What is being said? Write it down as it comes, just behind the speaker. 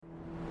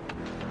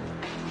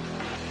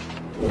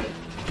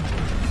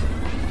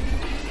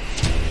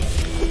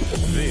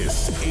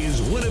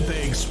is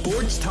Winnipeg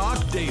Sports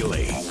Talk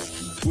Daily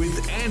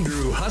with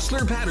Andrew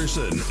Hustler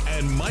Patterson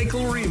and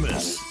Michael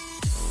Remis.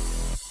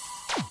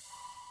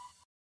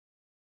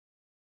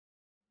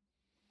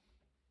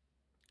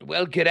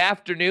 Well, good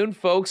afternoon,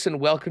 folks, and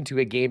welcome to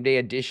a game day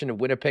edition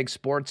of Winnipeg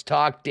Sports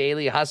Talk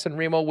Daily. Huss and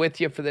Remo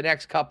with you for the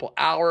next couple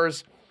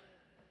hours.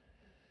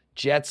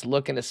 Jets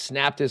looking to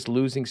snap this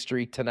losing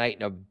streak tonight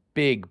in a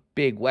big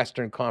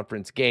Western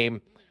Conference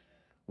game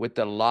with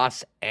the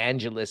Los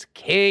Angeles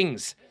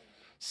Kings.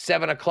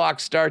 7 o'clock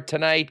start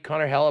tonight.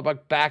 Connor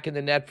Hellebuyck back in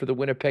the net for the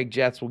Winnipeg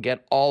Jets. We'll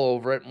get all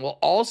over it. And we'll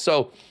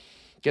also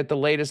get the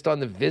latest on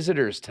the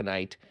visitors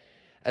tonight,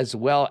 as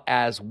well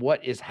as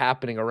what is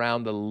happening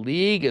around the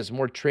league as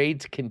more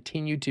trades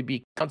continue to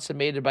be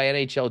consummated by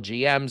NHL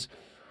GMs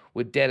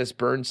with Dennis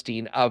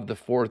Bernstein of the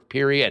fourth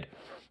period.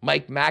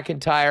 Mike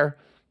McIntyre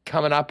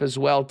coming up as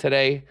well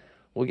today.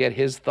 We'll get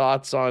his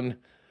thoughts on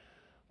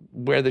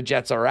where the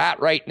Jets are at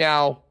right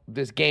now,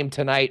 this game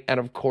tonight, and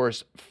of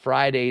course,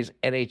 Friday's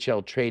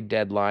NHL trade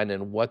deadline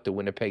and what the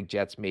Winnipeg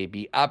Jets may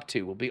be up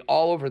to. We'll be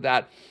all over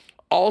that.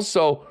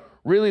 Also,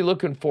 really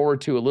looking forward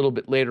to a little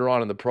bit later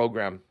on in the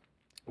program,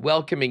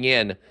 welcoming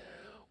in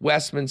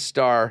Westman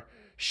star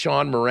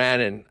Sean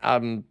Moran.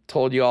 And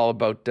told you all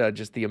about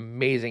just the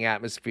amazing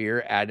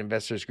atmosphere at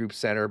Investors Group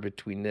Center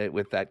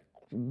with that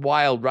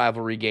wild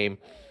rivalry game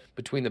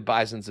between the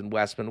Bisons and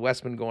Westman.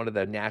 Westman going to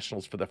the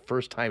Nationals for the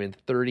first time in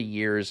 30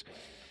 years.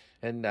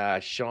 And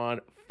Sean,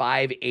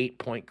 5'8"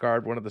 point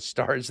guard, one of the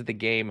stars of the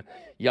game,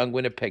 young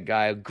Winnipeg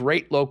guy, a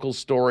great local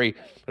story,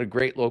 a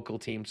great local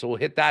team. So we'll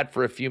hit that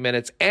for a few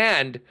minutes.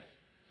 And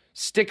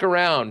stick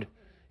around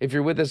if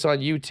you're with us on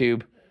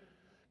YouTube.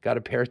 Got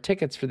a pair of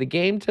tickets for the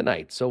game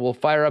tonight. So we'll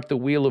fire up the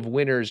wheel of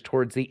winners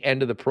towards the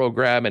end of the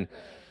program and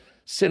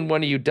send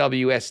one of you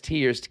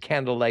WSTers to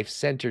Canada Life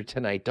Center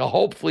tonight to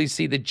hopefully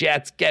see the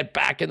Jets get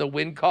back in the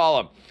win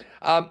column.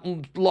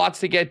 Lots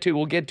to get to.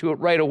 We'll get to it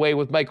right away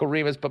with Michael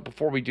Remis. But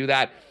before we do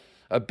that,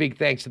 a big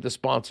thanks to the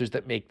sponsors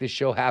that make this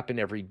show happen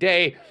every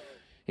day,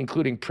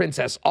 including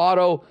Princess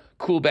Auto,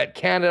 Coolbet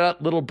Canada,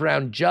 Little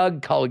Brown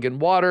Jug, Culligan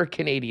Water,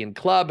 Canadian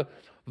Club,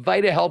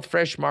 Vita Health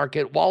Fresh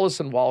Market, Wallace &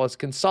 Wallace,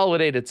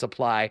 Consolidated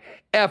Supply,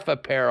 F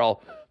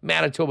Apparel,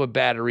 Manitoba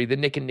Battery, the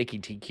Nick and Nicky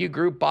TQ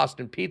Group,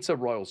 Boston Pizza,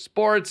 Royal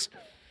Sports,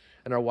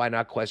 and our Why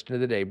Not question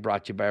of the day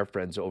brought to you by our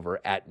friends over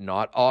at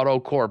Not Auto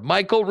Corp.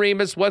 Michael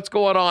Remis, what's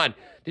going on?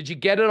 Did you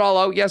get it all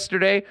out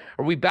yesterday?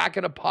 Are we back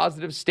in a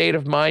positive state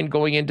of mind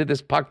going into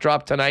this puck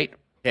drop tonight?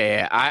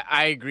 Yeah,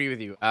 I agree with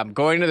you.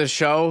 Going to the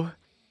show,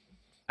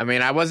 I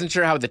mean, I wasn't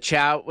sure how the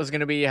chat was going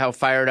to be, how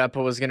fired up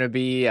it was going to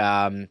be.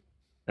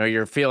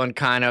 You're feeling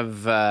kind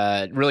of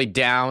really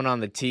down on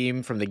the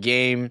team from the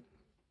game.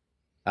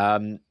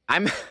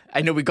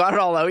 I know we got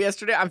it all out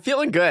yesterday. I'm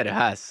feeling good,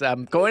 Huss.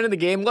 Going to the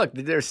game, look,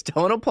 they're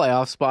still in a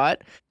playoff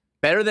spot.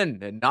 Better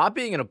than not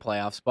being in a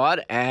playoff spot.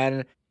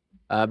 And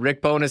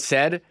Rick Bowness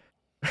said,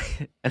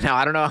 and now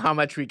I don't know how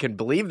much we can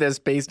believe this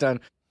based on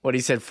what he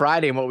said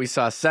Friday and what we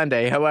saw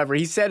Sunday. However,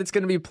 he said it's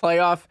going to be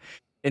playoff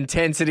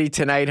intensity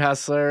tonight,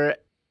 Hustler.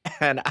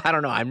 And I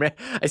don't know.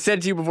 I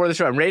said to you before the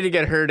show, I'm ready to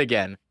get hurt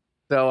again.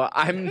 So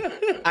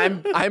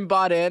I'm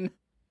bought in.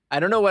 I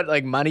don't know what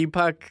like Money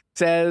Puck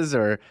says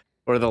or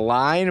the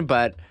line,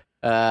 but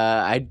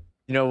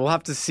we'll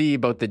have to see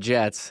about the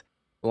Jets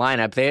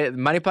lineup.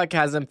 Money Puck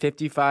has them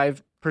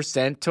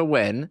 55% to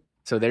win.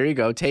 So there you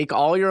go. Take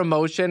all your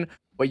emotion,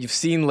 what you've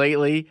seen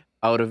lately,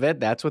 out of it.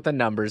 That's what the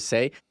numbers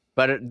say.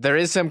 But there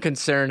is some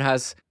concern,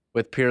 Huss,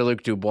 with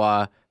Pierre-Luc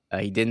Dubois.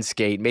 He didn't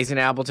skate. Mason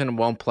Appleton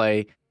won't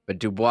play, but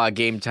Dubois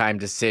game time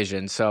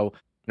decision. So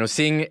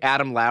seeing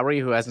Adam Lowry,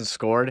 who hasn't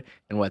scored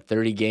in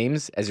 30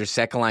 games, as your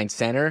second line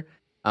center,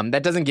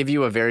 that doesn't give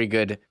you a very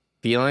good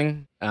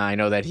feeling. I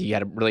know that he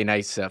had a really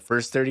nice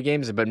first 30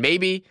 games, but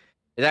maybe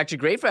it's actually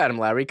great for Adam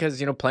Lowry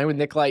because, playing with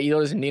Nikolai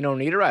Ehlers and Nino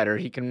Niederreiter,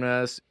 he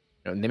can,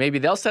 maybe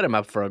they'll set him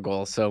up for a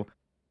goal. So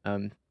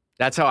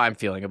that's how I'm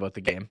feeling about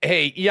the game.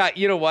 Hey, yeah,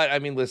 you know what? I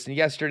mean, listen,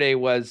 yesterday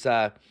was,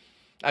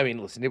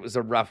 it was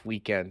a rough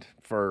weekend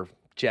for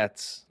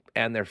Jets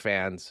and their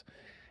fans.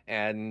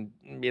 And,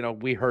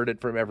 we heard it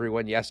from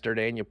everyone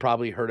yesterday, and you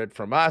probably heard it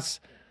from us.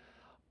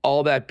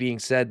 All that being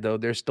said, though,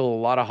 there's still a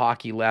lot of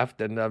hockey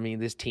left. And,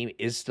 this team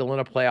is still in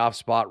a playoff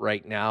spot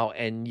right now,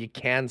 and you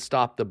can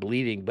stop the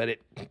bleeding. But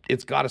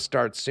it's got to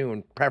start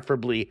soon,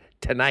 preferably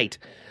tonight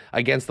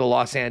against the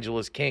Los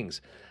Angeles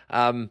Kings.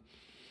 And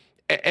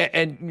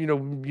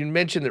you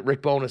mentioned that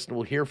Rick Bowness, and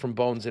we'll hear from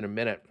Bones in a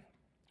minute,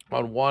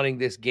 on wanting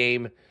this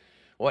game,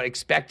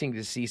 expecting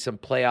to see some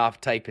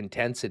playoff-type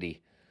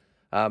intensity.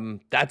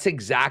 That's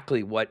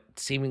exactly what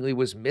seemingly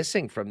was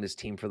missing from this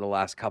team for the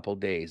last couple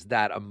days.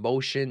 That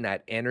emotion,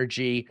 that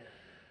energy,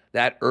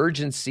 that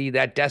urgency,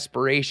 that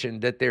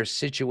desperation that their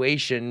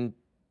situation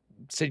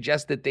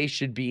suggests that they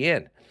should be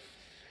in.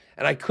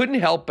 And I couldn't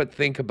help but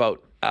think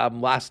about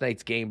last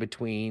night's game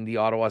between the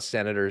Ottawa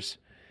Senators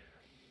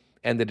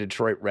and the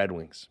Detroit Red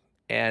Wings.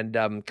 And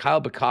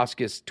Kyle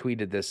Bukauskas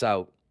tweeted this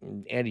out.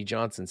 Andy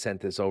Johnson sent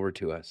this over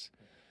to us.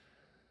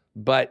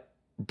 But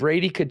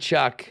Brady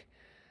Tkachuk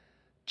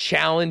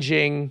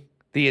challenging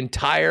the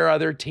entire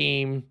other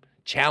team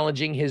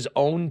challenging his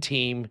own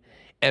team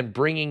and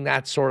bringing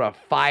that sort of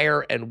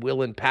fire and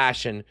will and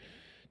passion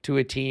to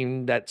a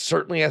team that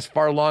certainly has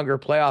far longer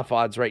playoff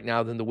odds right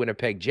now than the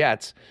Winnipeg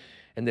Jets.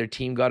 And their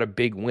team got a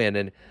big win.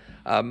 And,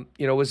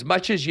 as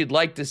much as you'd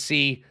like to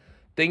see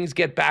things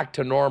get back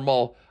to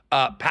normal,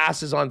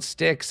 passes on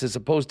sticks as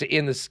opposed to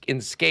in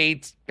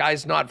skates,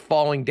 guys not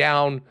falling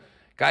down,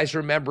 guys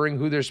remembering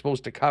who they're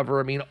supposed to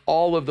cover. I mean,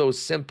 all of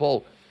those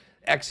simple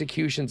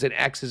executions and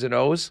X's and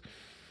O's.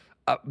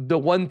 The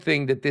one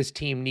thing that this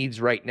team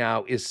needs right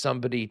now is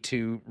somebody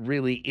to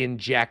really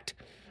inject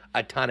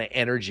a ton of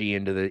energy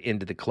into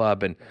the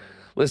club. And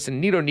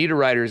listen, Nito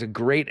Niederreiter is a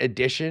great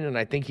addition, and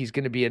I think he's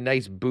going to be a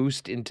nice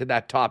boost into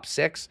that top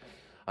six.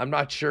 I'm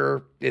not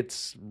sure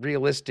it's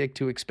realistic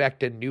to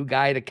expect a new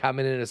guy to come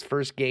in his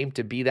first game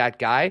to be that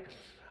guy.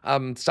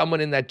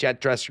 Someone in that Jet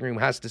dressing room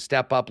has to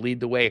step up, lead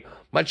the way,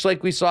 much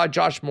like we saw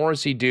Josh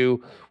Morrissey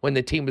do when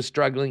the team was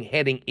struggling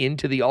heading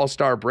into the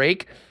All-Star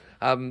break.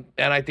 And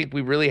I think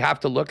we really have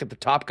to look at the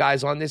top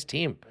guys on this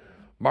team.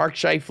 Mark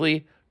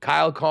Scheifele,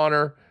 Kyle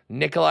Connor,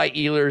 Nikolai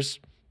Ehlers,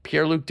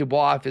 Pierre-Luc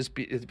Dubois,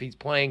 if he's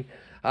playing.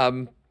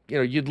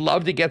 You'd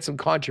love to get some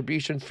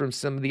contributions from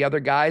some of the other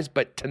guys,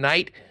 but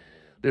tonight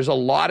there's a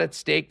lot at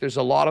stake. There's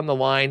a lot on the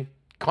line.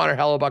 Connor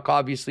Hellebuck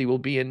obviously will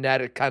be in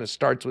net. It kind of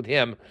starts with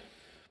him.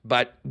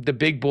 But the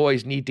big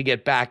boys need to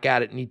get back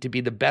at it, need to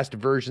be the best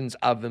versions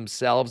of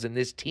themselves, and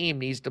this team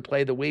needs to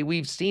play the way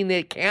we've seen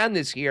they can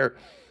this year,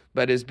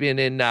 but has been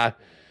in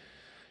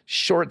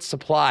short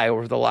supply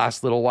over the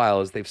last little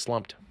while as they've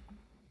slumped.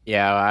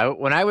 Yeah,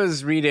 when I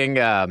was reading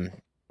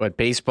what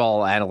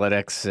baseball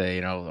analytics,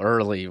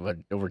 early,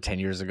 over 10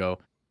 years ago,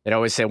 it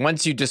always said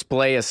once you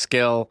display a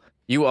skill,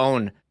 you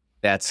own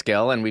that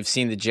skill. And we've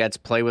seen the Jets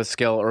play with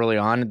skill early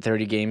on in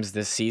 30 games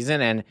this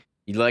season, and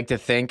you'd like to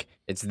think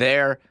it's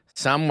there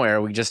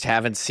somewhere. We just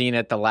haven't seen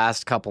it the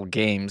last couple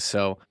games.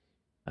 So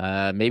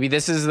maybe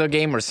this is the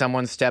game where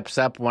someone steps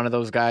up, one of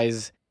those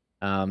guys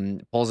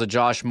pulls a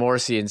Josh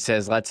Morrissey and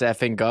says, let's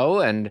effing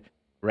go, and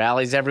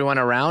rallies everyone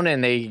around,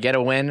 and they get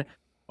a win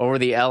over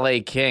the LA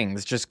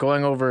Kings. Just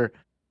going over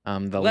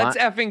let's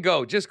effing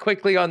go. Just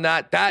quickly on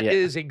that. That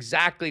is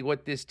exactly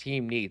what this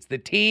team needs. The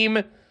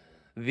team,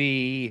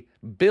 the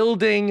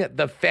building,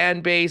 the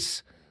fan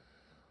base.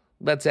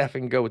 Let's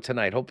effing go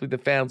tonight. Hopefully the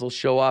fans will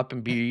show up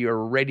and be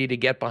ready to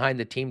get behind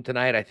the team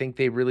tonight. I think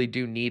they really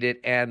do need it,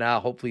 and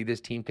hopefully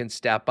this team can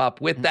step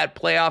up with that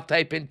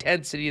playoff-type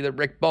intensity that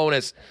Rick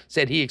Bowness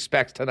said he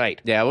expects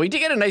tonight. Yeah, we did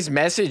get a nice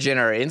message in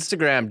our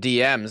Instagram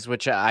DMs,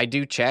 which I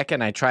do check,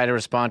 and I try to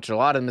respond to a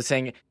lot of them,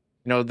 saying,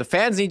 the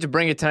fans need to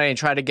bring it tonight and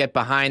try to get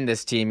behind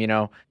this team,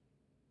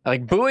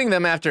 like booing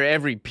them after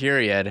every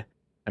period.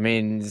 I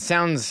mean, it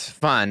sounds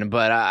fun,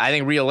 but I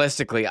think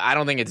realistically, I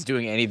don't think it's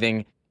doing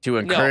anything to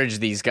encourage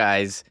these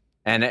guys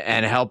and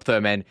help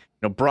them. And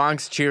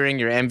Bronx cheering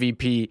your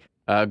MVP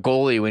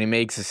goalie when he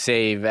makes a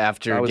save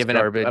after giving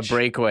a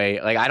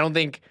breakaway. Like, I don't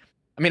think.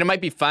 I mean, it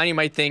might be fun. You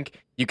might think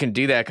you can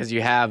do that because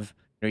you have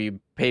you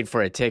paid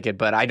for a ticket,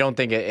 but I don't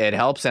think it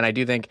helps. And I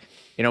do think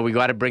we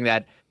got to bring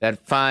that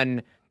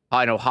fun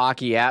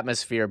hockey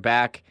atmosphere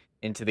back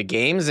into the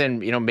games, and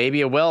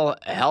maybe it will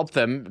help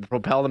them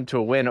propel them to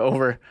a win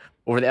over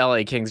the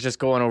LA Kings. Just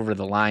going over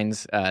the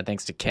lines,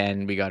 thanks to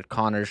Ken, we got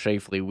Connor,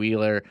 Scheifele,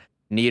 Wheeler,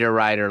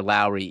 Niederreiter,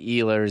 Lowry,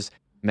 Ehlers,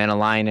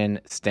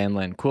 Menelainen,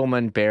 Stenlund,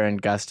 Kuhlman, Barron,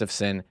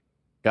 Gustafsson,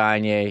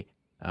 Gagne,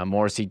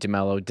 Morrissey,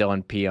 DeMello,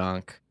 Dylan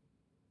Pionk,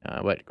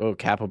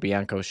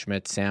 Capobianco,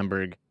 Schmidt,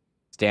 Sandberg,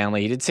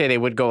 Stanley. He did say they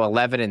would go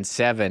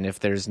 11-7 if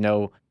there's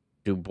no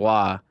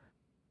Dubois.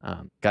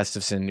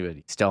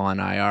 Gustafsson still on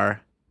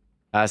IR.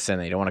 And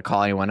they don't want to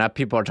call anyone up.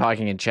 People are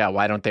talking in chat.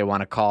 Why don't they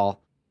want to call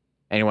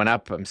anyone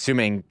up? I'm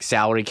assuming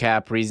salary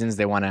cap reasons.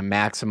 They want to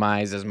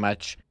maximize as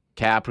much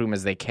cap room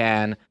as they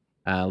can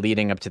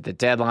leading up to the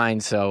deadline.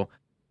 So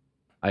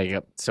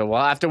we'll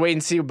have to wait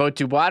and see about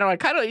Dubois.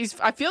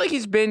 I feel like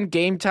he's been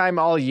game time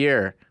all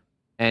year,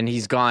 and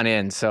he's gone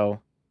in. So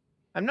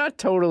I'm not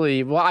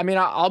totally. Well, I mean,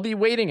 I'll be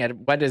waiting at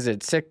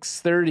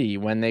 6:30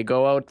 when they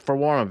go out for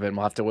warm up, and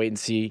we'll have to wait and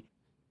see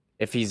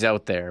if he's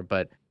out there.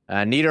 But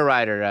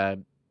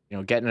Niederreiter,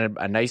 getting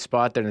a nice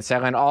spot there in the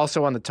second line.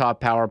 Also on the top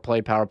power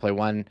play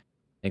one.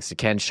 Thanks to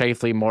Ken,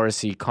 Scheifele,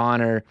 Morrissey,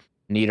 Connor,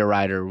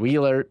 Niederreiter,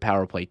 Wheeler,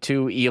 power play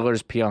 2,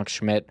 Ehlers, Pionk,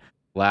 Schmidt,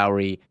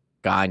 Lowry,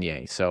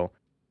 Gagne. So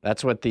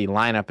that's what the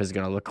lineup is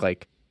going to look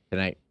like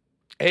tonight.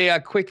 Hey, a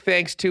quick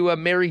thanks to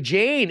Mary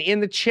Jane in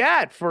the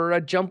chat for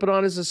jumping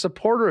on as a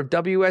supporter of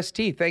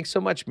WST. Thanks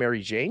so much,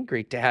 Mary Jane.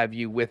 Great to have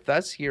you with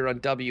us here on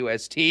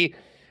WST.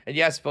 And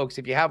yes, folks,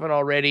 if you haven't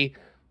already,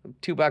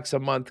 $2 a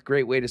month,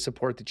 great way to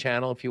support the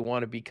channel. If you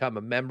want to become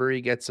a member, you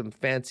get some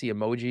fancy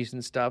emojis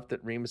and stuff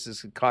that Remus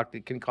has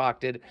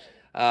concocted.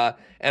 And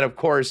of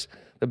course,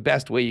 the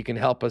best way you can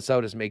help us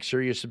out is make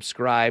sure you're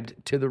subscribed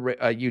to the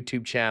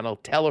YouTube channel.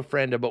 Tell a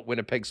friend about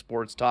Winnipeg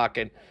Sports Talk,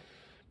 and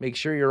make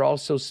sure you're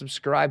also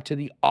subscribed to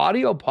the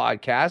audio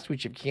podcast,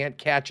 which if you can't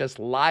catch us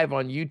live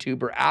on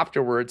YouTube or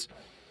afterwards,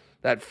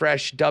 that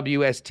fresh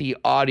WST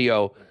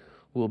audio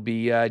will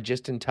be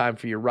just in time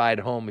for your ride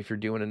home if you're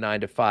doing a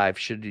 9 to 5.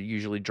 It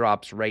usually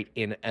drops right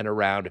in and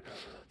around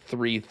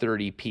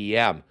 3:30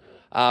 p.m.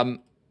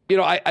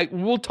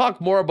 We'll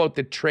talk more about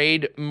the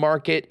trade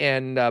market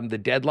and the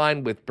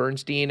deadline with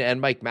Bernstein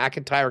and Mike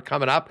McIntyre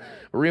coming up.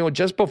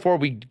 Just before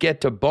we get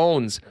to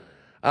Bones,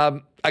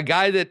 a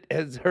guy that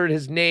has heard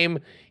his name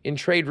in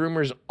trade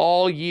rumors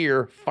all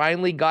year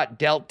finally got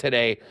dealt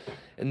today.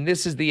 And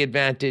this is the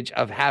advantage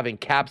of having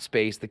cap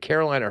space. The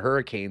Carolina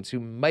Hurricanes, who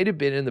might have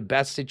been in the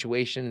best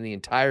situation in the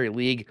entire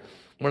league,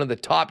 one of the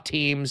top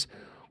teams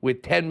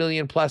with $10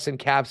 million plus in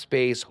cap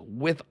space,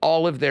 with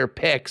all of their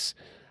picks,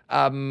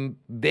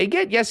 they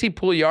get Jesse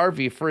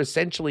Puljujarvi for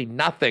essentially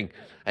nothing,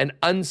 an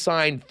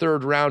unsigned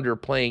third rounder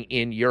playing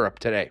in Europe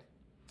today.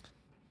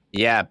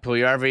 Yeah,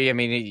 Puljujarvi, I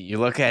mean, you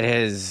look at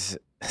his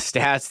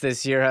stats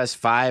this year, has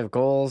 5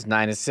 goals,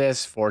 9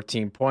 assists,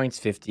 14 points,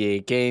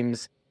 58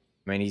 games.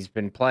 I mean, he's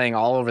been playing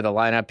all over the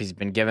lineup. He's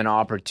been given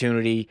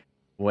opportunity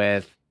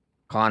with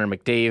Connor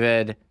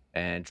McDavid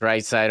and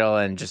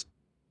Draisaitl, and just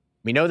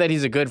we know that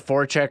he's a good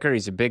forechecker.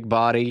 He's a big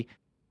body,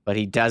 but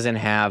he doesn't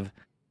have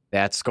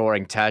that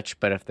scoring touch.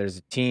 But if there's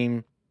a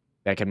team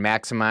that can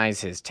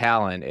maximize his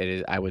talent,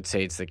 I would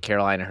say it's the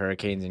Carolina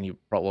Hurricanes, and he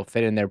will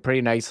fit in there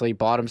pretty nicely.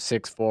 Bottom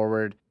 6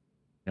 forward.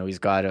 You know, he's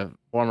got a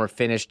former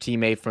Finnish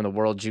teammate from the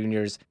World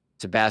Juniors,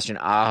 Sebastian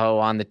Aho,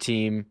 on the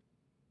team.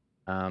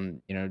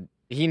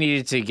 He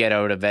needed to get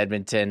out of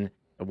Edmonton.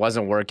 It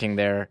wasn't working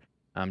there.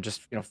 He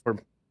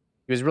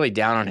was really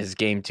down on his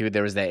game too.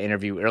 There was that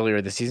interview earlier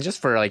this season,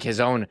 just for like his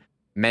own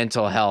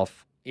mental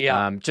health.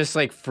 Yeah. Just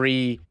like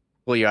free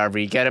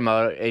Puljujarvi, get him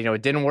out.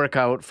 It didn't work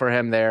out for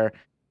him there.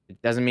 It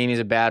doesn't mean he's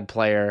a bad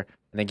player.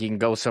 I think he can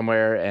go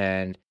somewhere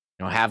and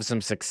have some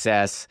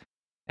success.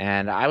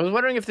 And I was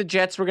wondering if the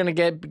Jets were going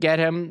to get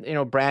him.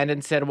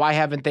 Brandon said, why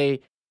haven't they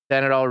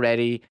done it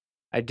already?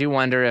 I do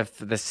wonder if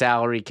the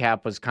salary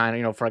cap was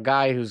kind of, for a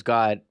guy who's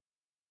got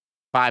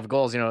 5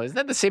 goals, is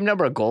that the same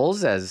number of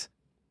goals as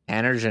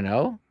Tanner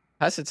Jeannot?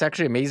 Plus, it's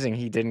actually amazing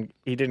he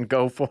didn't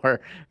go for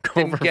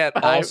get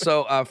 5.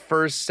 Also a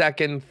first,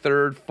 second,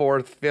 third,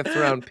 fourth, fifth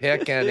round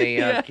pick and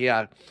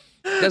a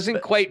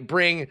doesn't quite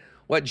bring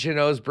what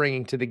Jeannot's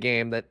bringing to the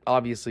game. That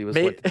obviously was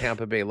what the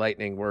Tampa Bay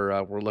Lightning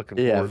were looking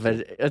for. Yeah, but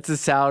it's a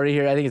salary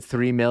here. I think it's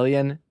 $3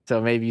 million.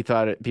 So maybe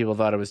people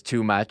thought it was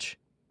too much.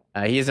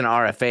 He is an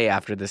RFA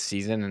after this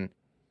season,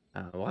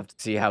 and we'll have to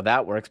see how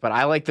that works. But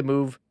I like the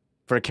move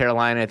for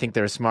Carolina. I think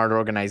they're a smart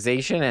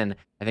organization, and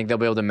I think they'll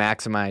be able to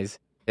maximize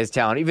his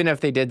talent, even if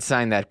they did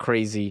sign that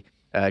crazy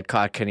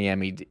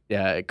Kotkaniemi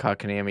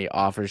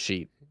offer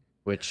sheet,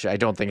 which I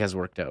don't think has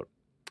worked out.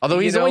 Although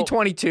he's only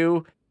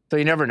 22, so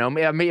you never know.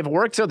 I mean, if it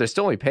works out, they're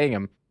still only paying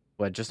him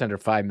just under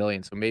 $5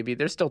 million. So maybe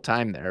there's still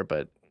time there,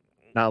 but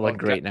not looking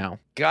great now.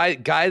 Guy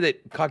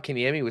that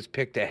Kotkaniemi was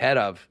picked ahead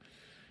of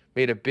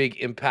made a big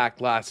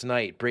impact last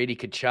night. Brady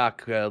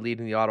Tkachuk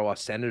leading the Ottawa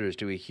Senators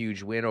to a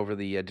huge win over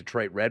the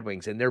Detroit Red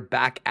Wings, and they're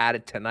back at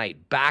it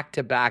tonight.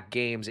 Back-to-back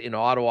games in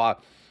Ottawa.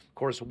 Of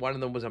course, one of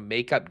them was a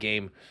makeup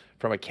game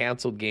from a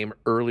canceled game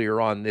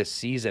earlier on this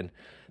season.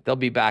 They'll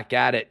be back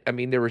at it. I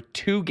mean, there were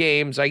 3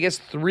 games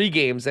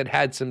that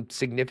had some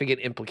significant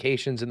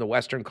implications in the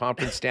Western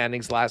Conference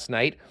standings last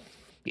night.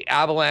 The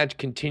Avalanche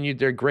continued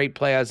their great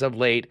play as of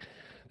late.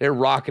 They're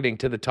rocketing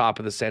to the top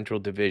of the Central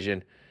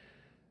Division.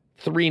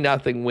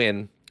 3-0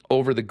 win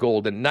over the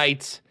Golden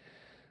Knights.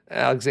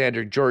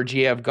 Alexander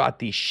Georgiev got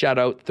the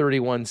shutout,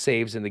 31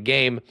 saves in the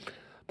game.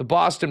 The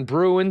Boston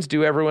Bruins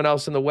do everyone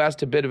else in the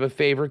West a bit of a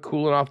favor,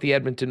 cooling off the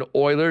Edmonton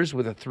Oilers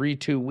with a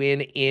 3-2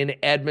 win in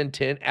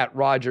Edmonton at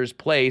Rogers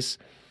Place.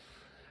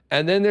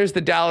 And then there's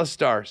the Dallas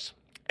Stars.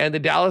 And the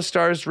Dallas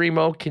Stars,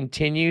 Remo,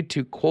 continue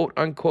to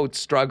quote-unquote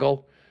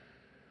struggle,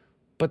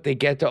 but they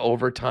get to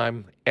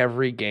overtime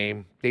every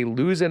game. They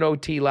lose in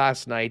OT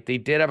last night. They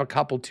did have a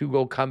couple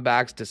 2-goal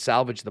comebacks to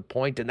salvage the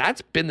point, and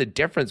that's been the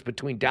difference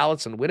between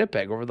Dallas and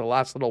Winnipeg over the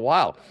last little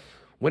while.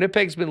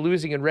 Winnipeg's been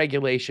losing in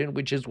regulation,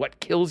 which is what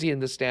kills you in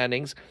the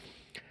standings.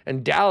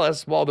 And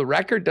Dallas, while the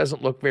record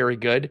doesn't look very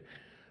good,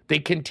 they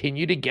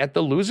continue to get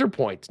the loser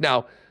points.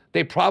 Now,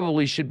 they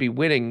probably should be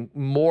winning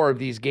more of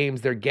these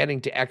games they're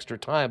getting to extra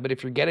time, but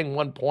if you're getting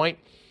 1 point,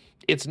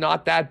 it's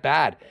not that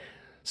bad.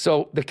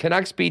 So the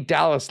Canucks beat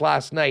Dallas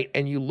last night,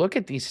 and you look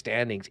at these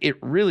standings, it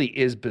really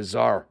is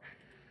bizarre.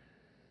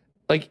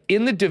 Like,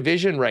 in the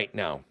division right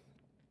now,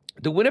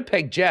 the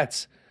Winnipeg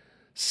Jets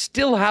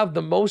still have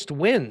the most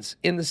wins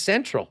in the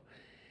Central,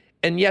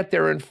 and yet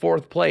they're in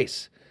 4th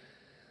place.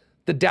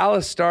 The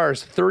Dallas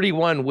Stars,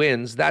 31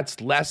 wins.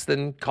 That's less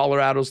than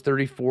Colorado's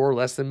 34,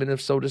 less than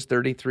Minnesota's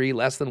 33,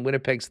 less than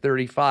Winnipeg's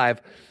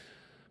 35.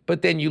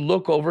 But then you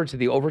look over to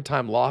the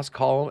overtime loss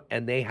column,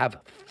 and they have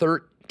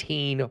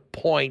 13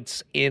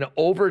 points in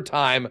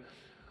overtime,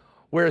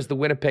 whereas the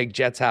Winnipeg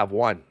Jets have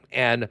 1.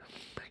 And,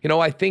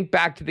 I think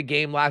back to the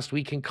game last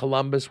week in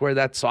Columbus where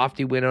that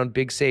softy win on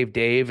Big Save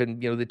Dave,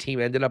 and, the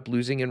team ended up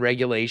losing in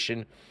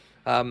regulation.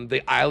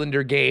 The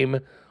Islander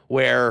game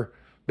where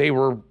they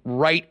were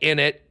right in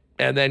it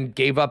and then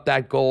gave up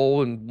that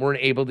goal and weren't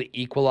able to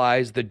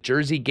equalize. The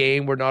Jersey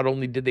game, where not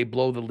only did they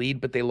blow the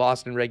lead, but they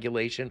lost in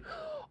regulation.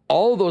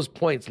 All of those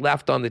points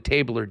left on the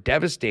table are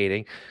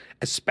devastating,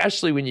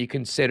 especially when you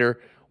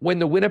consider when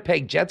the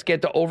Winnipeg Jets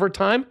get to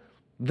overtime,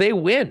 they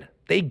win.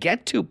 They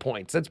get 2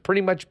 points. That's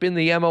pretty much been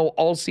the MO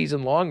all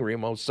season long,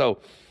 Remo. So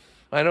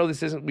I know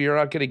we are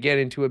not going to get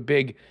into a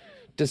big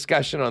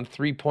discussion on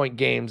 3-point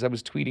games. I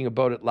was tweeting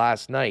about it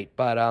last night,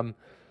 but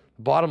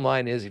bottom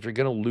line is, if you're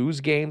going to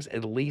lose games,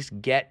 at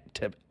least get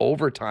to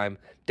overtime.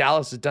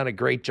 Dallas has done a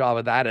great job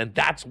of that, and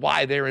that's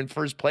why they're in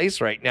first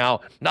place right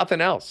now. Nothing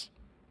else.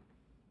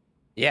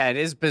 Yeah, it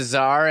is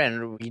bizarre,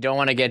 and we don't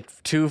want to get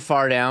too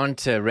far down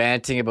to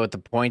ranting about the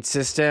point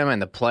system and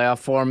the playoff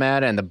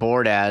format and the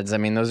board ads. I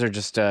mean, those are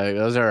just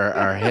those are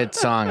our hit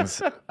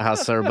songs,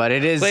 Hustler. But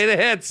it is play the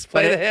hits.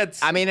 Play the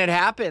hits. I mean, it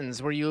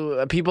happens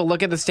where people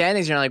look at the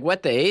standings and you're like,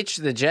 "What the H?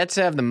 The Jets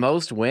have the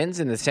most wins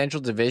in the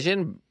Central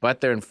Division, but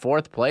they're in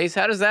 4th place.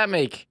 How does that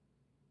make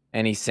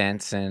any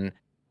sense?" And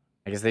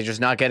I guess they're just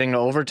not getting to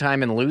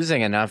overtime and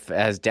losing enough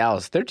as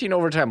Dallas. 13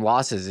 overtime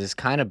losses is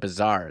kind of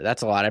bizarre.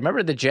 That's a lot. I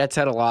remember the Jets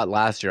had a lot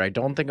last year. I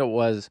don't think it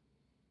was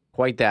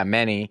quite that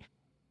many.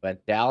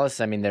 But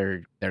Dallas, I mean,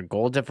 their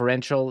goal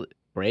differential,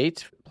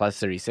 great, plus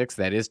 36.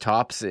 That is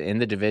tops in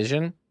the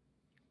division.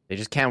 They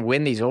just can't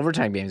win these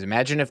overtime games.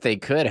 Imagine if they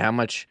could, how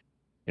much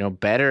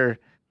better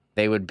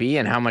they would be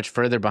and how much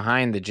further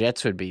behind the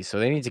Jets would be. So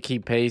they need to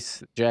keep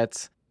pace,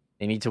 Jets.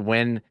 They need to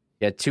win,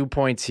 get 2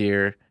 points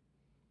here.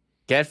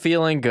 Get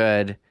feeling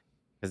good,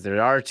 because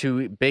there are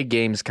 2 big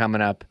games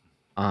coming up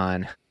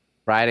on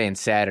Friday and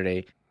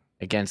Saturday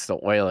against the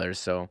Oilers.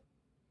 So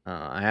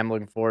I am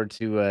looking forward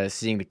to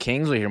seeing the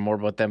Kings. We'll hear more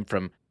about them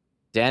from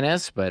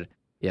Dennis. But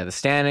yeah, the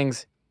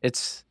standings,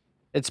 it's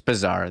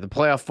bizarre. The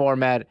playoff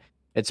format,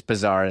 it's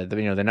bizarre.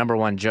 The number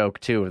one joke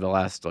too of the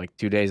last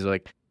 2 days,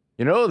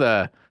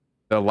 the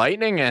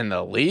Lightning and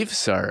the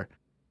Leafs are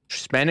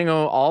spending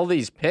all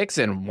these picks,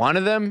 and one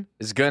of them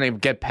is going to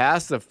get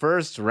past the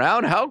first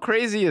round. How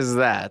crazy is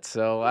that?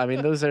 So, I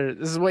mean, this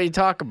is what you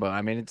talk about.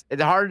 I mean,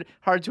 it's hard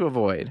to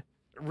avoid.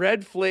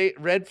 Red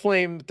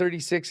Flame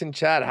 36 in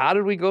chat. How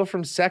did we go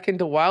from second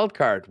to wild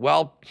card?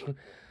 Well,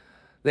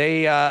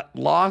 they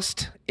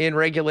lost in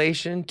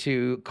regulation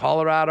to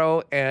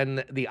Colorado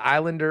and the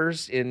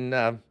Islanders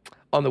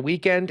on the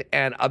weekend,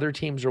 and other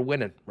teams are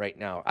winning right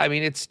now. I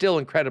mean, it's still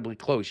incredibly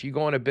close. You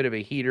go on a bit of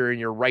a heater and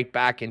you're right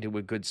back into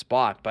a good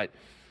spot, but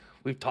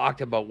we've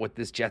talked about what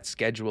this Jets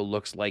schedule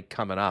looks like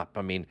coming up.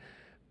 I mean,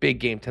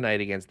 big game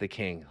tonight against the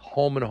King,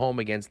 home and home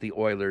against the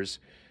Oilers.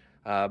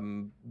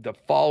 The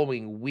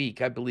following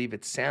week, I believe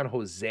it's San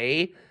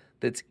Jose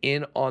that's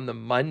in on the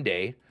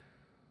Monday.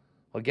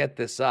 I'll get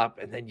this up,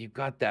 and then you've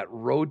got that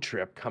road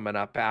trip coming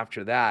up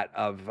after that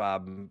of,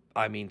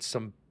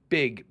 some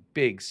big,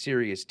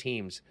 serious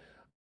teams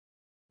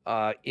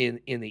in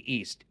the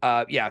East.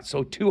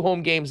 So 2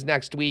 home games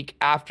next week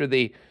after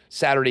the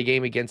Saturday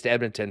game against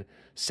Edmonton.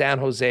 San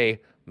Jose,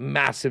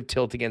 massive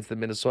tilt against the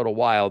Minnesota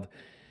Wild.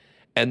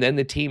 And then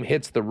the team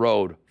hits the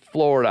road.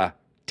 Florida,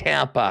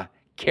 Tampa,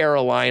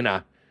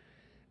 Carolina,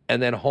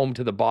 and then home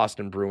to the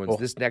Boston Bruins.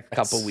 This next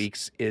couple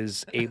weeks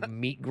is a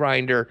meat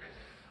grinder.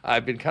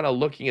 I've been kind of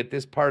looking at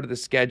this part of the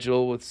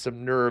schedule with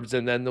some nerves,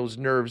 and then those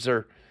nerves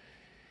are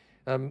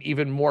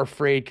even more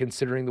frayed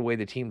considering the way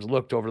the teams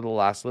looked over the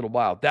last little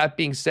while. That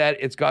being said,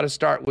 it's got to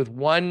start with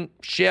 1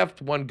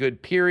 shift, 1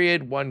 good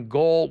period, 1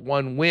 goal,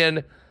 1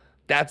 win.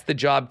 That's the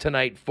job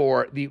tonight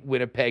for the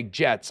Winnipeg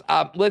Jets.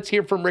 Let's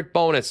hear from Rick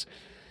Bowness.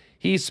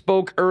 He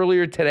spoke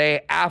earlier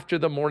today after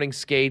the morning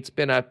skate. It's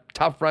been a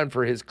tough run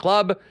for his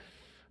club.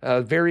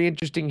 Very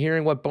interesting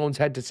hearing what Bones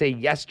had to say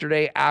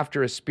yesterday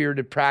after a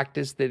spirited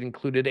practice that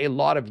included a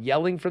lot of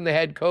yelling from the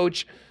head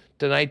coach.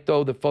 Tonight,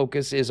 though, the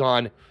focus is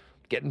on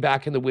getting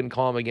back in the win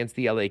column against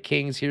the LA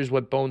Kings. Here's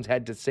what Bones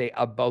had to say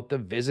about the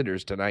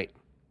visitors tonight.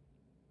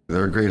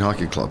 They're a great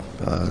hockey club.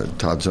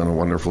 Todd's done a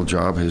wonderful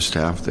job. His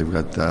staff, they've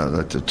got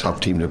that's a tough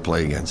team to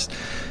play against.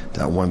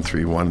 That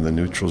 1-3-1 in the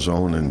neutral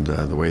zone, and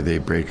the way they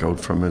break out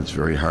from it, it's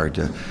very hard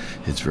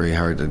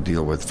to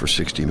deal with for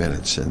 60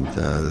 minutes.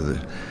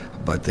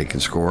 But they can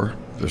score.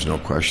 There's no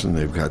question.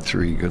 They've got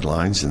 3 good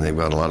lines, and they've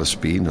got a lot of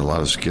speed and a lot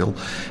of skill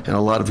and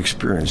a lot of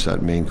experience.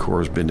 That main core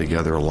has been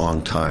together a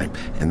long time,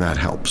 and that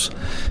helps.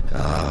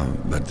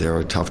 But they're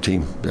a tough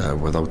team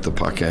without the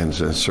puck, and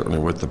certainly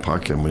with the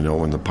puck. And we know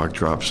when the puck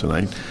drops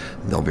tonight,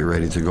 they'll be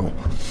ready to go.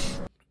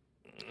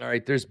 All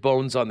right, there's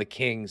Bones on the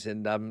Kings,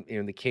 and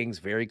the Kings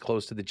very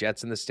close to the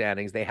Jets in the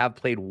standings. They have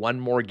played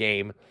 1 more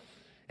game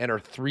and are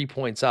 3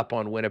 points up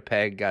on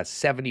Winnipeg,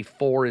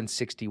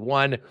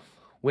 74-61.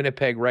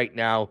 Winnipeg right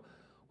now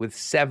with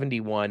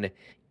 71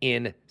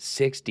 in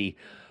 60.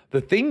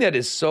 The thing that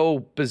is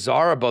so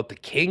bizarre about the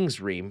Kings,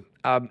 Reem,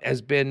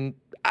 has been,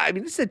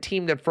 this is a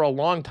team that for a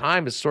long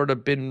time has sort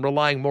of been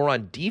relying more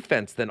on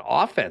defense than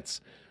offense.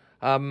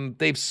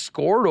 They've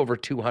scored over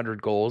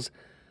 200 goals.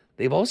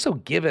 They've also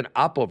given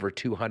up over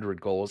 200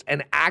 goals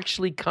and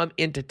actually come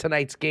into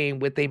tonight's game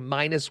with a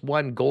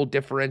 -1 goal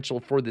differential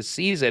for the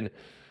season,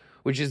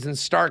 which is in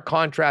stark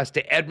contrast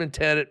to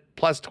Edmonton at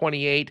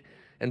 +28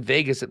 and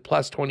Vegas at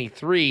plus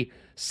 23,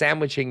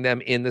 sandwiching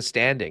them in the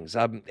standings.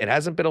 It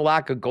hasn't been a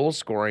lack of goal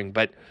scoring,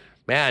 but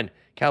man,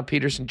 Cal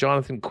Peterson,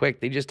 Jonathan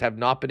Quick, they just have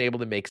not been able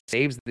to make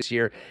saves this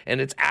year.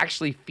 And it's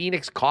actually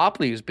Phoenix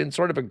Copley, who's been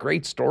sort of a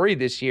great story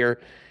this year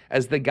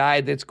as the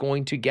guy that's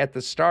going to get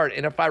the start.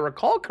 And if I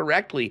recall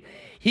correctly,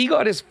 he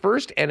got his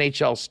first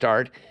NHL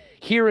start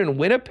here in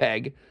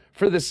Winnipeg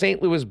for the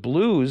St. Louis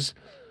Blues.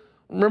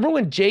 Remember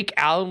when Jake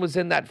Allen was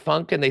in that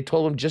funk and they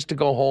told him just to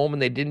go home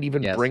and they didn't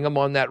even bring him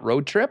on that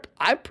road trip?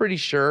 I'm pretty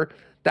sure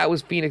that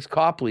was Phoenix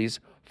Copley's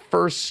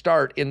first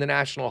start in the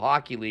National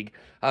Hockey League.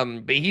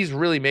 But he's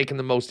really making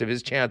the most of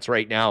his chance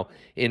right now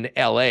in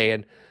LA,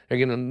 and they're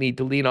going to need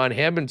to lean on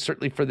him. And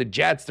certainly for the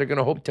Jets, they're going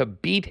to hope to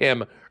beat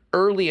him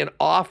early and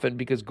often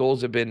because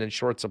goals have been in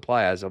short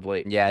supply as of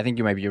late. Yeah, I think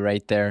you might be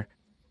right there.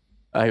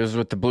 He was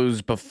with the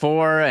Blues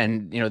before,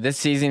 and this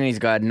season he's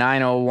got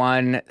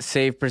 .901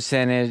 save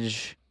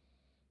percentage.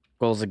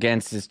 Goals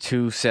against is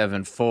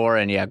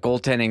 .274, and yeah,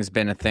 goaltending's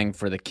been a thing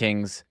for the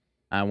Kings.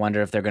 I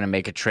wonder if they're going to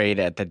make a trade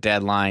at the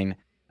deadline.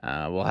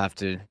 We'll have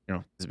to,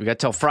 we got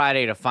till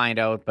Friday to find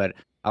out. But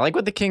I like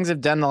what the Kings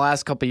have done the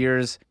last couple of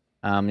years.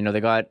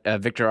 They got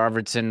Victor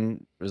Arvidsson,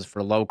 it was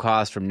for low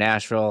cost from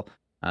Nashville.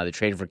 They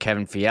traded for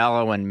Kevin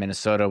Fiala when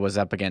Minnesota was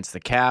up against the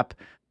cap.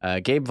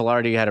 Gabe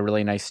Vilardi had a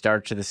really nice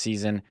start to the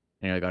season.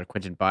 They got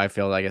Quinton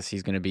Byfield. I guess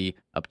he's going to be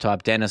up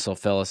top. Dennis will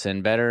fill us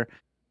in better.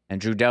 And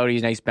Drew Doughty,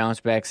 nice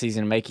bounce back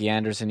season. Mikey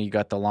Anderson, he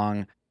got the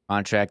long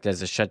contract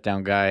as a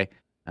shutdown guy.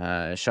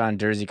 Sean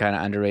Dursey, kind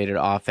of underrated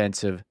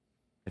offensive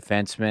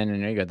defenseman.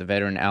 And you got the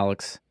veteran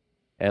Alex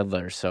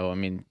Edler. So,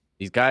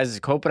 these guys,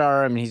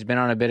 Kopitar, he's been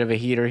on a bit of a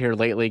heater here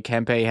lately.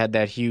 Kempe had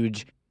that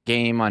huge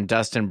game on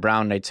Dustin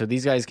Brown night. So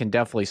these guys can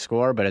definitely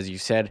score. But as you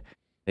said,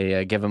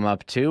 they give them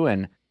up too.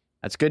 And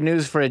that's good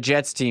news for a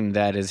Jets team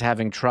that is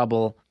having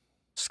trouble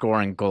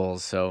scoring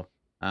goals. So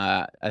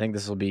I think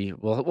this will be,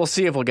 we'll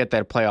see if we'll get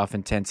that playoff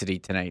intensity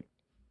tonight.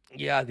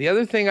 Yeah, the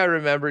other thing I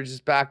remember,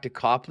 just back to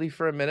Copley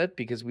for a minute,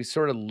 because we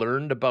sort of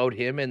learned about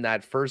him in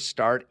that first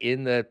start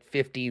in the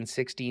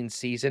 15-16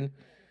 season.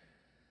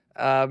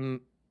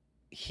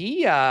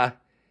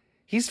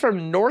 He's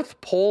from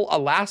North Pole,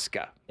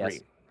 Alaska.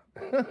 Yes.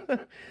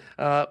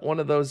 One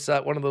of those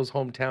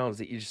hometowns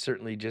that you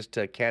certainly just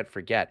can't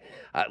forget.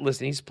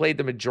 Listen, he's played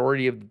the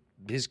majority of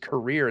his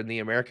career in the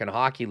American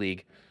Hockey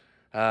League.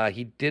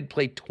 He did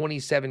play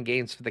 27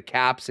 games for the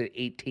Caps in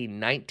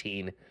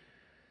 18-19.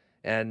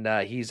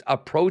 And he's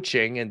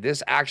approaching, and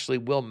this actually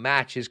will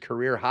match his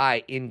career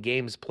high in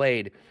games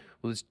played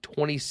with his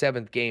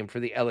 27th game for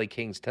the LA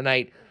Kings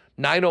tonight.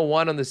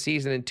 .901 on the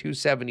season and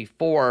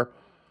 .274.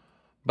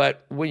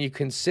 But when you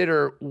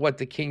consider what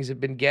the Kings have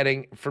been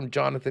getting from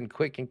Jonathan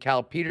Quick and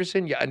Cal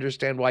Peterson, you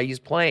understand why he's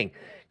playing.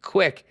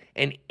 Quick,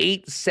 an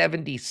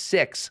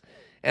 .876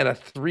 and a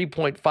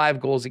 3.5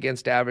 goals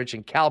against average,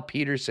 and Cal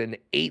Peterson,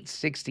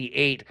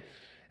 .868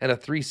 and a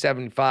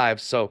 .375.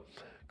 So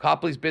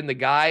Copley's been the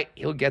guy.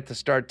 He'll get the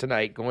start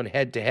tonight going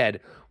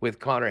head-to-head with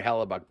Connor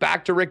Hellebuck.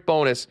 Back to Rick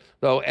Bowness,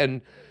 though,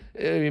 and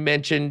you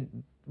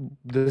mentioned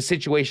the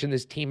situation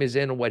this team is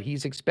in and what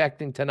he's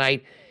expecting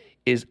tonight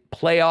is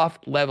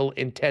playoff-level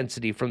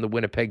intensity from the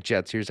Winnipeg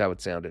Jets. Here's how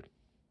it sounded.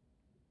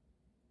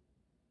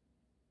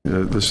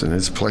 Listen,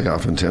 it's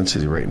playoff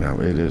intensity right now.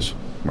 It is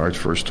March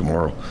 1st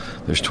tomorrow.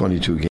 There's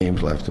 22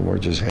 games left, and we're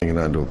just hanging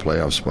on to a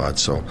playoff spot.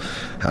 So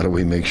how do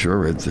we make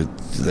sure it's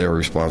their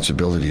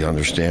responsibility to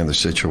understand the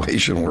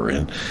situation we're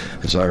in?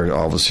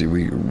 Obviously,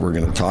 we're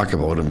going to talk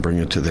about it and bring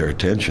it to their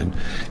attention,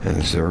 and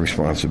it's their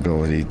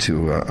responsibility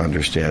to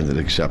understand it,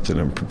 accept it,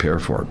 and prepare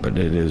for it. But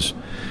it is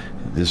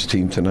this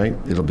team tonight,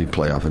 it'll be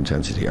playoff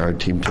intensity. Our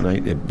team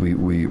tonight,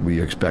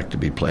 we expect to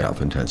be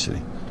playoff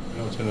intensity.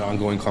 It's been an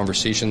ongoing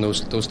conversation,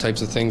 those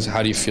types of things.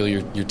 How do you feel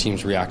your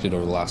team's reacted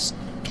over the last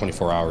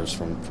 24 hours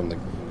from the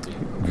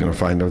game? We're going to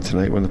find out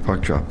tonight when the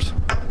puck drops.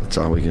 That's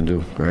all we can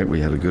do, right?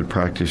 We had a good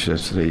practice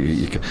yesterday.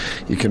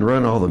 You can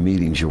run all the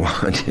meetings you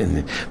want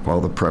and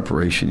all the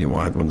preparation you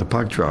want. When the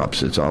puck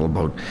drops, it's all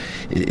about,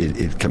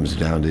 it comes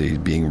down to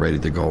being ready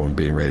to go and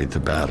being ready to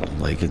battle.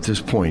 Like at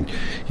this point,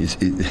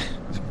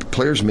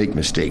 players make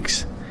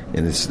mistakes.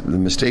 And the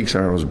mistakes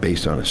aren't always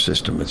based on a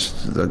system.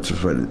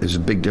 There's a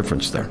big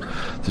difference there.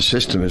 The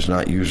system is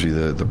not usually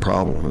the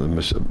problem.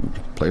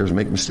 Players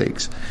make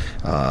mistakes.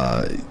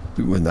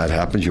 When that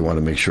happens, you want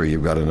to make sure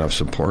you've got enough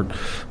support.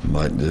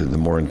 But the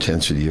more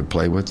intensity you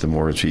play with, the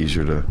more it's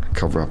easier to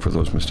cover up for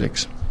those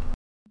mistakes.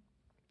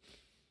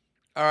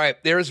 All right,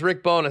 there's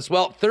Rick Bowness.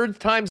 Well,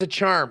 third time's a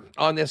charm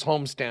on this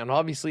homestand.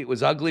 Obviously, it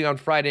was ugly on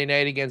Friday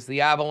night against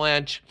the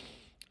Avalanche.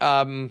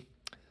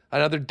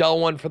 Another dull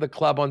one for the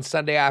club on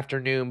Sunday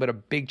afternoon, but a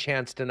big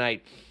chance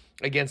tonight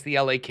against the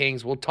LA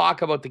Kings. We'll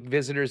talk about the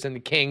visitors and the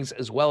Kings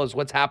as well as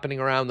what's happening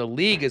around the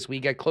league as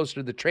we get closer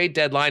to the trade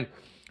deadline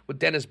with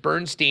Dennis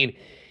Bernstein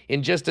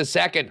in just a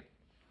second.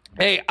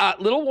 Hey, a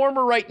little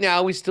warmer right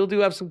now. We still do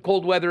have some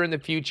cold weather in the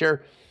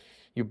future.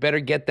 You better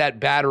get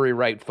that battery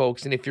right,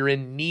 folks. And if you're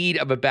in need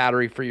of a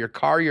battery for your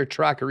car, your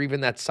truck, or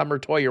even that summer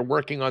toy you're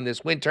working on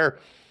this winter,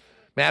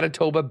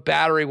 Manitoba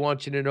Battery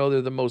wants you to know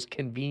they're the most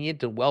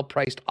convenient and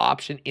well-priced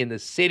option in the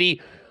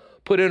city.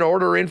 Put an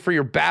order in for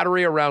your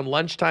battery around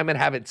lunchtime and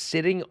have it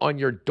sitting on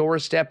your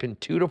doorstep in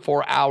 2 to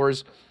 4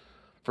 hours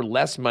for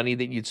less money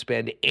than you'd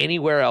spend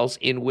anywhere else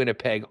in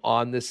Winnipeg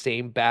on the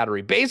same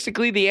battery.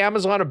 Basically, the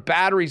Amazon of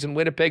batteries in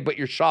Winnipeg, but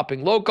you're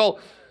shopping local.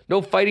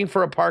 No fighting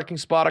for a parking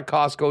spot at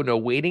Costco. No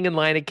waiting in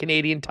line at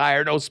Canadian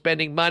Tire. No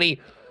spending money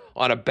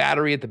on a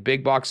battery at the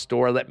big box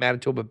store. Let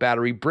Manitoba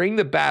Battery bring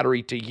the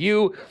battery to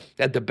you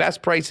at the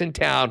best price in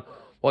town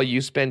while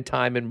you spend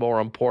time in more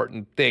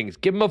important things.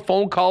 Give them a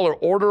phone call or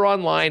order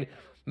online,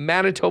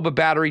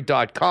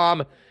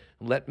 manitobabattery.com.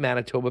 Let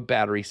Manitoba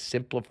Battery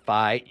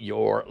simplify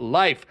your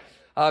life.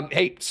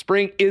 Hey,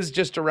 spring is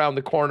just around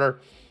the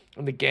corner,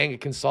 and the gang of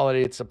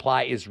Consolidated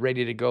Supply is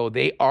ready to go.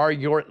 They are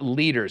your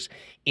leaders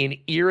in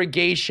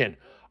irrigation,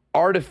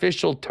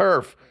 artificial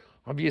turf,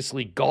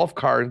 obviously golf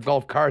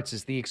carts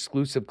is the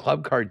exclusive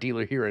club car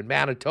dealer here in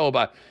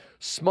Manitoba.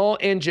 Small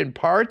engine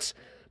parts.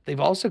 They've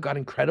also got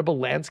incredible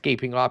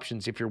landscaping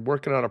options if you're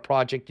working on a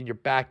project in your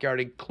backyard,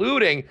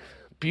 including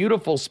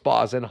beautiful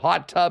spas and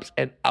hot tubs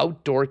and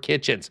outdoor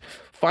kitchens.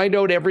 Find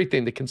out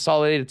everything the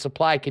Consolidated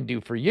Supply can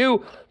do for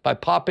you by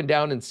popping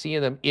down and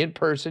seeing them in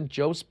person.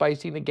 Joe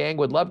Spicy and the gang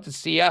would love to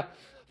see you.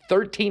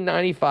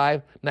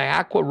 1395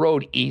 Niagara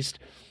Road East,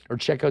 or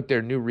check out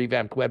their new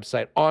revamped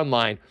website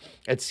online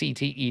at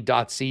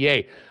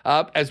cte.ca.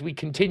 As we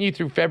continue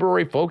through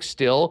February, folks,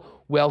 still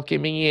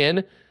welcoming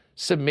in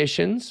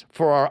submissions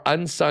for our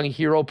Unsung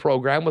Hero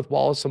program with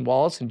Wallace &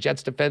 Wallace and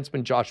Jets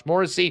defenseman Josh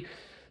Morrissey.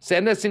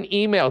 Send us an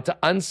email to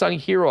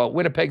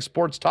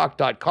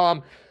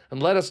unsunghero@winnipegsportstalk.com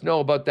and let us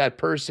know about that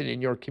person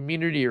in your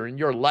community or in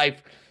your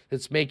life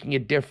that's making a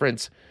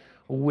difference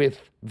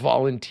with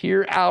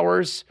volunteer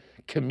hours,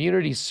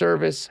 community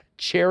service,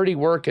 charity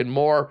work, and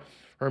more.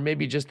 Or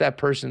maybe just that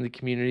person in the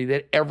community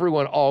that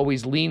everyone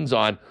always leans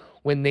on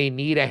when they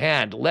need a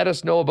hand. Let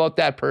us know about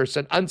that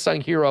person.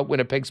 Unsung Hero at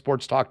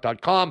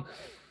winnipegsportstalk.com.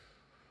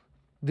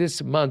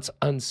 This month's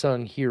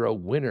Unsung Hero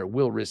winner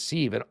will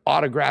receive an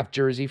autographed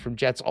jersey from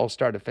Jets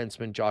All-Star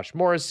defenseman Josh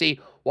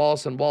Morrissey.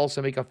 Wallace & Wallace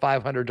will make a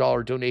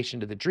 $500 donation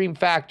to the Dream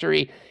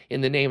Factory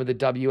in the name of the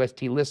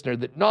WST listener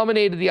that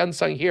nominated the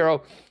Unsung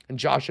Hero, and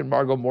Josh and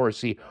Margot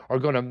Morrissey are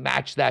going to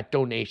match that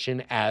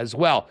donation as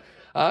well.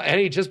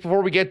 Just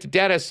before we get to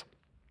Dennis,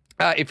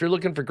 if you're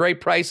looking for great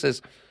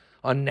prices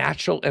on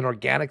natural and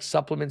organic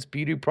supplements,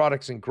 beauty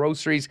products, and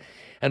groceries,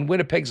 and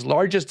Winnipeg's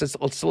largest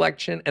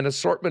selection and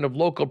assortment of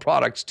local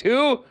products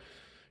too,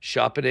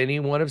 shop at any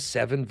one of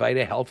 7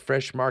 Vita Health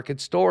Fresh Market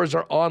stores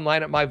or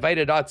online at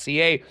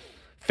myvita.ca.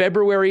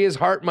 February is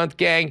Heart Month,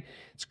 gang.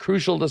 It's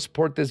crucial to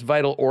support this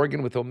vital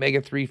organ with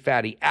omega-3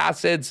 fatty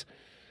acids.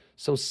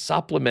 So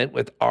supplement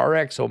with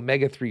RX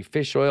omega-3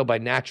 fish oil by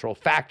Natural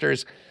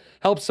Factors.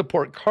 Helps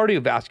support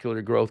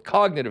cardiovascular growth,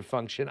 cognitive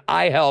function,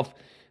 eye health,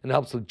 and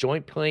helps with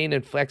joint pain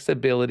and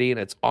flexibility. And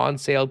it's on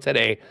sale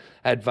today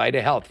at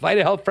Vita Health.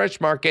 Vita Health Fresh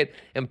Market,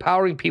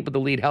 empowering people to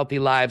lead healthy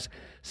lives.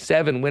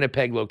 7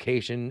 Winnipeg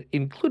locations,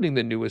 including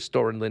the newest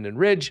store in Linden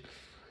Ridge.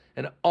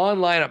 And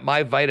online at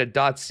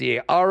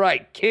myvita.ca. All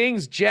right,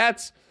 Kings,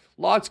 Jets,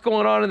 lots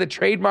going on in the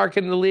trade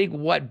market in the league.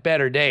 What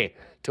better day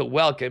to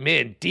welcome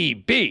in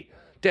DB,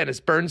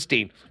 Dennis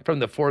Bernstein, from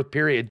the fourth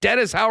period.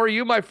 Dennis, how are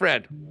you, my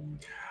friend?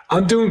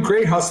 I'm doing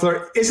great,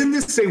 Hustler. Isn't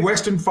this a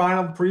Western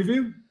Final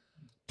preview?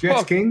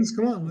 Jets, Kings,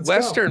 come on, let's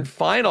Western go.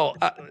 Final.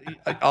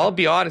 I'll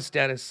be honest,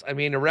 Dennis. I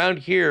mean, around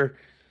here,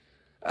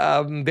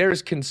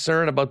 there's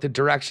concern about the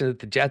direction that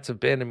the Jets have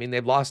been. I mean,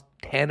 they've lost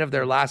 10 of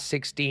their last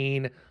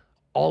 16,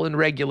 all in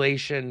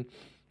regulation.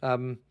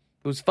 It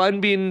was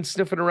fun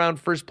sniffing around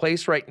first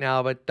place right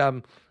now, but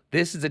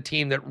this is a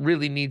team that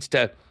really needs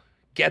to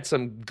get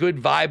some good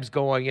vibes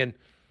going and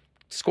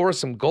score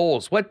some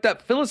goals.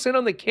 Fill us in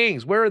on the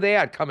Kings. Where are they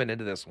at coming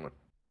into this one?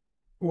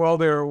 Well,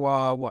 they're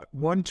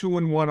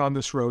 1-2-1 on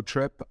this road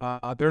trip.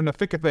 They're in the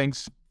thick of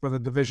things for the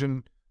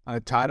division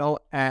title,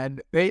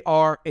 and they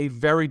are a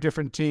very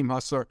different team,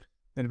 Hustler.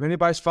 And if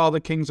anybody's followed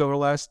the Kings over the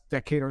last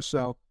decade or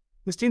so,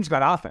 this team's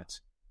got offense.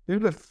 They're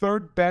the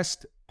third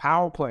best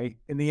power play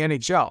in the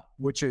NHL,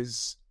 which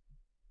is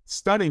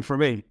stunning for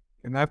me.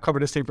 And I've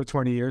covered this team for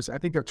 20 years. I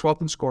think they're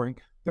 12th in scoring.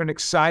 They're an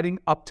exciting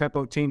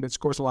up-tempo team that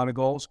scores a lot of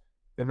goals.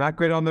 They're not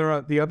great on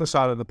the other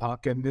side of the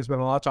puck, and there's been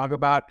a lot of talk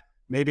about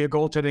maybe a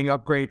goaltending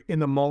upgrade in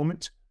the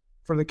moment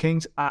for the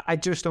Kings. I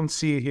just don't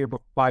see it here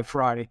by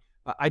Friday.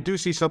 I do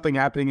see something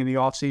happening in the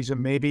offseason.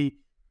 Maybe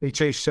they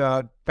chase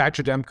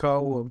Thatcher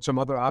Demko or some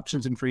other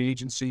options in free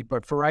agency.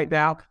 But for right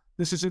now,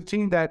 this is a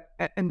team that,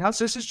 and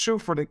this is true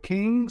for the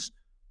Kings,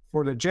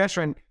 for the Jets,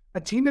 and a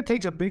team that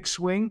takes a big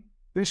swing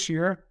this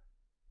year.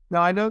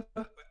 Now, I know,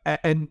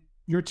 and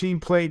your team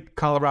played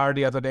Colorado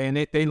the other day,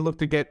 and they look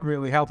to get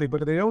really healthy.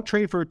 But if they don't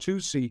trade for a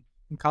 2-seed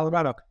in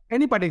Colorado,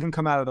 anybody can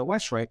come out of the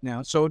West right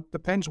now. So it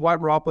depends what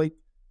Robley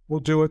will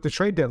do at the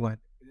trade deadline.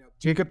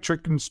 Jacob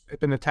Chicken's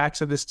been attached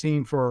to this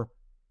team for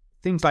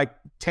things like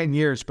 10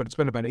 years, but it's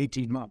been about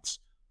 18 months.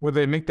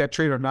 Whether they make that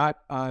trade or not,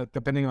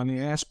 depending on the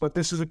ask. But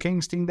this is a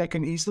Kings team that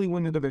can easily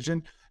win the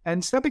division. And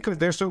it's not because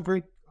they're so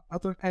great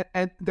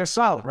And they're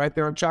solid, right?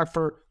 They're on track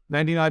for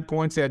 99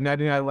 points. They had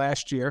 99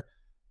 last year.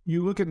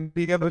 You look at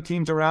the other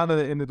teams around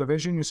in the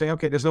division, you say,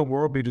 okay, there's no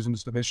world beaters in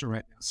this division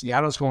right now.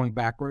 Seattle's going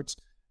backwards.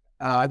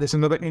 There's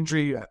another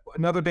injury,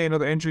 another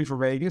injury for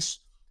Vegas.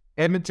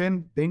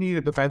 Edmonton, they need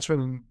a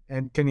defenseman,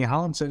 and Kenny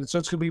Holland said it. So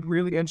it's going to be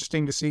really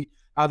interesting to see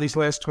how these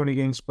last 20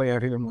 games play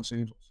out here in Los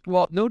Angeles.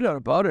 Well, no doubt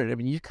about it. I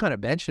mean, you kind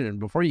of mentioned it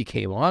before you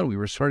came on. We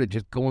were sort of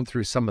just going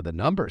through some of the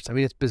numbers. I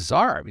mean, it's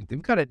bizarre. I mean,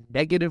 they've got a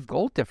negative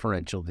goal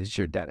differential this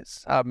year,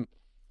 Dennis.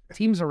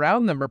 Teams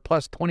around them are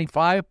plus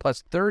 25,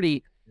 plus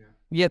 30,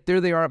 yet there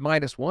they are at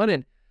 -1.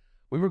 And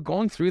we were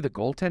going through the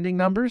goaltending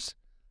numbers.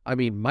 I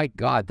mean, my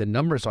God, the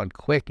numbers on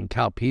Quick and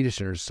Cal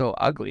Peterson are so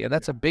ugly. And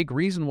that's a big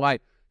reason why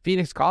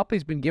Phoenix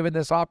Copley's been given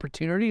this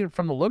opportunity. And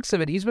from the looks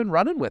of it, he's been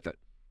running with it.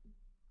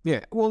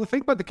 Yeah. Well, the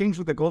thing about the Kings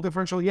with the goal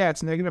differential,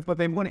 it's negative, but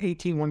they've won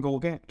 18 one-goal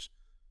games.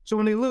 So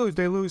when they lose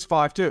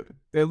 5-2.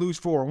 They lose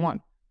 4-1.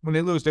 When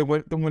they lose, they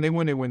win. When they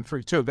win, they win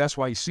 3-2. That's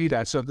why you see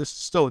that. So this is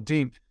still a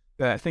team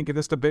that I think in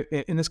this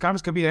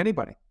conference can beat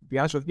anybody. To be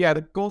honest with you. Yeah,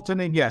 the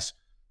goaltending, yes.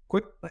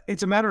 Quick.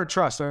 It's a matter of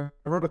trust. I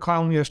wrote a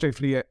column yesterday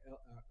for the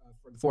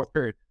fourth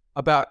period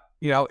about,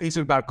 is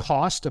it about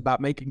cost,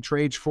 about making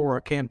trades for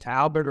Cam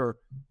Talbot or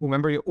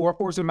whomever,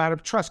 or is it a matter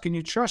of trust? Can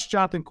you trust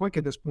Jonathan Quick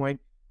at this point?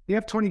 They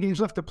have 20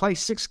 games left to play,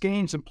 6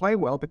 games and play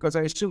well, because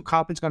I assume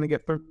Copley's going to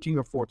get 13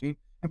 or 14.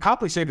 And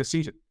Copley saved the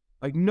season.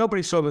 Like,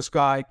 nobody saw this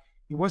guy.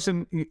 It was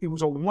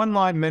a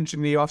one-line mention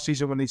in the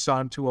offseason when he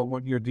signed to a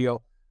one-year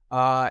deal.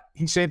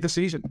 He saved the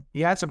season.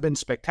 He hasn't been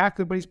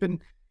spectacular, but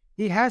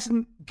he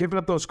hasn't given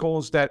up those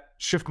goals that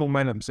shift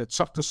momentums, that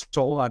suck the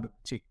soul out of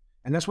the team.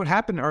 And that's what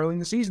happened early in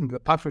the season. The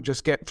pucks would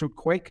just get through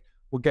Quick,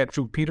 will get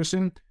through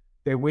Peterson.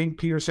 They wing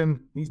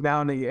Peterson. He's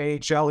now in the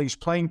AHL. He's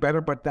playing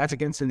better, but that's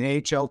against an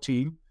AHL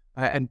team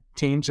and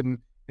teams and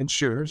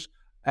shooters.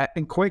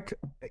 And Quick,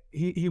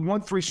 he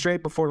won 3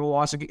 straight before the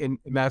loss in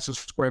Madison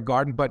Square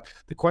Garden. But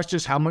the question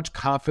is, how much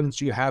confidence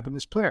do you have in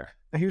this player?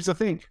 Now, here's the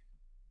thing.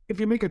 If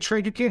you make a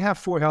trade, you can't have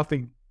 4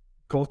 healthy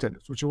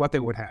goaltenders, which is what they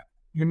would have.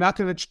 You're not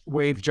going to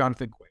waive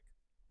Jonathan Quick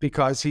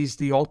because he's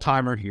the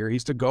old-timer here.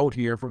 He's the GOAT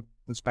here for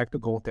respect to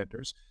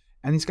goaltenders.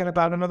 And he's got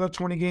about another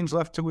 20 games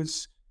left to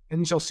his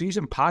initial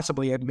season,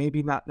 possibly, and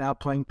maybe not now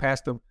playing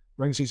past the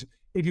regular season.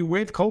 If you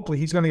waive Copley,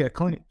 he's going to get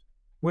cleaned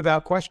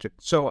without question.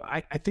 So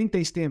I think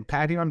they stand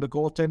pat here on the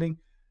goaltending.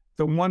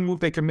 The one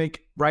move they can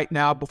make right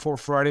now before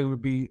Friday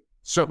would be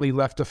certainly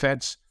left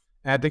defense.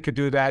 And they could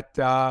do that.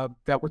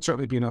 That would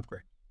certainly be an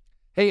upgrade.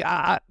 Hey,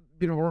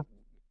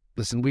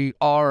 listen, we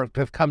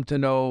have come to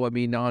know,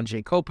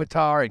 Anze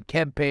Kopitar and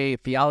Kempe.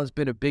 Fiala's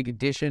been a big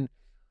addition.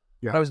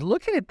 Yeah. I was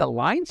looking at the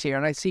lines here,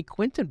 and I see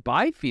Quinton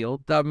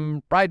Byfield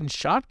riding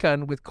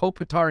shotgun with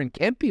Kopitar and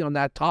Kempe on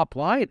that top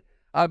line.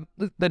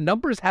 The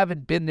numbers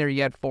haven't been there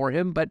yet for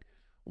him, but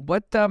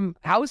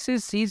how's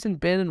his season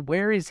been, and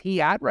where is he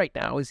at right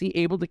now? Is he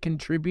able to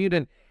contribute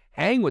and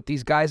hang with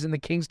these guys in the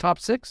Kings' top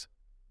 6?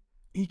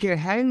 He can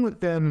hang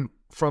with them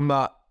from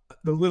the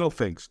little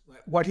things.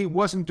 What he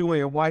wasn't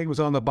doing and why he was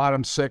on the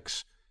bottom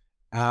 6,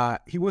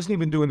 he wasn't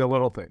even doing the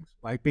little things,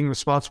 like being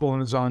responsible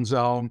in his own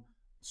zone,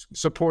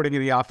 supporting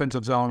in the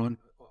offensive zone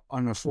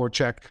on a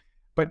forecheck.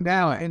 But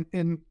now, and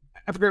I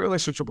have a great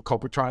relationship with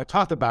Kopitar. I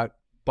talked about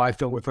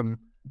Byfield with him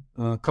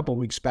a couple of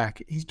weeks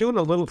back. He's doing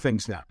the little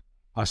things now,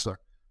 Hustler.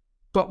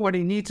 But what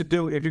he needs to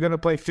do, if you're going to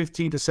play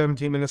 15 to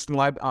 17 minutes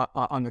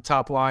on the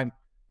top line,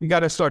 you got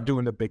to start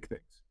doing the big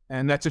things.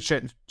 And that's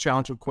a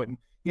challenge with Quinton.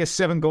 He has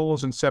 7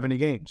 goals in 70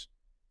 games.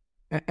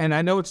 And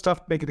I know it's tough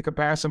making the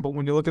comparison, but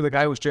when you look at the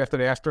guy who was drafted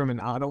after him in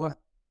Ottawa,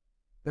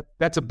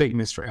 that's a big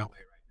miss for LA right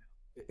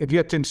now. If you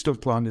had Tim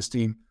Stutzla on this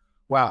team,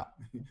 wow,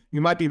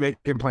 you might be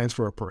making plans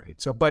for a parade.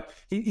 So, but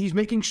he's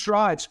making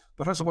strides.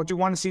 But also, what you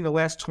want to see in the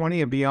last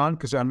 20 and beyond,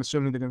 because I'm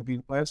assuming they're going to be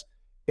in the last,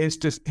 is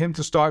just him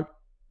to start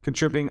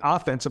contributing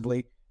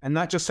offensively, and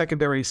not just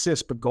secondary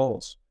assists, but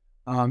goals.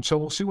 So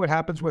we'll see what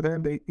happens with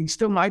him. He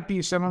still might be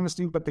a center on this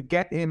team, but to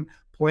get him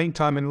playing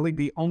time in the league,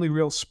 the only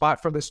real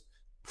spot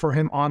for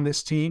him on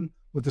this team,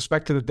 with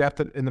respect to the depth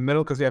in the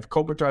middle, because they have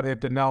Kopitar, they have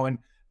Danault, and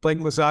Blake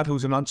Lizotte,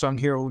 who's an unsung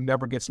hero who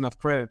never gets enough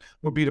credit,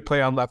 would be to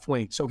play on left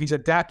wing. So he's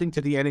adapting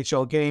to the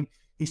NHL game.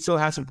 He still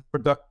hasn't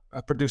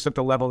produced at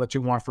the level that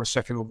you want for a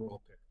second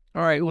overall pick.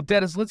 All right, well,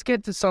 Dennis, let's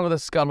get to some of the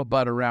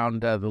scuttlebutt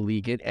around the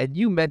league. And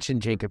you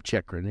mentioned Jacob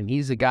Chychrun, and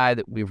he's a guy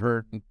that we've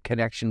heard in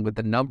connection with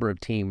a number of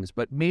teams,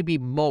 but maybe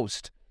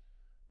most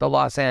the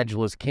Los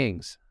Angeles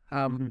Kings.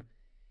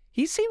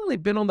 He's seemingly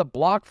been on the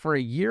block for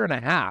 1.5 years.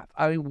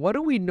 I mean, what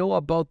do we know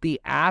about the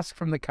ask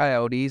from the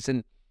Coyotes,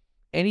 and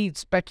any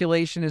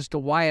speculation as to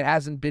why it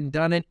hasn't been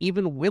done, and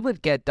even will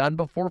it get done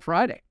before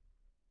Friday?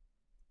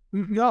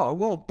 No,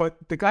 well, but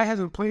the guy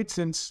hasn't played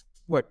since,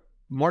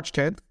 March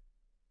 10th?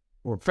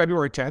 Or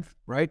February 10th,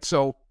 right?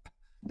 So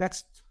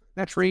that's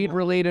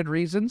trade-related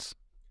reasons.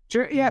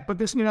 Sure, yeah, but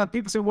this,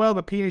 people say, well,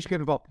 the PH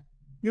get involved.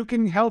 You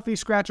can healthy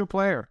scratch a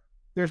player.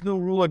 There's no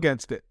rule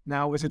against it.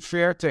 Now, is it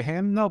fair to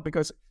him? No,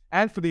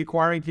 and for the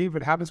acquiring team, if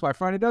it happens by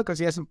Friday, because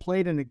he hasn't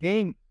played in the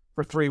game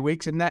for 3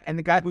 weeks, and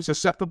the guy who's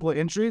susceptible to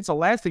injury, it's the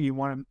last thing you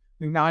want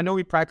him. Now, I know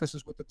he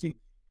practices with the team.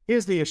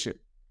 Here's the issue.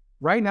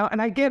 Right now,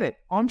 and I get it,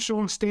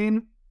 Armstrong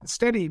staying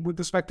steady with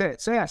respect to it.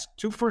 Say,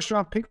 2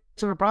 first-round picks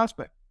to a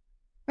prospect.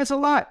 That's a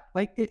lot.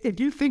 Like, if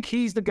you think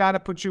he's the guy to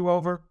put you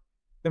over,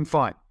 then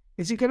fine.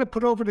 Is he going to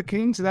put over the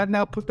Kings? Does that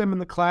now put them in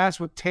the class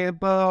with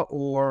Tampa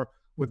or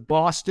with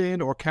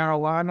Boston or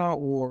Carolina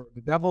or the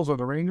Devils or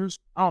the Rangers?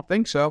 I don't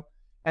think so.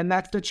 And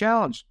that's the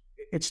challenge.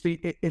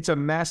 It's a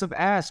massive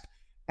ask.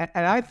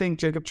 And I think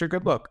Jacob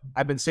Chicken, look,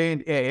 I've been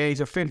saying he's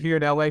a fit here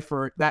in LA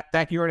for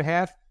that year and a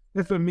half.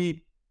 That's for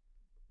me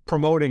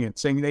promoting it,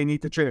 saying they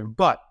need to trade him.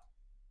 But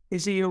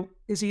is he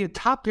a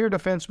top-tier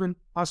defenseman,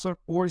 Hustler,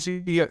 or is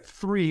he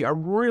a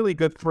really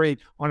good 3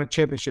 on a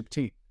championship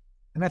team?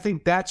 And I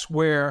think that's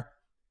where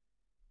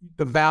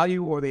the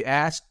value or the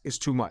ask is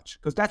too much,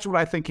 because that's what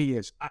I think he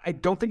is. I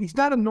don't think he's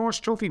not a Norris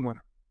Trophy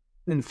winner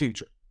in the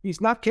future.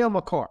 He's not Cale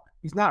Makar.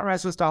 He's not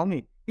Rasmus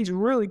Dahlin. He's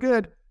really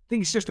good. I think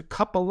he's just a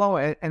cut below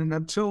it. And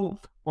until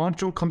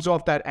Armstrong comes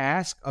off that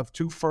ask of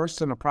 2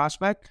 firsts and a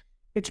prospect,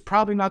 it's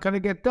probably not going to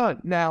get done.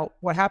 Now,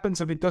 what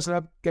happens if it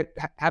doesn't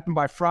happen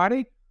by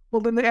Friday?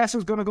 Well, then the ask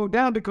is going to go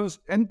down, because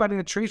anybody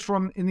that trades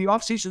from in the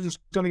offseason is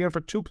going to get it for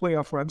 2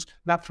 playoff runs,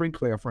 not 3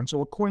 playoff runs.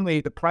 So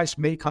accordingly, the price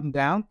may come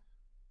down.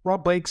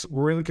 Rob Blake's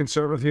really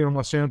conservative here in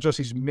Los Angeles.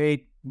 He's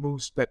made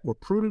moves that were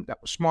prudent, that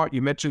were smart.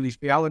 You mentioned the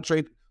Fiala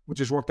trade, which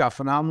has worked out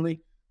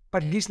phenomenally.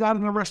 But he's not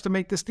in a rush to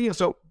make this deal.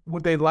 So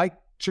would they like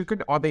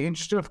Chicken? Are they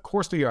interested? Of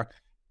course they are.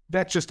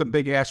 That's just a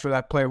big ask for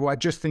that player, who I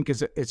just think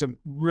is a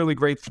really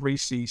great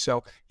 3C.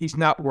 So he's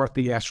not worth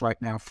the ask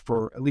right now,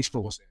 for at least for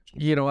Los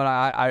Angeles. You know what?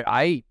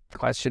 I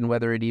question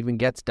whether it even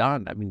gets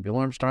done. I mean, Bill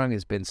Armstrong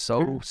has been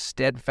so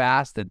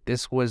steadfast that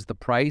this was the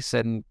price,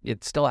 and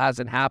it still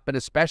hasn't happened,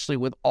 especially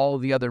with all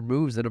the other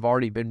moves that have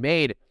already been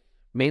made,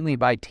 mainly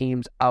by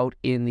teams out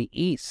in the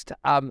East.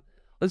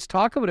 Let's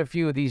talk about a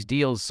few of these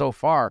deals so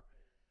far.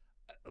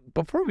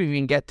 Before we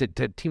even get to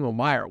Timo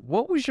Meier,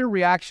 what was your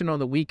reaction on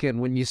the weekend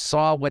when you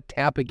saw what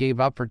Tampa gave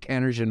up for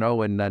Tanner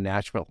Jeannot in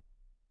Nashville?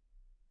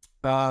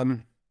 I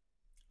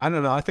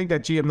don't know. I think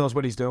that GM knows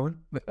what he's doing.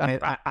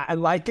 I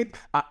like it.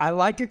 I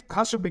like it,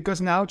 Custer,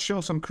 because now it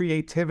shows some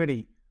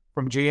creativity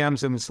from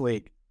GMs in this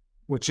league,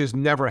 which has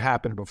never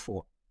happened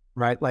before,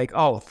 right? Like,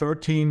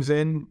 3rd team's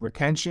in,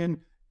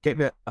 retention,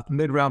 getting a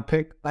mid-round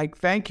pick. Like,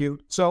 thank you.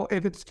 So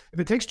if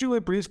it takes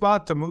Julian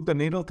Breezeball to move the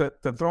needle, to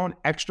throw in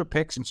extra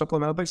picks and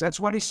supplemental picks, that's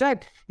what he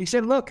said. He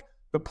said, look,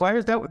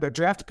 the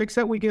draft picks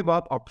that we give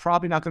up are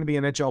probably not going to be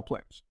NHL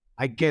players.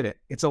 I get it.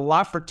 It's a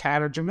lot for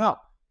Tanner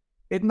Jeannot.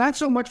 It's not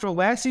so much for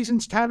last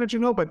season's Tanner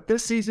Jeannot, but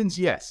this season's,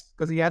 yes,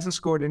 because he hasn't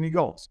scored any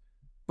goals.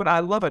 But I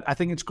love it. I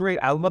think it's great.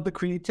 I love the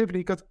creativity,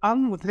 because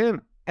I'm with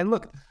him. And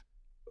look,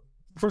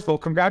 first of all,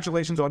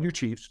 congratulations on your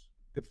Chiefs.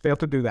 They failed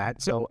to do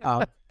that. So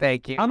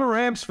thank you. I'm a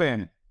Rams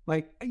fan.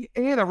 Like,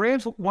 yeah, the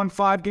Rams won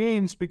 5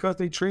 games because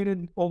they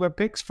traded all their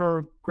picks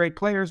for great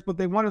players, but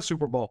they won a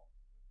Super Bowl.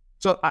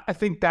 So I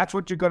think that's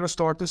what you're going to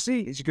start to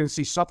see, is you're going to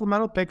see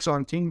supplemental picks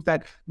on teams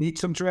that need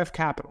some draft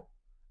capital.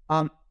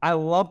 I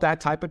love that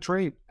type of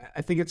trade.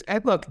 I think it's,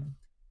 and look,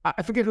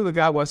 I forget who the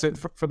guy was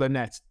for the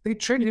Nets. They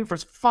traded him for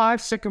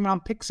 5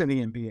 second-round picks in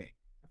the NBA.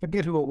 I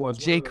forget who it was.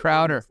 Jay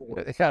Crowder.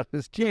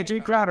 Yeah, Jay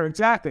Crowder,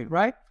 exactly,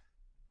 right?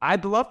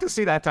 I'd love to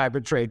see that type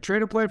of trade.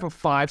 Trade a player for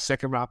 5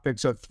 second-round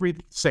picks, or 3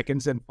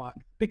 seconds and 5.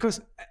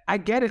 Because I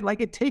get it.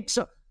 Like, it takes,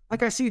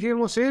 like I see it here in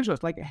Los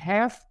Angeles, like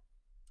half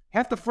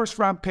the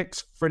first-round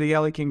picks for the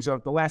LA Kings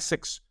of the last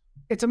 6.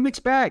 It's a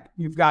mixed bag.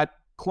 You've got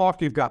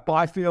Clark, you've got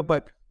Byfield,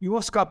 but you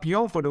also got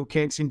Bjornfot, who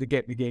can't seem to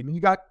get in the game. And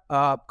you got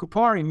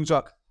Kupari, who's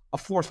a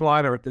 4th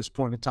liner at this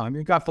point in time.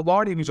 You got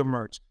Velarde, who's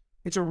emerged.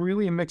 It's a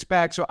really a mixed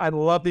bag. So I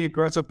love the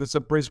aggressiveness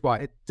of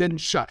Brisbane. It didn't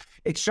shock.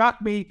 It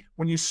shocked me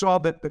when you saw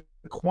the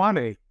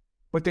quantity,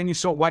 but then you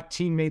saw what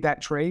team made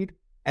that trade,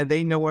 and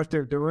they know what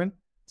they're doing.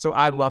 So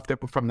I loved it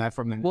from that.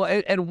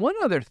 Well, and one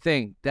other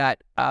thing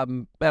that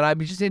I'm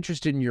just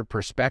interested in your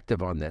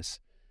perspective on this.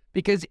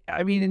 Because,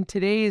 I mean, in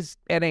today's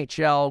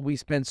NHL, we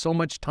spend so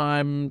much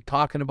time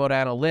talking about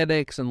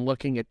analytics and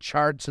looking at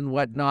charts and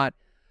whatnot.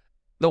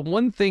 The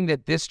one thing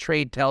that this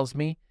trade tells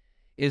me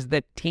is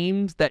that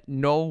teams that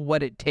know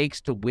what it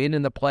takes to win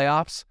in the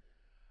playoffs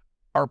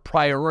are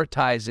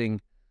prioritizing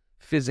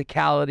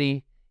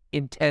physicality,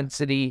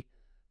 intensity,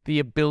 the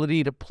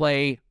ability to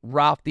play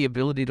rough, the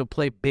ability to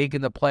play big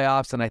in the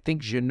playoffs. And I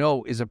think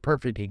Jeannot is a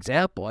perfect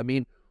example. I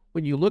mean,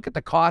 when you look at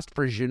the cost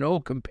for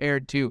Jeannot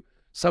compared to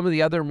some of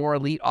the other more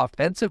elite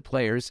offensive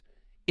players,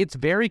 it's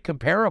very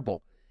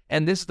comparable.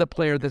 And this is the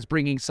player that's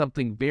bringing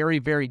something very,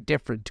 very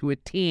different to a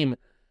team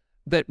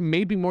that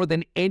maybe more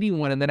than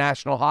anyone in the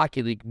National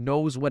Hockey League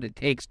knows what it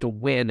takes to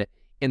win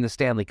in the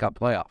Stanley Cup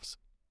playoffs.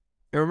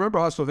 And remember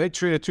also, they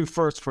traded 2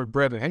 firsts for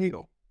Brandon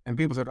Hagel. And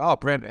people said,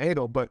 Brandon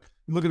Hagel, but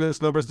look at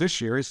his numbers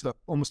this year. He's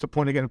almost a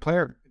point-a-game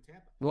player.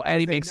 Well, and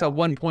he makes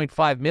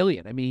 $1.5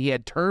 million. I mean, he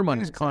had term on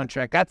his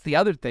contract. That's the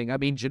other thing. I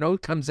mean,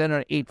 Jeannot comes in on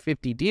an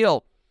 $850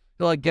 deal.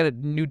 He'll get a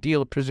new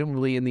deal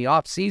presumably in the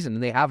offseason,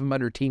 and they have him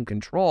under team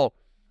control.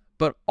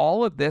 But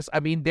all of this,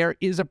 I mean, there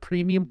is a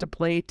premium to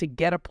play to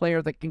get a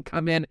player that can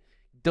come in,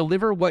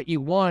 deliver what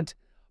you want,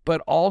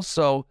 but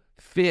also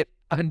fit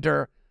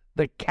under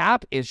the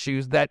cap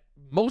issues that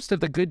most of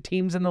the good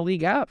teams in the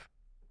league have.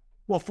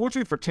 Well,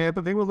 fortunately for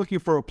Tampa, they were looking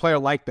for a player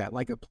like that,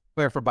 like a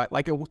player for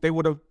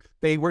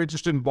they were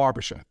interested in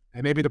Barbashev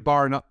and maybe the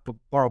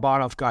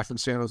Barabanov guy from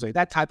San Jose,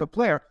 that type of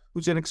player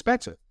who's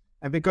inexpensive.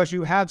 And because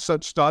you have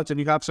such studs and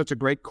you have such a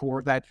great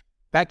core, that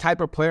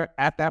type of player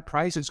at that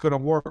price is going to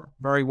work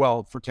very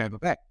well for Tampa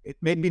Bay. It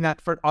may be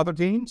not for other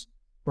teams,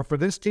 but for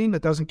this team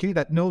that doesn't care,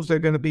 that knows they're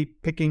going to be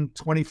picking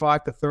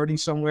 25 to 30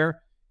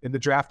 somewhere in the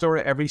draft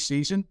order every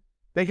season,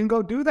 they can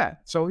go do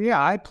that. So, yeah,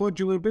 I applaud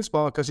Julio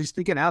Bisbal because he's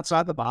thinking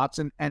outside the box.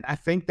 And I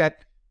think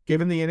that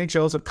given the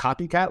NHL is a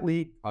copycat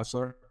league,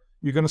 Hustler,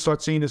 you're going to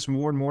start seeing this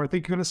more and more. I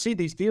think you're going to see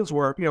these deals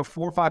where, 4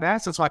 or 5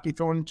 assets like you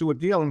throw into a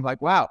deal and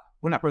like, wow,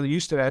 we're not really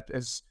used to that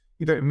as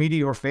either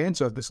media or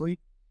fans of this league.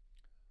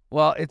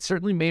 Well, it's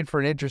certainly made for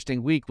an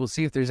interesting week. We'll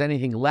see if there's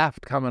anything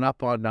left coming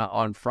up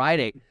on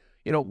Friday.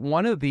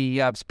 One of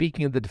the,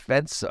 speaking of the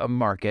defense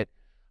market,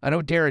 I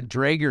know Darren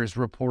Drager is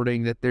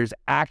reporting that there's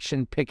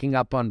action picking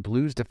up on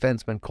Blues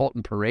defenseman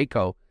Colton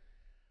Parayko.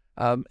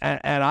 And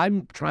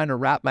I'm trying to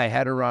wrap my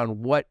head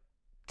around what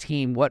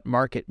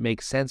market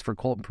makes sense for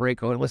Colton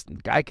Parayko. And listen,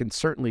 guy can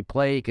certainly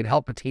play. He can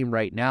help a team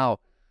right now.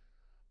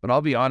 But I'll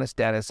be honest,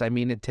 Dennis, I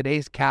mean, in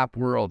today's cap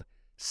world,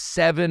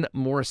 7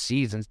 more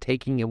seasons,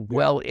 taking him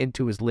well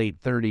into his late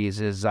 30s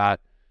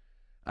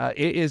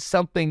is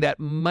something that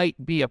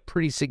might be a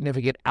pretty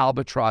significant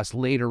albatross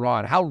later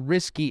on. How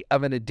risky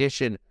of an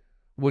addition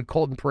would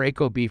Colton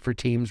Parayko be for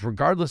teams,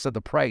 regardless of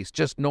the price,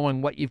 just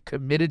knowing what you've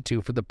committed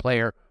to for the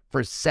player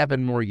for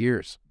 7 more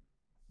years?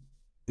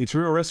 It's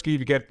real risky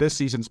to get this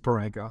season's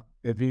Parayko.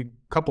 If you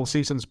a couple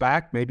seasons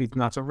back, maybe it's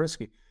not so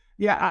risky.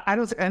 Yeah, I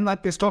don't, and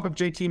like this talk of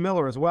JT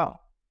Miller as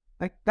well.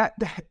 Like that,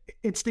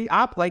 it's the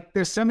like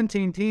there's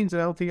 17 teams at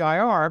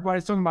LTIR.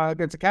 Everybody's talking about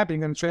against the cap. You're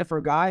going to trade for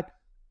a guy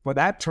for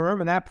that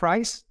term and that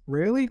price?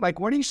 Really? Like,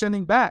 what are you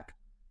sending back?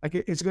 Like,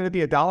 it's going to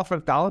be a dollar for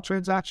a dollar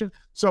transaction.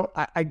 So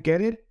I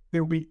get it.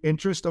 There will be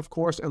interest, of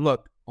course. And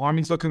look,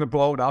 Army's looking to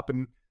blow it up,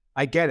 and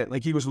I get it.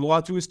 Like, he was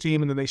loyal to his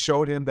team, and then they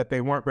showed him that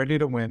they weren't ready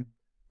to win.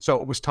 So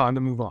it was time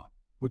to move on,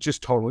 which is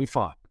totally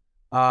fine.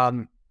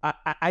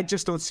 I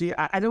just don't see it.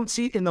 I don't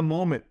see it in the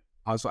moment.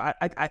 Also,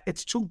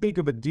 it's too big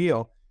of a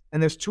deal,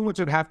 and there's too much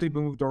that have to be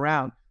moved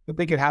around that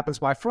think it happens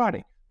by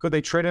Friday. Could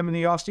they trade him in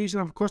the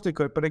offseason? Of course they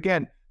could. But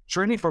again,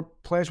 trading for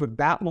players with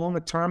that long a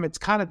term, it's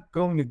kind of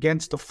going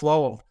against the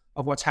flow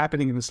of what's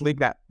happening in this league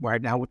that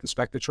right now with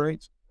respect to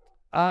trades.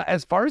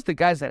 As far as the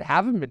guys that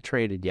haven't been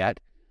traded yet,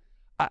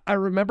 I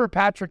remember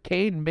Patrick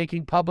Kane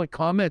making public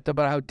comment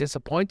about how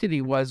disappointed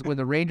he was when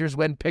the Rangers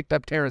went and picked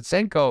up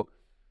Tarasenko,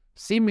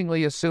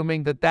 seemingly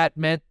assuming that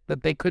meant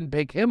that they couldn't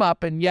pick him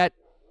up, and yet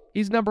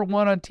he's number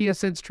 1 on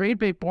TSN's trade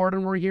bait board,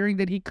 and we're hearing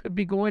that he could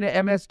be going to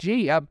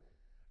MSG.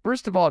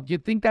 First of all, do you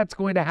think that's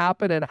going to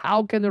happen, and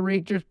how can the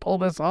Rangers pull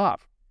this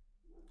off?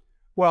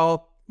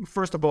 Well,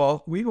 first of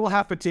all, we will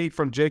have fatigue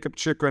from Jacob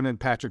Chychrun and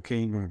Patrick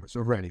Kane rumors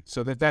already.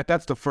 So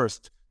that's the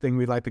first thing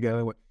we'd like to get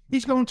away.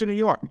 He's going to New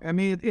York. I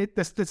mean,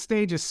 the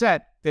stage is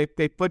set. They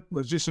put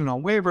position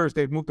on waivers.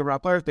 They've moved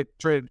around players. They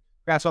traded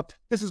grass up.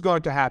 This is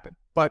going to happen.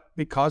 But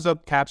because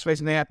of cap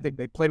space and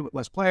they played with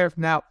less players.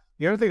 Now,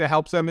 the other thing that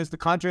helps them is the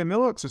K'Andre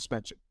Miller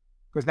suspension,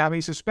 because now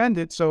he's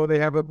suspended, so they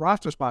have a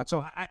roster spot.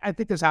 So I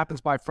think this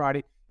happens by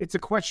Friday. It's a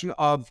question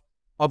of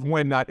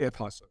when, not if,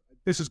 Hustler.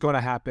 This is going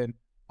to happen.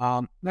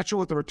 Not sure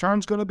what the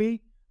return's going to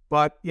be,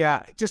 but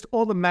yeah, just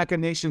all the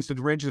machinations that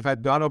the Rangers have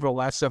had done over the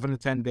last 7 to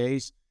 10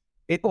 days,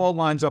 it all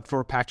lines up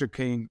for Patrick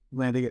Kane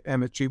landing at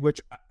MSG, which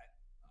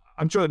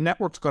I'm sure the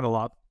network's going to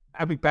love.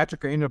 Having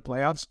Patrick Kane in the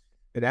playoffs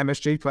at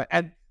MSG.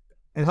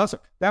 And Hustler,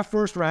 that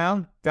first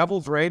round,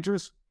 Devils,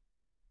 Rangers,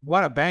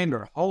 what a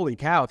banger. Holy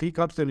cow. If he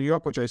comes to New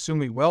York, which I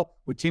assume he will,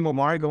 with Timo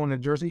Mari going to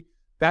Jersey,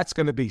 that's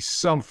going to be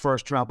some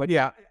first round. But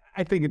yeah,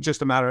 I think it's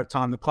just a matter of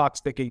time. The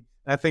clock's ticking.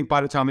 And I think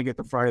by the time we get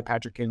to Friday,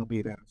 Patrick Kane will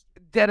be there.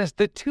 Dennis,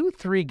 the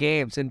 2-3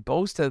 games in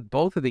both of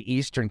the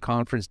Eastern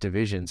Conference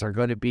divisions are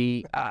going to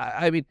be,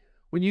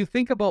 when you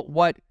think about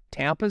what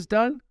Tampa's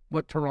done,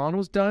 what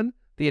Toronto's done,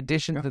 the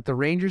additions that the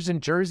Rangers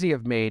and Jersey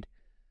have made,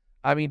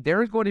 I mean,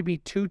 there's going to be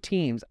 2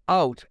 teams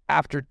out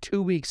after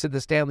 2 weeks of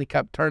the Stanley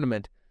Cup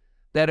tournament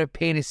that have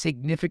paid a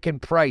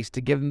significant price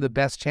to give them the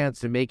best chance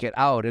to make it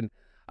out. And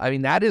I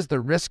mean, that is the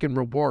risk and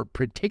reward,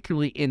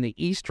 particularly in the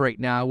East right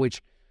now,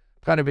 which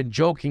kind of been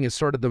joking is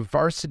sort of the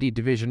varsity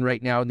division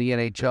right now in the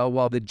NHL,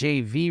 while the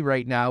JV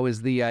right now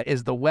is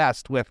the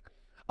West, with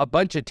a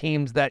bunch of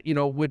teams that,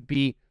 would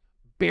be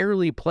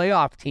barely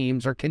playoff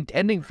teams or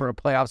contending for a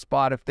playoff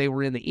spot if they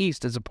were in the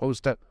East, as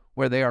opposed to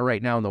where they are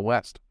right now in the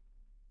West.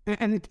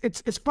 And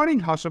it's funny,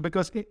 Hustle,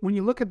 because when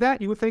you look at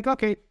that, you would think,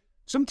 okay,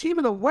 some team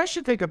in the West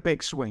should take a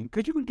big swing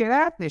because you can get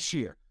at this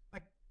year.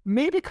 Like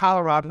maybe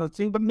Colorado's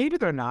team, but maybe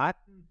they're not.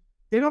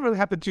 They don't really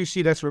have the 2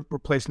 seed that's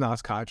replace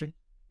Nas Kadri.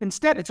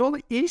 Instead, it's all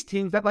the East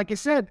teams that, like you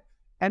said,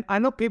 and I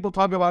know people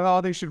talk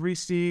about, they should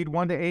reseed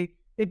 1 to 8.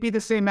 It'd be the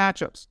same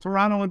matchups.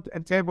 Toronto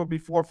and Tampa would be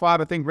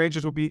 4-5. I think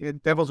Rangers would be,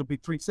 and Devils would be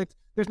 3-6.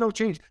 There's no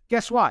change.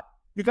 Guess what?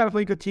 You got to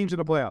play good teams in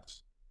the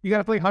playoffs. You got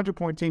to play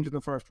 100-point teams in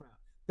the first round.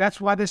 That's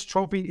why this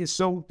trophy is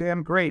so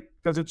damn great,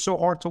 because it's so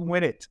hard to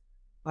win it.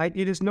 Like,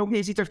 it is no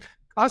easy to.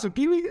 Also,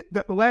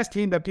 the last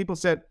team that people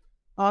said,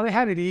 oh, they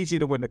had it easy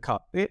to win the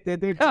cup.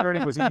 Their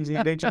journey was easy.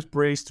 They just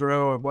breezed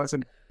through. It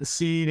wasn't, the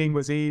seeding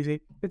was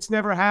easy. It's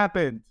never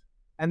happened.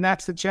 And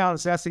that's the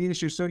challenge. That's the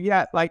issue. So,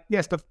 yeah,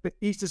 yes, the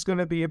East is going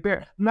to be a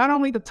bear. Not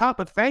only the top,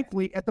 but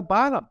thankfully at the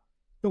bottom.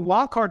 The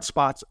wild card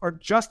spots are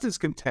just as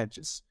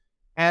contentious.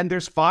 And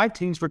there's 5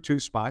 teams for 2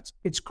 spots.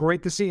 It's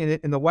great to see.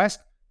 In the West,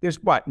 there's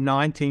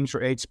 9 teams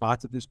for 8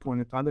 spots at this point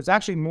in time. There's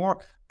actually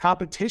more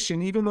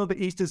competition, even though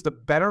the East is the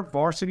better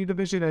varsity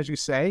division, as you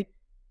say.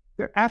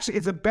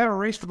 It's a better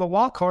race for the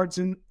wild cards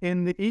in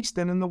the East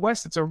than in the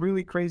West. It's a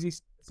really crazy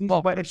season,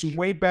 but it's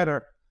way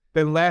better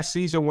than last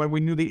season when we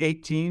knew the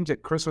 8 teams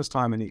at Christmas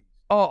time in the East.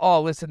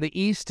 Listen, the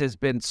East has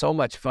been so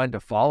much fun to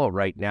follow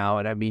right now.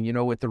 And I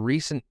mean, with the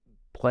recent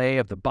play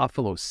of the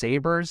Buffalo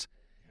Sabres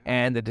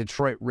and the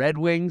Detroit Red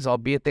Wings,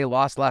 albeit they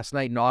lost last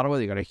night in Ottawa,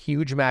 they got a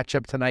huge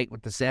matchup tonight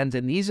with the Sens.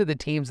 And these are the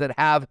teams that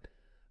have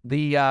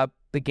the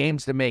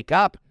games to make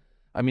up.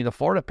 I mean, the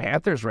Florida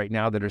Panthers right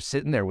now that are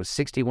sitting there with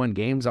 61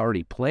 games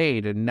already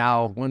played, and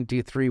now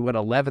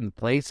 11th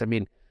place. I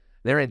mean,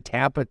 they're in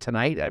Tampa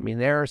tonight. I mean,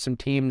 there are some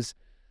teams.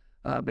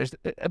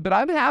 But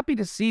I'm happy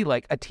to see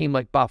like a team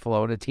like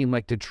Buffalo and a team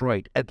like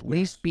Detroit at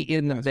least be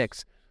in the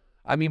mix.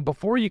 I mean,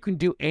 before you can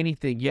do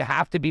anything, you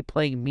have to be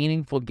playing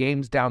meaningful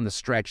games down the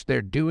stretch.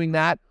 They're doing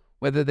that.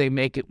 Whether they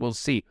make it, we'll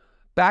see.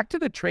 Back to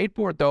the trade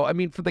board, though. I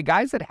mean, for the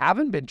guys that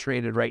haven't been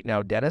traded right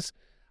now, Dennis,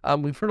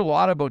 we've heard a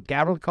lot about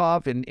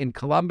Gavrikov in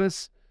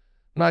Columbus.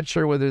 I'm not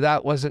sure whether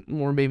that wasn't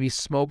more maybe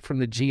smoke from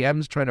the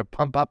GMs trying to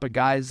pump up a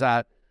guy's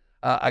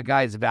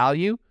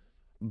value,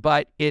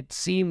 but it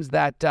seems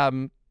that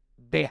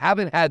they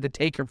haven't had the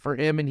taker for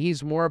him, and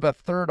he's more of a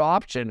third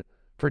option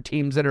for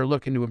teams that are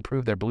looking to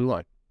improve their blue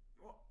line.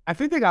 I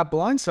think they got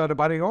blindsided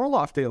by the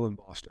Orlov deal in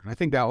Boston. I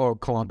think or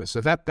Columbus. So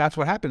that's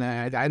what happened.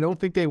 I don't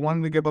think they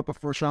wanted to give up a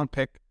first-round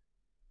pick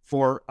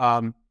for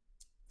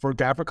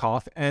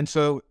Gavrikov, and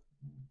so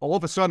all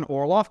of a sudden,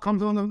 Orlov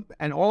comes on them,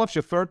 and Orlov's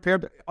your third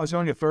pair. Is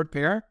on your third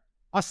pair.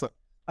 Hustler,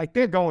 like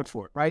they're going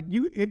for it, right?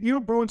 If you're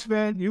a Bruins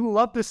fan, you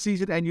love this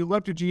season, and you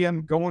love your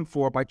GM going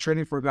for it by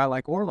trading for a guy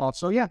like Orlov.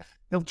 So yeah,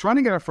 they're trying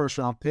to get a first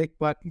round pick,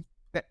 but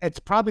it's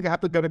probably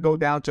going to go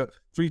down to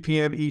 3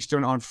 p.m.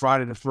 Eastern on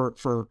Friday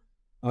for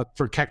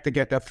Keck to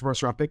get that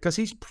first round pick, because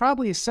he's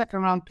probably a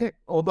second round pick.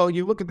 Although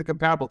you look at the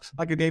comparable,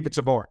 like a David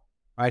Savard,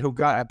 right, who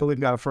got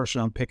a first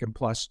round pick and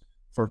plus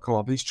for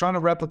Columbus. He's trying to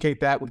replicate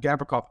that with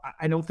Gavrikov.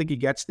 I don't think he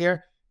gets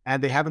there,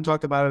 and they haven't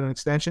talked about an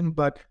extension,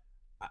 but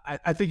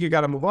I think you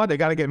got to move on. They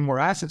got to get more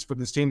assets for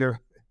this team. They're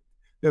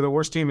the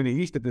worst team in the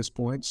East at this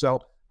point. So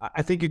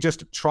I think you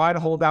just try to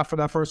hold out for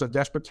that first, a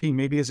desperate team,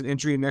 maybe as an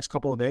injury in the next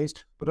couple of days.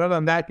 But other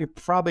than that, you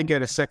probably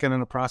get a second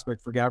and a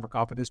prospect for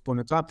Gavrikov at this point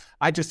in time.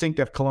 I just think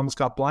that Columbus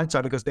got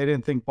blindsided because they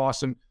didn't think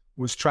Boston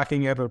was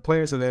tracking other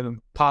players, and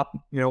then pop,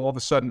 all of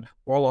a sudden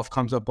Orlov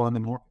comes up on the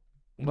market.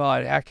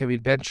 Well, heck, I mean,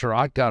 Ben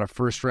Sherratt got a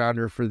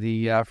first-rounder for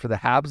the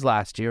Habs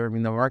last year. I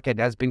mean, the market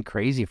has been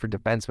crazy for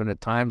defensemen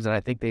at times, and I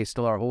think they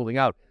still are holding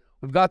out.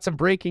 We've got some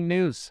breaking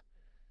news.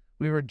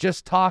 We were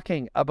just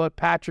talking about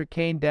Patrick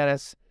Kane,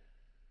 Dennis.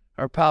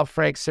 Our pal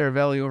Frank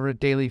Saravelli over at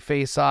Daily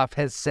Faceoff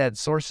has said,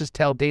 sources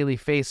tell Daily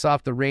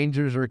Faceoff the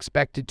Rangers are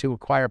expected to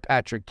acquire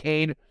Patrick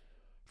Kane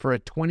for a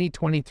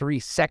 2023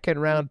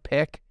 second-round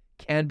pick,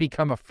 can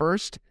become a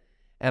first,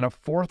 and a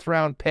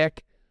fourth-round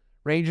pick.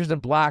 Rangers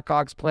and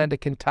Blackhawks plan to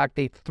conduct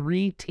a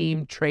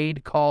 3-team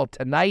trade call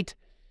tonight,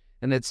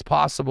 and it's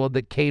possible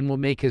that Kane will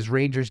make his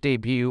Rangers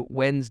debut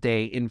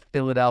Wednesday in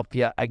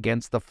Philadelphia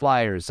against the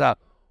Flyers.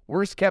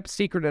 Worst kept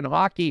secret in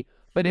hockey,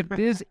 but if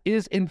this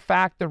is in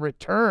fact the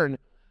return,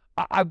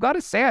 I've got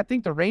to say I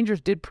think the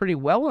Rangers did pretty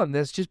well on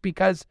this, just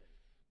because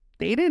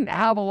they didn't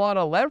have a lot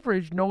of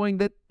leverage knowing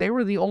that they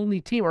were the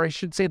only team, or I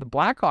should say the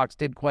Blackhawks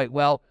did quite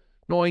well,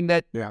 knowing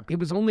that he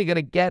was only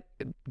going to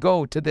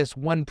go to this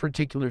one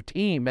particular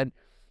team. And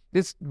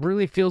this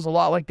really feels a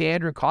lot like the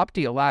Andrew Kopp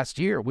deal last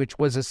year, which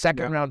was a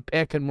second-round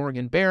pick and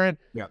Morgan Barron.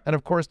 Yeah. And,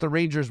 of course, the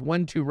Rangers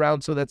won 2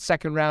 rounds, so that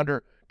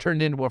second-rounder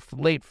turned into a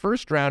late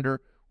first-rounder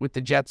with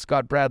the Jets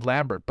got Brad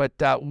Lambert. But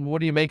what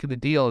do you make of the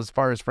deal as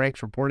far as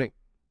Frank's reporting?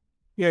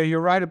 Yeah,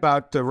 you're right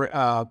about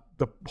the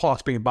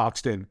Hawks being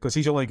boxed in, because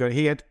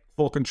he had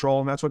full control,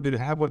 and that's what they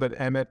have with it.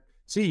 Emmett,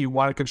 you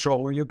want to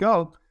control where you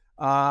go.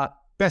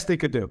 Best they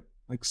could do.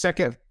 Like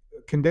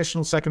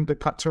conditional second to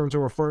cut turns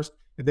over first,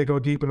 if they go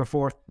deep in the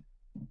fourth.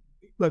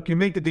 Look, you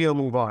make the deal,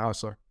 move on,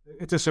 Hustler.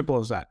 It's as simple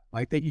as that.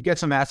 Like, you get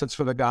some assets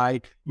for the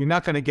guy. You're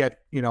not going to get,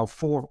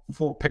 4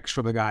 picks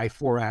for the guy,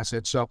 4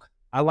 assets. So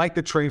I like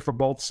the trade for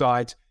both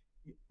sides.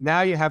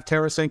 Now you have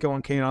Tarasenko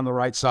and Kane on the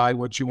right side,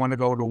 which you want to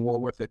go to war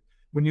with it.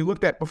 When you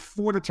looked at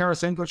before the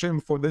Tarasenko trade,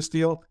 before this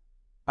deal,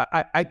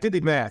 I did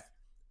the math.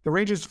 The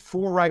Rangers'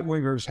 4 right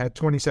wingers had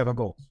 27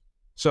 goals.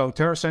 So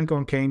Tarasenko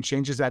and Kane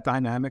changes that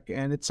dynamic,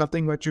 and it's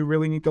something that you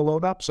really need to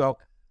load up. So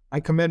I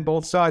commend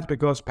both sides,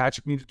 because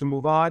Patrick needed to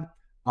move on.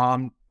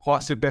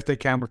 Hawks did best they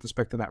can with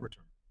respect to that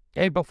return.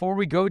 Hey, before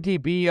we go,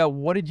 DB,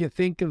 what did you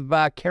think of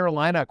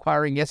Carolina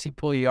acquiring Jesse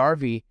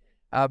Puljujarvi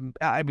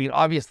I mean,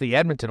 obviously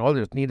Edmonton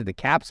Oilers needed the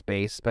cap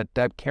space, but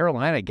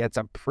Carolina gets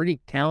a pretty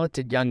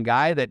talented young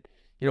guy that,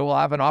 will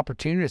have an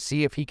opportunity to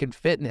see if he can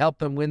fit and help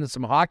them win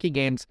some hockey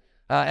games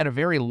at a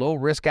very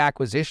low-risk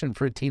acquisition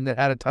for a team that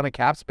had a ton of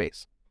cap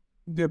space.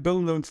 They're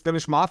building the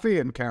Finnish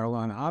Mafia in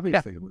Carolina,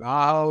 obviously.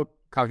 Without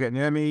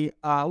Kotkaniemi.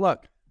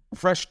 Look,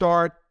 fresh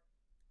start.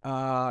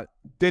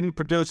 Didn't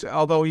produce,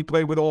 although he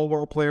played with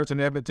all-world players in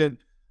Edmonton,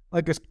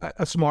 like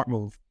a smart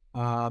move.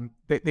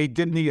 They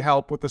didn't need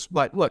help with this.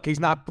 But look, he's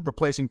not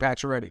replacing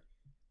Pacioretty,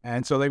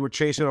 and so they were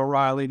chasing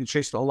O'Reilly. They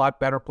chased a lot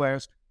better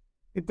players.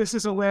 This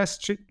is a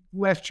last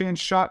chance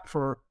shot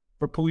for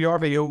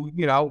Puljujarvi,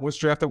 who was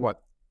drafted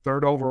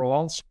third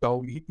overall,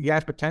 so he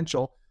has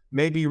potential.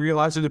 Maybe he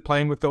realizes that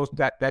playing with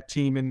that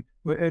team in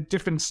a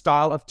different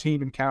style of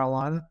team in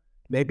Carolina.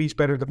 Maybe he's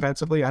better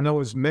defensively. I know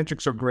his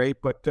metrics are great,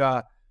 but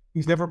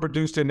he's never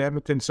produced in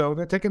Edmonton, so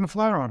they're taking the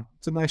flyer on.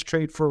 It's a nice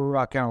trade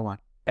for Carolina.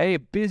 Hey,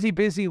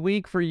 busy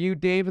week for you,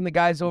 Dave, and the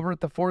guys over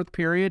at the fourth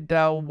period.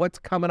 What's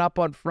coming up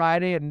on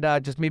Friday? And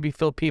just maybe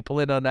fill people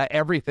in on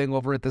everything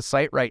over at the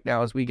site right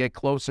now as we get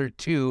closer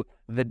to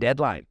the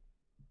deadline.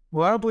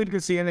 Well, I don't believe you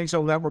can see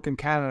NHL Network in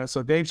Canada,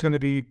 so Dave's going to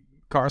be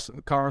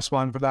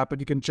correspondent for that,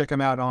 but you can check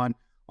him out on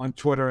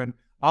Twitter. And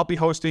I'll be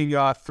hosting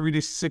 3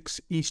 to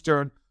 6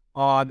 Eastern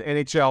on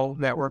NHL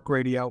Network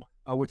Radio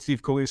with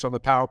Steve Cooley on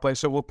the power play.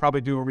 So we'll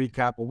probably do a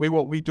recap.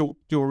 We do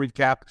a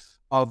recap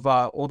of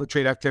all the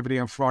trade activity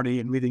on Friday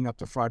and leading up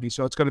to Friday.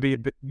 So it's going to be a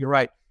bit, you're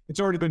right. It's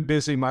already been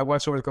busy. My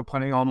wife's already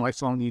complaining all night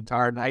long the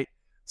entire night.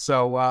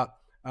 So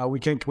we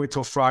can't wait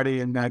till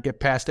Friday and get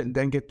past it and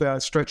then get the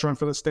stretch run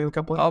for the Stanley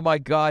Cup. Oh my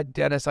God,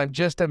 Dennis, I'm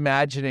just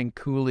imagining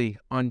Cooley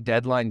on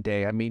deadline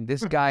day. I mean,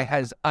 this guy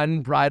has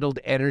unbridled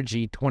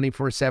energy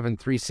 24/7,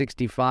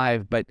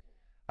 365, but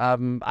I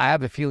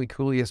have a feeling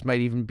Cooley's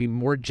might even be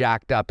more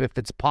jacked up, if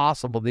it's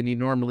possible, than he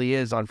normally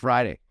is on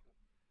Friday.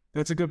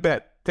 That's a good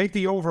bet. Take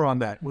the over on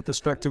that with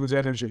respect to his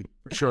energy,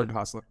 for sure,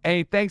 Hustler.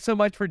 Hey, thanks so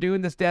much for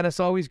doing this, Dennis.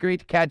 Always great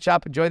to catch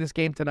up. Enjoy this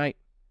game tonight.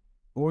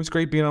 Always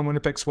great being on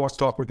Winnipeg Sports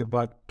Talk with you,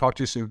 bud. Talk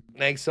to you soon.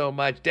 Thanks so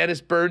much. Dennis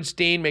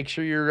Bernstein, make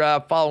sure you're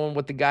following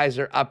what the guys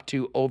are up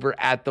to over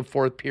at the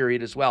fourth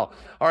period as well.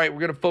 All right, we're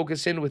going to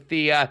focus in with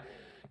the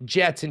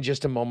Jets in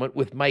just a moment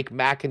with Mike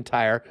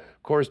McIntyre.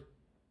 Of course,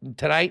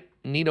 tonight,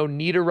 Nino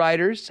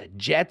Niederreiter's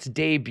Jets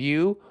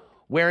debut,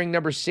 wearing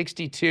number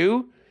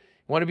 62.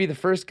 Want to be the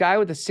first guy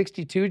with a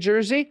 62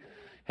 jersey?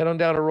 Head on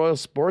down to Royal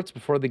Sports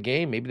before the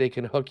game. Maybe they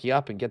can hook you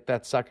up and get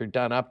that sucker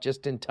done up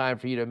just in time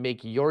for you to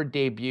make your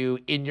debut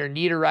in your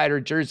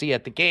Niederreiter jersey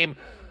at the game.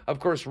 Of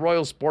course,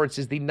 Royal Sports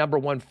is the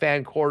 #1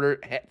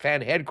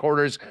 fan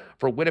headquarters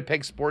for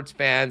Winnipeg sports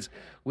fans,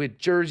 with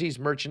jerseys,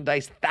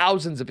 merchandise,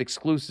 thousands of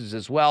exclusives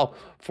as well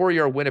for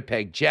your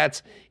Winnipeg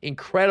Jets,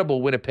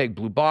 incredible Winnipeg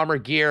Blue Bomber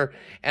gear,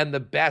 and the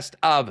best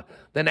of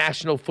the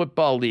National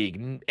Football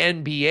League,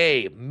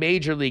 NBA,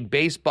 Major League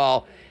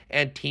Baseball,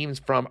 and teams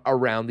from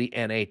around the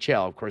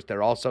NHL. Of course,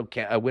 they're also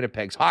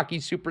Winnipeg's hockey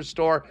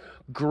superstore.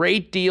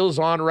 Great deals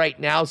on right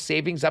now,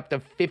 savings up to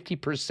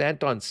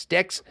 50% on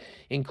sticks,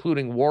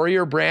 including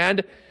Warrior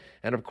brand.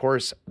 And of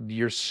course,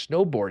 your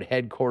snowboard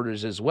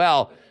headquarters as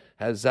well,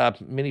 has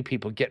many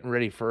people getting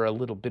ready for a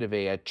little bit of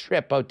a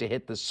trip out to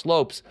hit the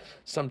slopes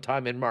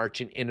sometime in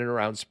March and in and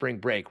around spring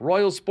break.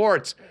 Royal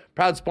Sports,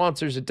 proud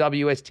sponsors of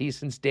WST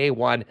since day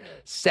one,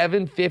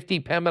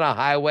 750 Pembina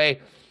Highway.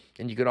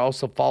 And you can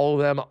also follow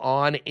them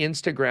on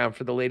Instagram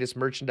for the latest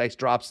merchandise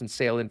drops and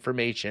sale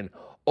information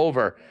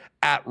over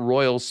at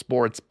Royal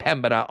Sports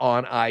Pembina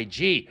on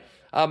IG.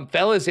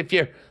 Fellas, if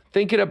you're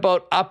thinking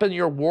about upping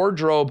your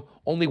wardrobe,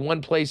 only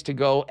one place to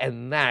go,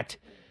 and that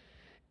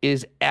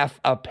is F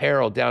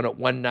Apparel down at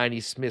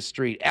 190 Smith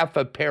Street. F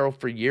Apparel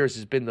for years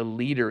has been the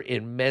leader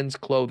in men's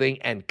clothing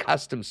and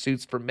custom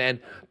suits for men,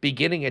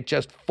 beginning at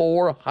just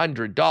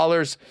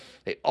 $400.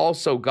 They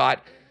also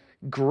got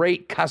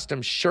great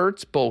custom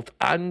shirts, both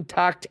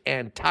untucked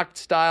and tucked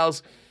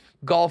styles,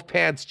 golf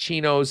pants,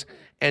 chinos,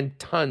 and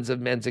tons of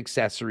men's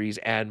accessories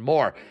and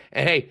more.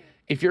 And hey,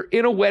 if you're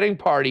in a wedding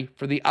party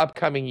for the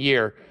upcoming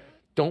year,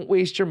 don't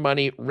waste your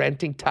money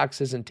renting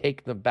tuxes and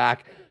taking them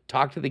back.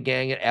 Talk to the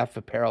gang at F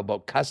Apparel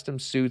about custom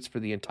suits for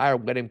the entire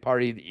wedding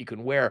party that you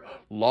can wear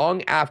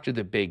long after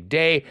the big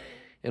day.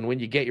 And when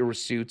you get your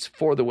suits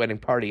for the wedding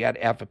party at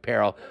F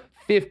Apparel,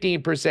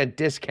 15%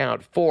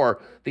 discount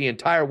for the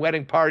entire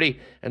wedding party.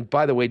 And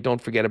by the way,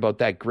 don't forget about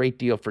that great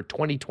deal for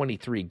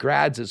 2023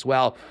 grads as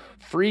well.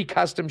 Free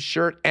custom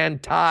shirt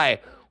and tie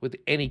with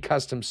any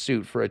custom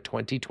suit for a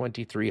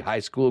 2023 high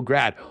school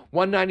grad.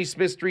 190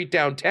 Smith Street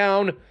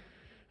downtown.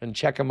 And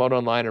check them out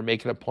online or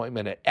make an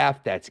appointment at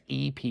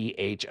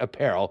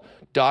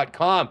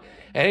EPHapparel.com.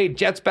 And hey,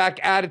 Jets back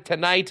at it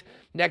tonight.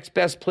 Next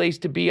best place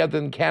to be other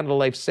than Canada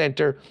Life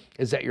Center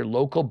is at your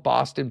local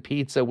Boston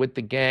Pizza with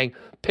the gang.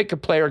 Pick a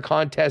player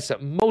contest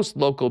at most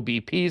local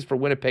BPs for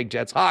Winnipeg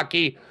Jets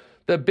hockey.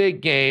 The big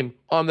game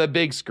on the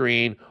big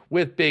screen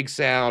with big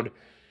sound.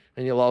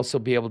 And you'll also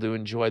be able to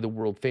enjoy the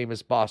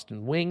world-famous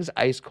Boston wings,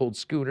 ice-cold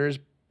schooners,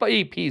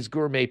 BP's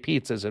gourmet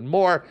pizzas, and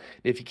more.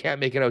 If you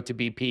can't make it out to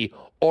BP,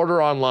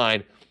 order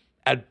online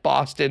at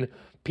bostonpizza.com.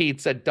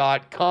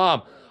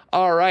 pizza.com.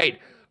 All right.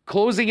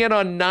 Closing in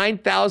on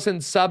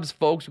 9,000 subs,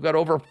 folks. We've got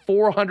over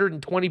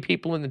 420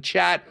 people in the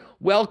chat.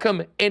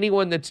 Welcome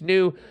anyone that's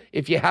new.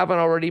 If you haven't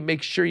already,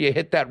 make sure you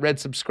hit that red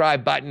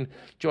subscribe button.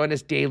 Join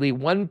us daily,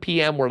 1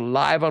 p.m. We're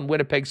live on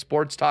Winnipeg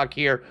Sports Talk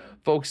here,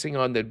 focusing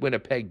on the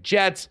Winnipeg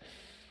Jets,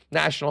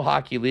 National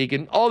Hockey League,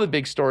 and all the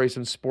big stories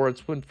in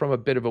sports from a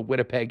bit of a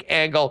Winnipeg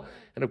angle.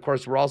 And, of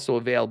course, we're also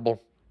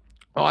available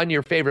on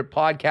your favorite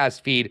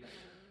podcast feed.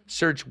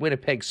 Search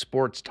Winnipeg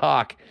Sports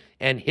Talk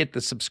and hit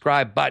the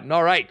subscribe button.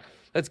 All right,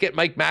 let's get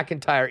Mike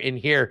McIntyre in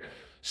here.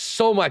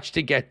 So much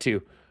to get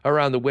to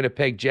around the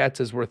Winnipeg Jets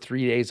as we're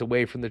 3 days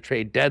away from the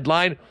trade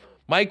deadline.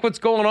 Mike, what's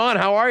going on?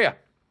 How are you?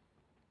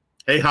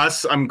 Hey,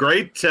 Huss. I'm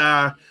great.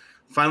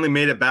 Finally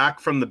made it back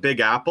from the Big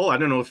Apple. I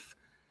don't know if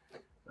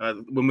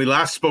when we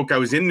last spoke, I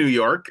was in New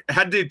York. I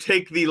had to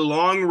take the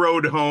long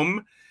road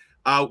home.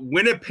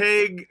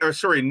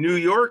 New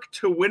York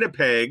to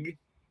Winnipeg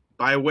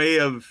by way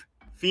of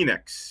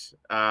Phoenix,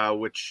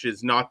 which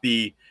is not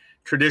the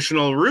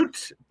traditional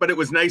route, but it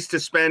was nice to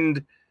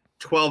spend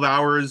 12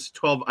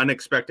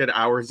 unexpected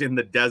hours in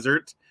the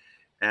desert,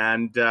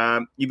 and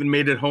even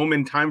made it home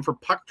in time for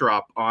puck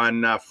drop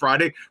on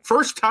Friday.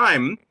 First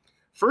time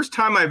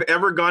I've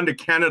ever gone to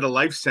Canada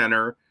Life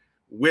Center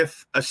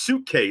with a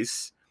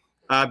suitcase,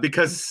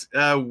 because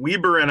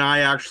Weber and I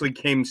actually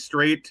came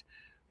straight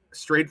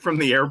from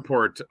the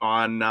airport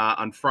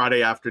on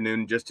Friday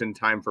afternoon, just in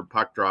time for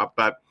puck drop.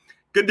 But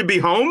good to be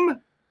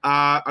home.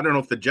 I don't know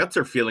if the Jets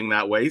are feeling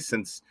that way,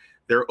 since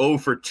they're 0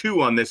 for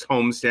 2 on this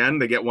homestand.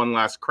 They get one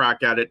last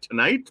crack at it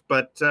tonight.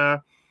 But,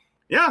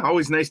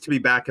 always nice to be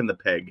back in the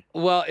Peg.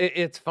 Well,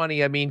 it's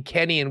funny. I mean,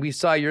 Kenny, and we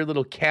saw your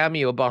little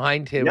cameo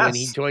behind him when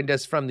he joined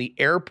us from the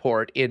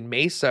airport in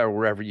Mesa, or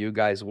wherever you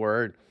guys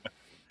were.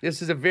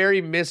 This is a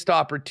very missed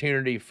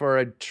opportunity for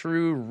a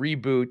true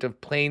reboot of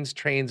Planes,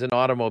 Trains, and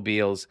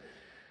Automobiles,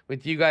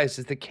 with you guys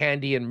as the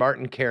Candy and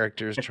Martin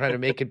characters trying to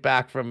make it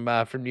back from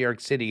New York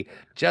City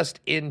just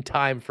in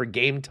time for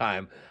game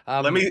time.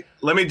 Let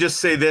me just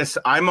say this.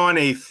 I'm on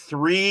a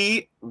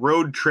 3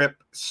 road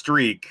trip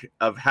streak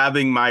of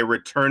having my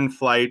return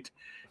flight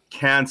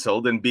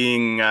canceled and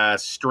being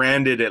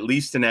stranded at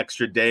least an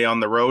extra day on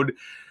the road.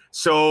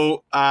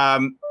 So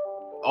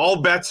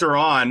all bets are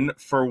on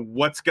for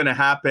what's going to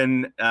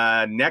happen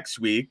next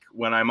week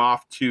when I'm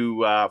off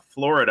to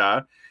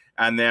Florida,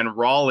 and then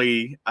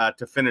Raleigh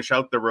to finish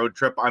out the road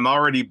trip. I'm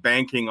already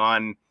banking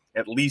on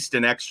at least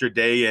an extra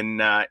day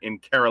in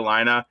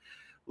Carolina.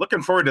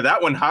 Looking forward to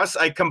that one, Huss.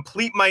 I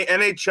complete my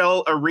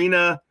NHL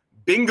Arena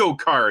bingo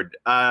card.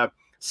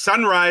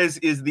 Sunrise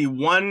is the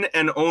one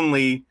and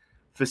only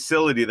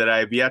facility that I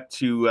have yet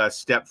to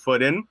step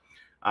foot in.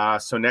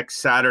 So next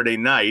Saturday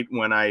night,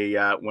 when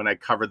I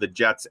cover the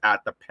Jets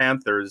at the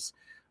Panthers,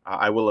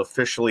 I will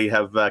officially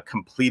have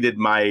completed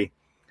my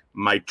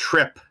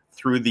trip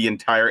through the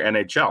entire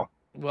NHL.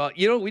 Well,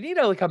 we need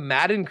a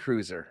Madden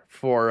cruiser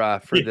for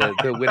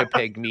the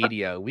Winnipeg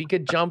media. We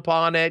could jump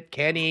on it,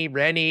 Kenny,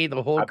 Rennie,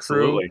 the whole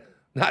Absolutely. crew.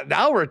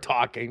 Now we're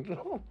talking.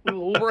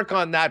 We'll work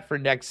on that for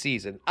next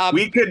season.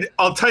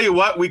 I'll tell you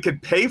what, we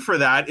could pay for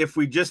that if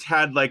we just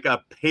had like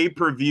a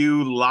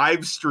pay-per-view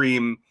live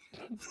stream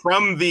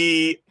from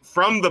the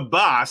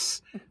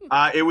bus.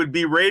 It would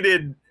be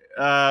rated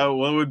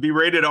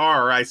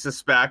R, I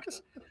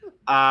suspect.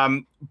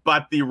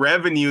 But the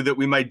revenue that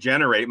we might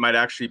generate might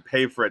actually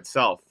pay for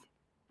itself.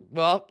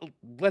 Well,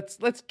 let's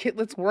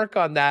work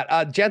on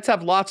that. Jets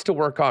have lots to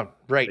work on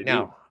right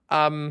now.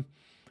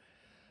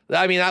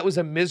 I mean, that was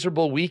a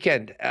miserable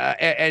weekend.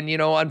 And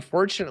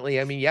unfortunately,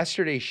 I mean,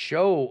 yesterday's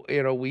show,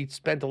 we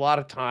spent a lot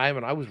of time,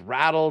 and I was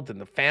rattled, and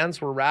the fans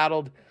were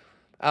rattled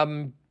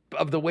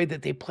of the way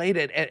that they played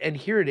it. And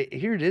here it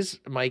is,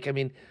 Mike. I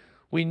mean,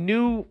 we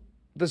knew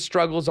the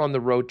struggles on the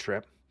road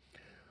trip.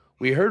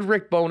 We heard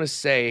Rick Bowness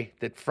say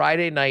that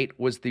Friday night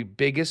was the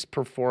biggest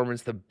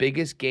performance, the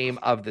biggest game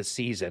of the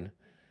season.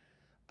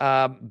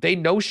 They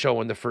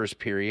no-show in the first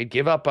period,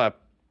 give up a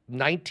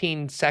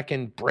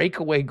 19-second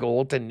breakaway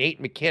goal to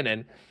Nate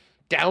McKinnon,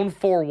 down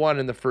 4-1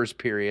 in the first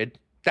period.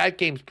 That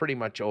game's pretty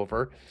much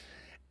over.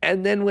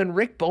 And then when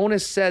Rick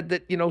Bowness said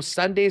that,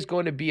 Sunday is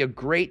going to be a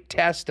great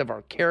test of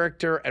our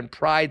character and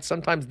pride,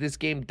 sometimes this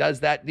game does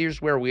that.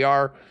 Here's where we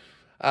are.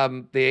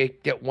 They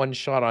get one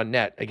shot on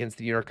net against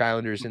the New York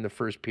Islanders in the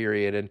first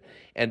period and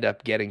end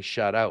up getting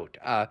shut out.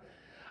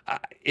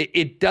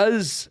 It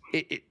does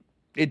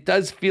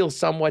feel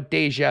somewhat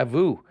deja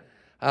vu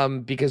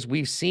because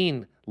we've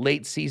seen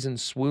late season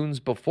swoons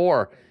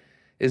before.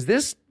 Is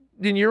this,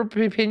 in your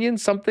opinion,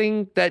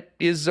 something that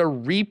is a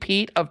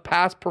repeat of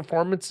past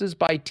performances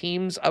by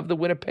teams of the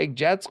Winnipeg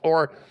Jets,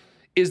 or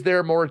is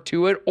there more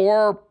to it,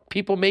 or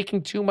people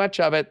making too much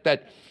of it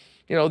that,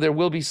 there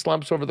will be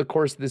slumps over the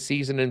course of the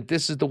season, and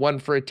this is the one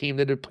for a team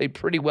that had played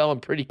pretty well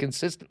and pretty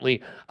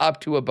consistently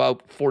up to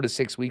about 4 to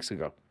 6 weeks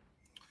ago?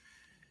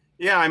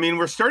 Yeah, I mean,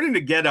 we're starting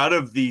to get out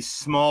of the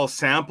small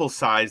sample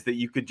size that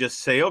you could just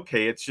say,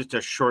 okay, it's just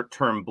a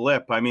short-term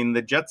blip. I mean,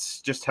 the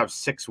Jets just have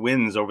 6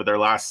 wins over their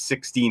last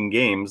 16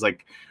 games.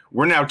 Like,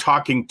 we're now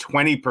talking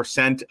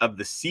 20% of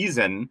the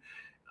season.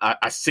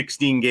 a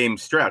 16-game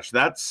stretch.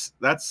 That's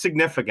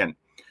significant.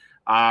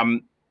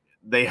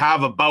 They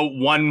have about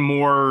one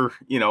more,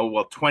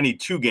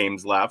 22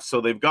 games left.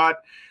 So they've got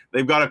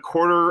a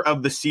quarter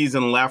of the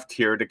season left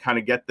here to kind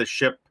of get the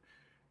ship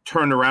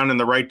turned around in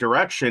the right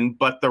direction.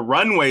 But the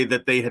runway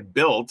that they had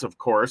built, of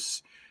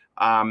course,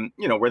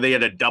 where they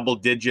had a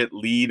double-digit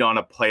lead on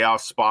a playoff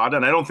spot.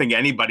 And I don't think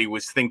anybody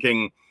was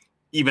thinking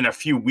even a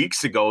few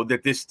weeks ago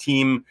that this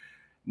team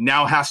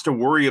now has to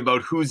worry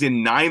about who's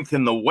in ninth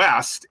in the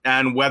West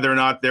and whether or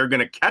not they're going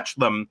to catch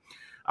them.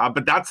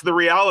 But that's the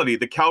reality.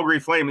 The Calgary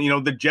Flame,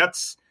 the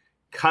Jets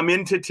come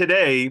into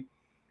today,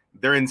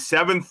 they're in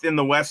seventh in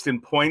the West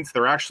in points.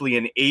 They're actually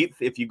in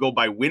eighth if you go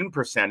by win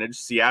percentage.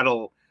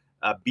 Seattle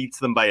beats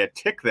them by a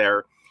tick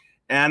there.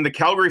 And the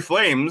Calgary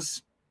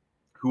Flames,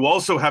 who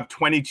also have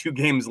 22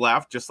 games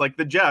left, just like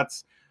the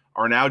Jets,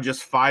 are now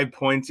just 5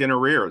 points in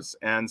arrears.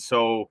 And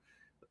so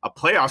a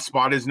playoff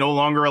spot is no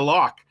longer a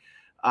lock.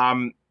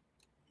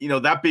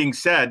 That being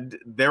said,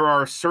 there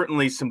are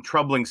certainly some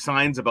troubling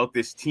signs about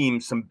this team,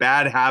 some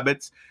bad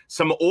habits,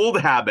 some old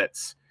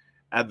habits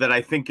that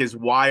I think is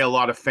why a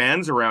lot of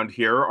fans around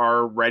here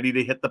are ready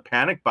to hit the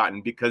panic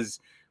button, because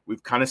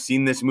we've kind of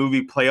seen this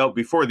movie play out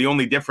before. The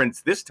only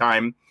difference this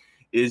time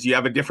is you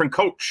have a different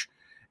coach,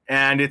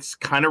 and it's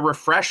kind of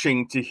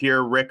refreshing to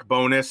hear Rick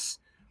Bowness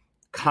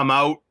come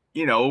out,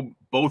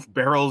 both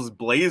barrels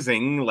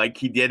blazing like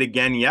he did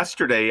again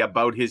yesterday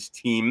about his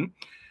team.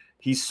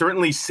 He's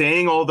certainly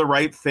saying all the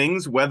right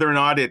things. Whether or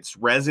not it's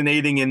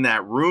resonating in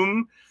that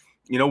room,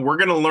 we're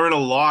going to learn a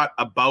lot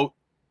about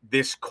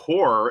this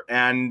core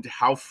and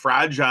how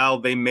fragile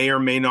they may or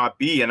may not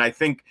be. And I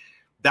think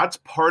that's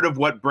part of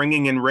what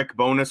bringing in Rick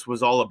Bowness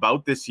was all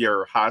about this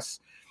year, Huss.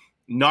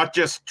 Not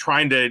just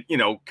trying to,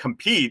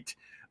 compete,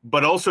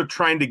 but also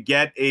trying to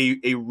get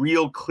a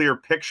real clear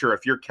picture,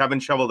 if you're Kevin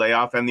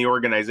Cheveldayoff and the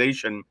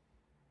organization,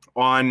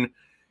 on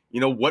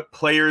what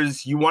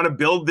players you want to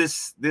build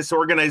this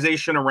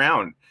organization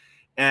around.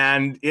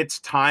 And it's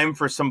time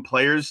for some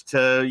players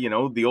to,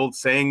 the old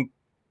saying,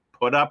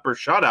 put up or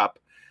shut up.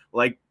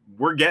 Like,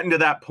 we're getting to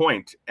that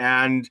point.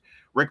 And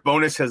Rick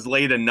Bowness has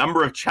laid a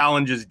number of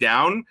challenges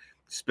down,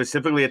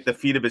 specifically at the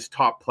feet of his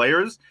top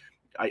players.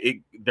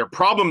 Their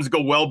problems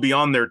go well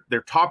beyond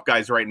their top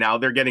guys right now.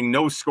 They're getting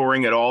no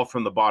scoring at all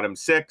from the bottom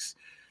six.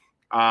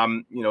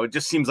 It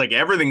just seems like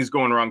everything's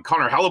going wrong.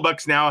 Connor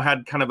Hellebuyck's now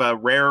had kind of a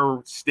rare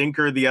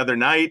stinker the other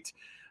night.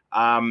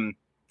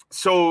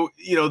 It's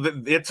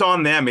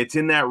on them. It's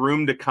in that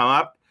room to come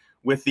up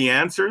with the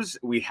answers.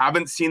 We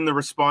haven't seen the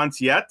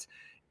response yet.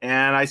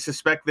 And I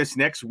suspect this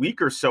next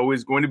week or so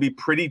is going to be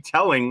pretty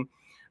telling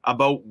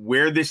about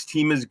where this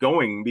team is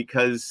going,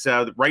 because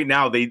right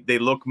now they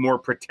look more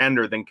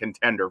pretender than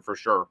contender for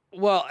sure.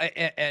 Well,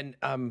 and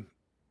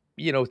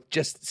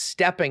just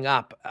stepping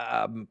up,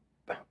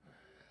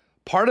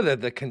 part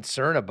of the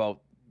concern about,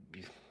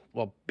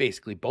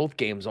 basically both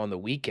games on the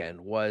weekend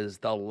was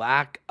the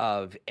lack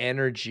of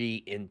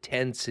energy,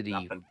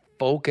 intensity,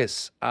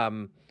 focus.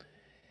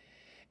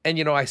 And,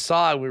 I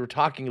saw, we were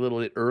talking a little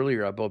bit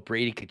earlier about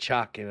Brady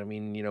Tkachuk,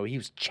 and he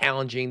was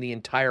challenging the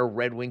entire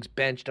Red Wings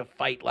bench to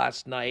fight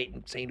last night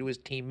and saying to his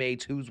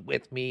teammates, who's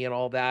with me and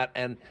all that.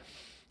 And,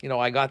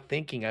 I got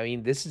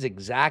thinking, this is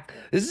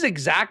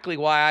exactly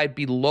why I'd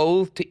be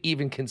loath to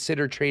even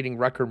consider trading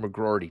Rutger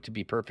McGroarty, to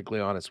be perfectly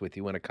honest with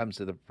you, when it comes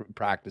to the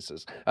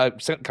practices,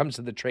 comes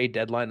to the trade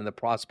deadline and the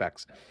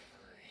prospects.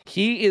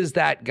 He is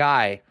that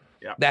guy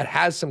that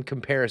has some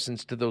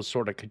comparisons to those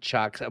sort of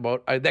Tkachuks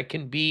about that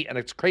can be, and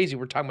it's crazy.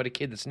 We're talking about a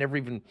kid that's never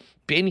even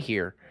been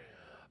here.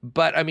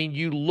 But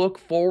you look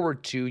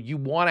forward to, you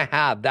want to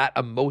have that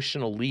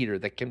emotional leader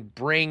that can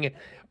bring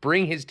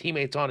his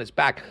teammates on his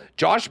back.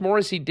 Josh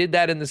Morrissey did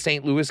that in the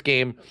St. Louis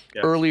game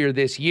earlier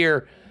this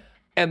year.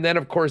 And then,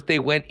 of course, they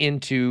went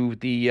into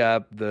the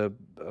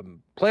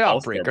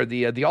playoff break, or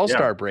the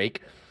All-Star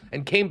break,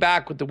 and came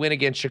back with the win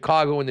against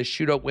Chicago and the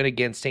shootout win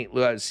against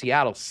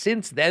Seattle.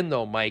 Since then,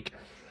 though, Mike,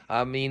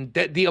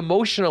 the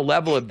emotional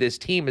level of this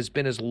team has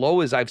been as low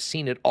as I've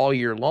seen it all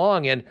year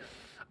long. And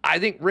I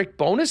think Rick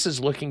Bowness is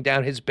looking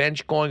down his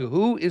bench going,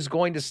 who is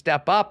going to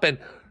step up? And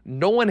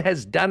no one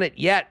has done it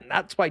yet. And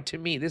that's why, to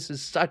me, this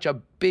is such a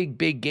big,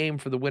 big game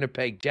for the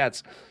Winnipeg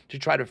Jets to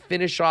try to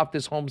finish off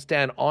this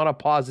homestand on a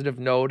positive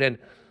note. And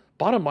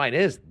bottom line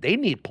is, they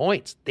need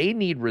points. They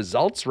need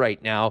results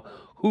right now.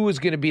 Who is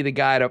going to be the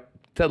guy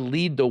to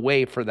lead the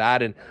way for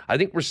that? And I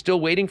think we're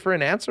still waiting for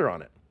an answer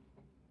on it.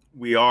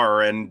 We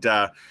are. And,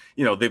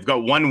 they've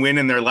got one win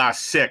in their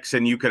last six,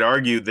 and you could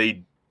argue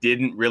they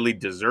didn't really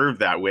deserve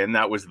that win.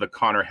 That was the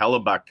Connor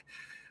Hellebuyck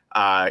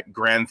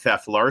grand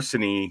theft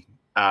larceny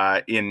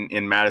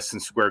in Madison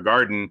Square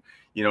Garden,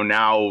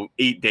 now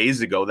 8 days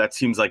ago. That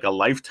seems like a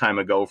lifetime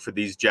ago for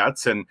these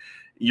Jets. And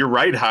you're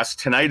right, Huss,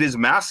 tonight is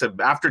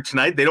massive. After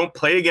tonight, they don't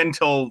play again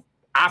till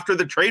after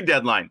the trade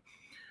deadline,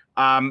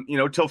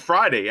 till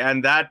Friday.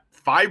 And that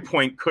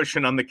 5-point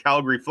cushion on the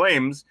Calgary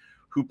Flames,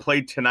 who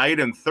played tonight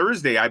and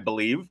Thursday, I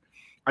believe.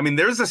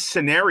 There's a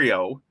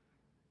scenario,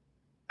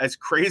 as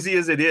crazy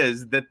as it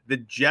is, that the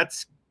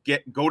Jets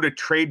go to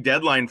trade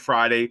deadline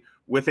Friday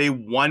with a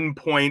 1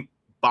 point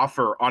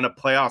buffer on a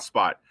playoff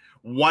spot.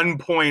 1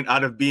 point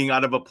out of being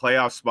out of a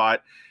playoff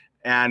spot.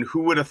 And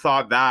who would have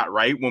thought that,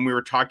 right? When we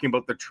were talking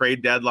about the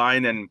trade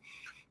deadline. And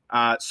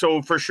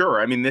so for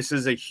sure, I mean, this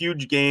is a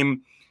huge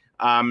game.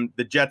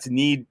 The Jets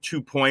need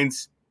 2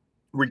 points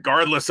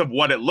regardless of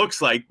what it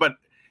looks like. But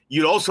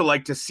you'd also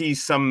like to see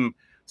some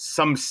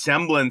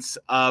semblance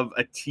of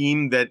a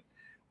team that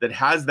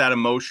has that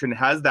emotion,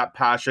 has that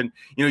passion.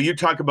 You know, you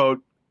talk about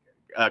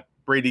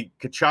Brady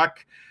Tkachuk.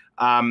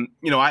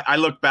 I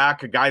look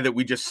back, a guy that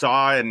we just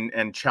saw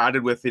and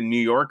chatted with in New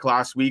York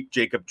last week,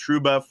 Jacob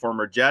Trouba,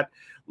 former Jet.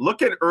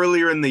 Look at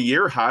earlier in the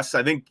year, Huss.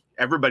 I think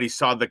everybody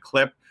saw the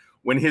clip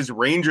when his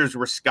Rangers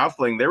were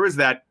scuffling. There was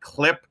that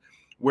clip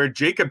where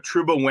Jacob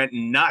Trouba went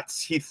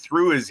nuts. He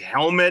threw his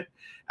helmet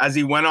as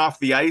he went off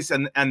the ice,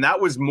 and that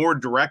was more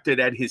directed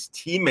at his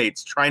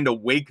teammates, trying to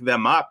wake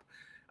them up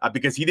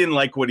because he didn't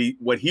like what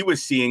he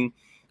was seeing.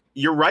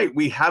 You're right.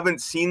 We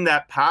haven't seen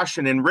that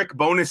passion, and Rick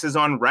Bowness is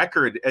on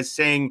record as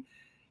saying,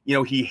 you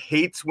know, he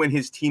hates when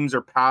his teams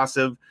are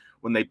passive,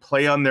 when they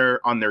play on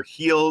their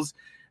heels.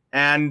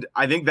 And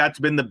I think that's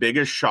been the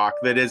biggest shock,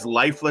 that as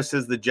lifeless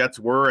as the Jets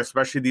were,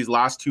 especially these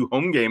last 2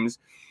 home games,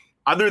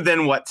 other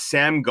than what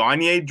Sam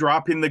Gagner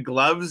dropping the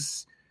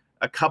gloves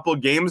a couple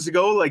games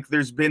ago, like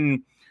there's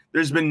been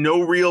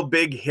no real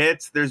big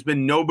hits. There's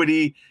been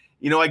nobody,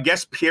 you know, I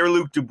guess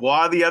Pierre-Luc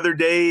Dubois the other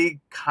day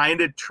kind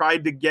of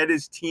tried to get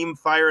his team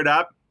fired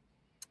up,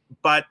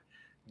 but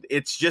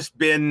it's just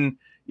been,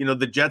 you know,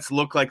 the Jets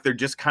look like they're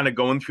just kind of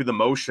going through the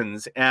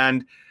motions.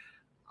 And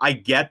I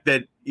get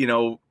that, you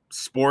know,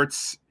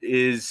 sports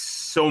is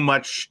so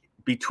much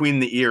between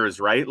the ears,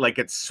 right? Like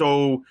it's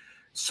so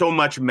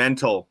much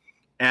mental,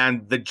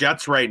 and the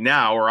Jets right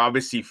now are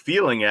obviously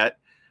feeling it,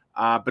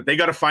 but they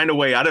got to find a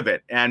way out of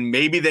it. And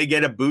maybe they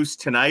get a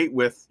boost tonight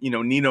with, you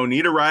know, Nino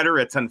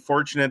Niederreiter. It's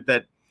unfortunate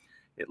that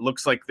it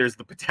looks like there's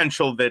the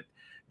potential that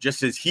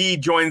just as he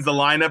joins the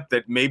lineup,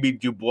 that maybe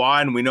Dubois,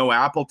 and we know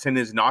Appleton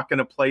is not going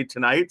to play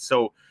tonight.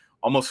 So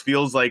almost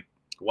feels like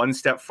 1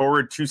 step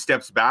forward, 2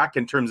 steps back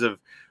in terms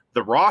of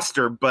the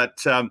roster.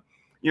 But,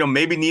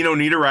 maybe Nino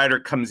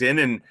Niederreiter comes in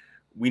and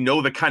we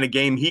know the kind of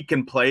game he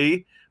can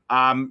play.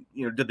 Do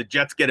the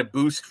Jets get a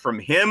boost from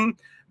him?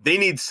 They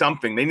need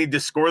something. They need to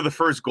score the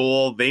first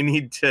goal. They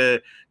need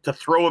to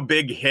throw a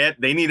big hit.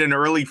 They need an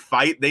early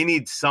fight. They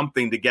need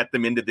something to get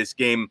them into this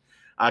game.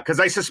 Because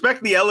I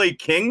suspect the LA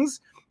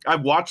Kings,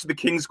 I've watched the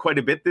Kings quite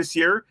a bit this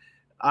year.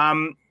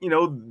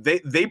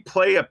 They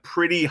play a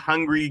pretty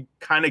hungry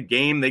kind of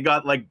game. They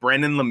got like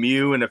Brendan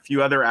Lemieux and a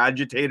few other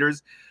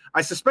agitators.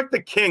 I suspect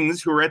the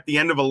Kings, who are at the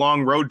end of a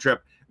long road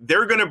trip,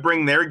 they're going to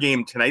bring their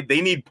game tonight.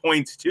 They need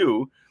points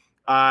too.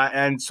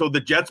 And so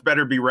the Jets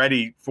better be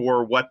ready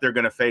for what they're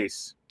going to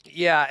face.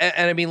 Yeah,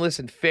 and I mean,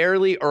 listen,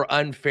 fairly or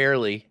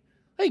unfairly,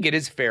 I think it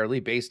is fairly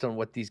based on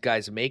what these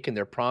guys make and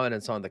their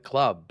prominence on the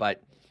club.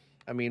 But,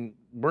 I mean,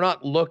 we're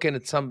not looking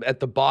at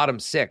the bottom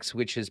 6,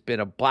 which has been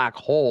a black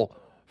hole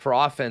for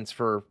offense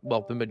for,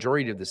 well, the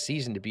majority of the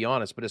season, to be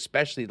honest, but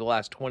especially the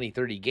last 20,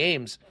 30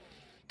 games,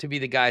 to be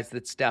the guys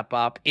that step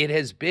up. It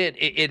has been,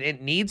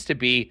 it needs to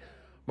be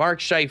Mark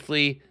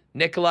Scheifele,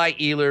 Nikolai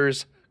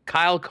Ehlers,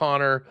 Kyle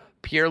Connor,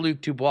 Pierre-Luc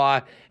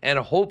Dubois, and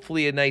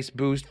hopefully a nice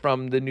boost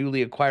from the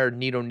newly acquired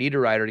Nino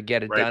Niederreiter to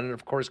get it done. And,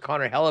 of course,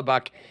 Connor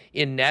Hellebuck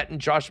in net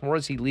and Josh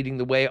Morrissey leading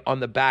the way on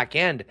the back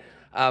end.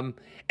 And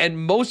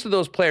most of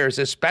those players,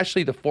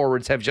 especially the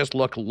forwards, have just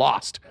looked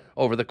lost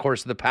over the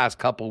course of the past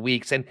couple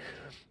weeks. And,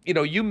 you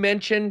know, you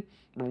mentioned,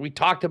 we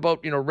talked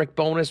about, Rick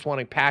Bowness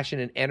wanting passion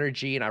and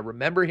energy, and I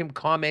remember him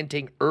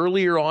commenting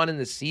earlier on in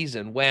the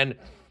season when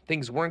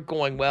things weren't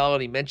going well,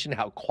 and he mentioned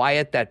how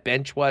quiet that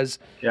bench was.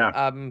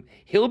 Yeah.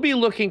 He'll be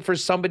looking for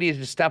somebody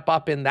to step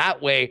up in that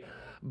way,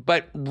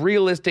 but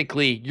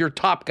realistically, your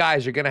top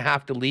guys are going to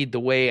have to lead the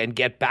way and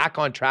get back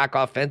on track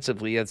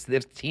offensively as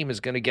this team is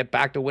going to get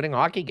back to winning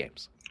hockey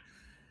games.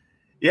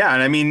 Yeah,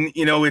 and I mean,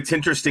 it's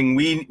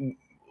interesting.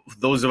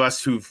 Those of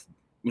us who've,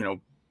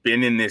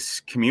 been in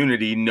this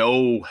community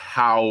know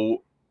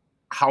how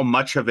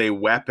much of a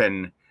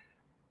weapon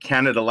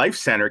Canada Life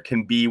Center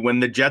can be when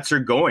the Jets are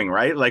going,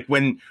 right? Like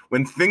when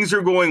things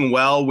are going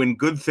well, when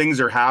good things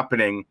are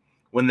happening,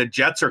 when the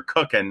Jets are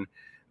cooking,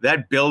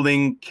 that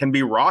building can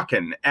be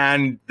rocking.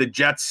 And the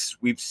Jets,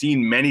 we've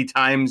seen many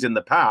times in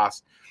the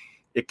past,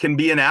 it can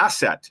be an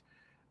asset.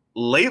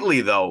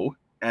 Lately, though,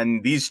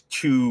 and these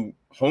 2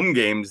 home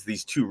games,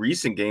 these 2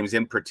 recent games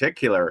in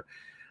particular,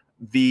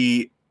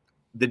 the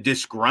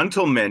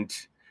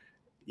disgruntlement,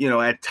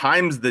 at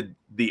times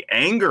the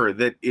anger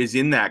that is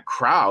in that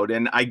crowd,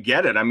 and I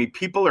get it. I mean,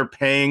 people are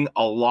paying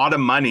a lot of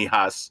money,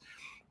 Huss,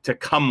 to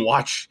come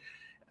watch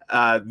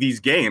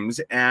these games,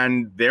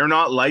 and they're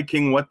not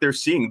liking what they're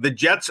seeing. The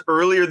Jets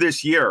earlier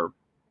this year,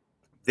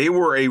 they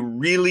were a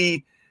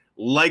really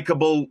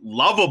likable,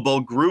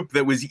 lovable group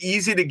that was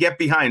easy to get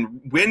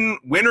behind. Win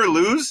or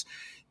lose,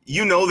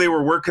 they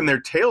were working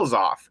their tails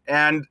off.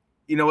 And,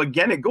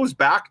 again, it goes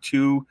back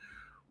to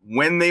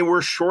when they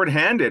were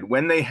shorthanded,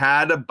 when they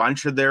had a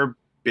bunch of their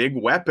big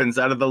weapons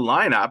out of the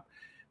lineup,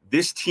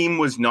 this team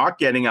was not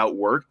getting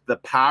outworked. The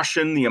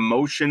passion, the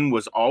emotion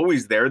was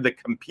always there, the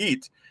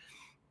compete.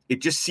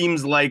 It just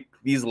seems like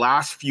these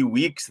last few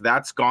weeks,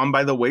 that's gone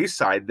by the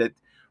wayside, that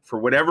for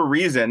whatever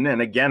reason,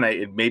 and again,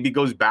 it maybe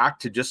goes back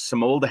to just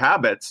some old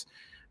habits,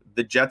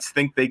 the Jets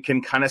think they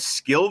can kind of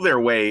skill their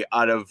way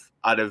out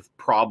of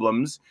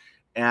problems.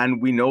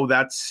 And we know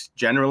that's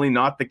generally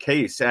not the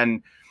case.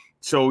 And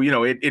so,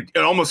 it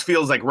almost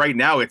feels like right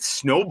now it's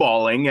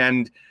snowballing.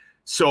 And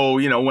so,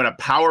 when a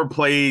power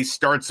play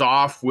starts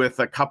off with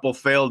a couple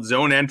failed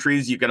zone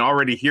entries, you can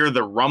already hear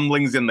the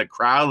rumblings in the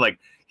crowd, like,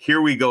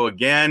 here we go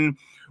again.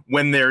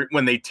 When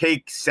they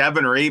take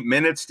 7 or 8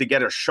 minutes to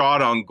get a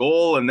shot on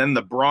goal, and then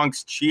the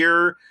Bronx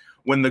cheer.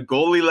 When the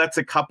goalie lets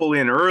a couple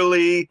in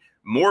early,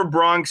 more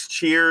Bronx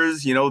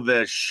cheers,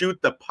 the shoot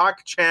the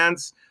puck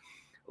chants.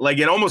 Like,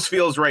 it almost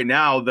feels right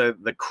now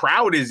the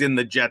crowd is in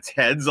the Jets'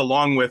 heads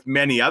along with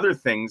many other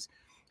things.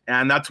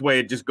 And that's why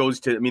it just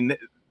goes to,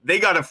 they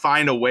got to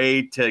find a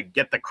way to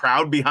get the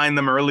crowd behind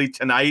them early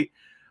tonight.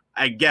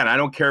 Again, I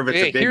don't care if it's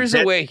a big hit.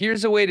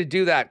 Here's a way to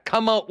do that.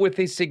 Come out with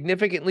a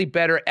significantly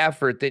better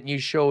effort than you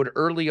showed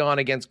early on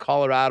against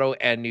Colorado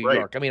and New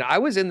York. I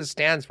was in the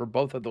stands for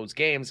both of those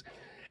games,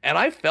 and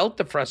I felt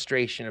the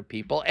frustration of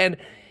people. And,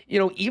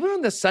 even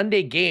on the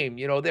Sunday game,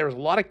 there was a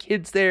lot of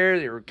kids there.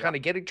 They were kind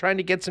of trying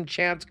to get some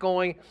chants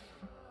going.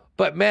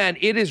 But, man,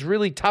 it is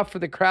really tough for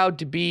the crowd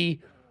to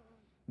be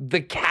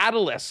the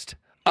catalyst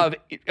of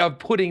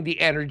putting the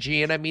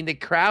energy. And the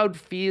crowd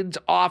feeds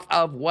off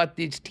of what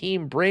this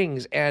team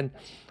brings. And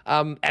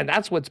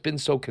that's what's been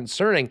so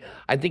concerning,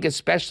 I think,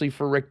 especially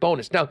for Rick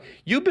Bowness. Now,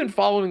 you've been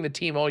following the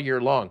team all year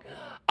long.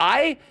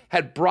 I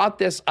had brought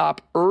this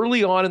up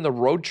early on in the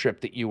road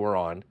trip that you were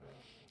on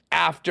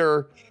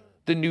after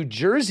the New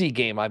Jersey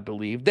game, I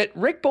believe, that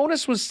Rick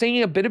Bowness was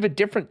singing a bit of a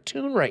different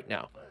tune right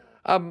now.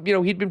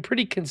 He'd been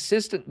pretty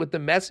consistent with the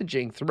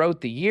messaging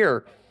throughout the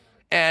year.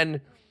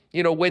 And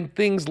when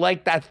things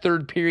like that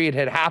third period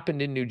had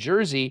happened in New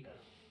Jersey,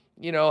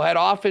 had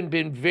often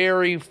been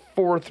very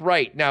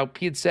forthright. Now,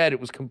 Pete said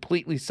it was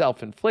completely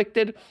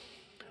self-inflicted,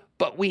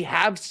 but we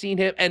have seen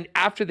him. And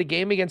after the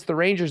game against the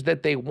Rangers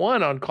that they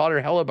won on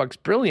Connor Hellebuck's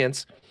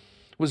brilliance,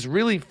 was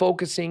really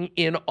focusing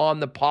in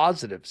on the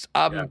positives.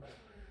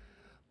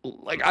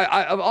 Like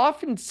I've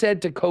often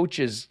said to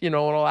coaches, and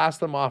I'll ask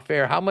them off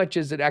air, how much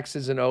is it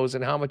X's and O's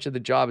and how much of the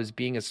job is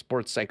being a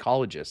sports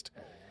psychologist?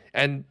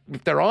 And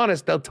if they're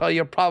honest, they'll tell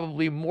you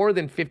probably more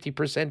than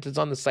 50% is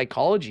on the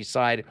psychology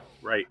side.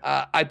 Right.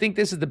 I think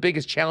this is the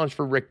biggest challenge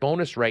for Rick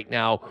Bowness right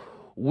now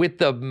with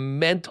the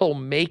mental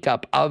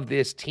makeup of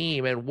this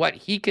team and what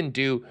he can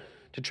do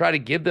to try to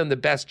give them the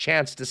best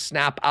chance to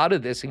snap out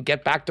of this and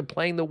get back to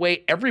playing the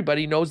way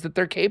everybody knows that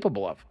they're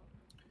capable of.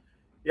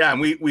 Yeah,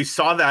 and we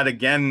saw that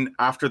again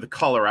after the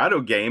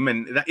Colorado game,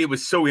 and it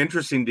was so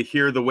interesting to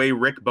hear the way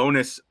Rick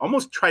Bowness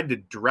almost tried to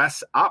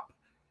dress up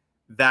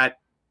that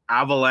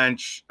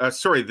Avalanche,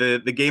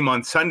 the game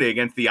on Sunday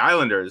against the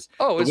Islanders.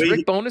 Oh, it was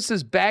Rick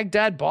Bowness's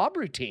Baghdad Bob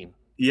routine.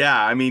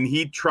 Yeah,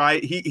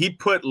 he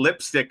put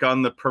lipstick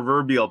on the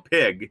proverbial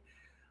pig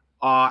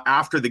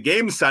after the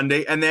game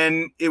Sunday, and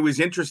then it was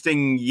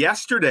interesting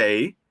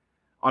yesterday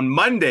on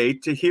Monday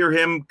to hear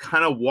him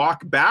kind of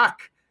walk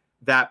back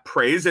that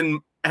praise and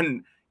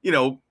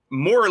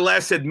more or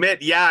less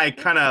admit, yeah, I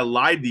kind of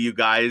lied to you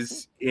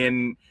guys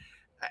and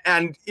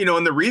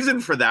the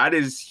reason for that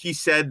is he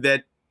said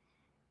that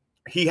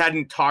he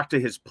hadn't talked to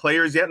his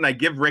players yet. And I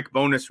give Rick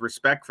Bowness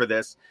respect for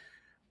this.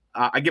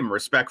 I give him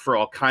respect for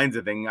all kinds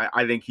of things.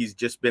 I think he's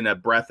just been a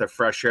breath of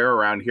fresh air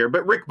around here,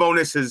 but Rick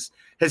Bowness has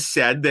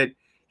said that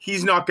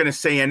he's not going to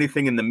say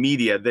anything in the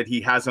media that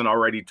he hasn't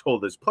already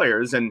told his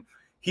players. And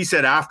he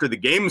said after the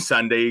game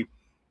Sunday,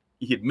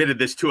 he admitted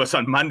this to us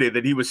on Monday,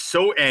 that he was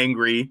so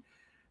angry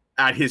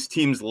at his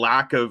team's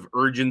lack of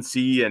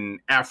urgency and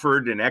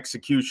effort and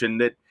execution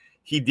that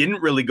he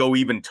didn't really go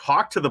even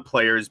talk to the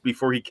players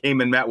before he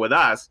came and met with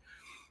us.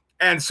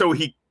 And so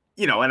he,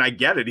 and I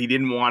get it, he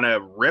didn't want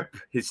to rip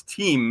his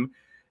team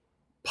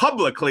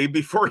publicly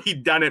before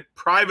he'd done it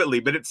privately.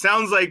 But it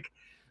sounds like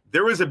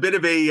there was a bit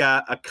of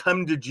a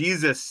come to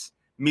Jesus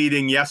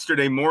meeting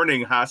yesterday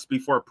morning, Huss,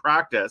 before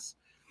practice.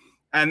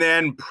 And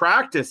then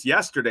practice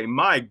yesterday,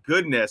 my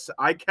goodness,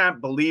 I can't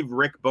believe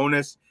Rick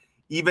Bowness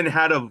even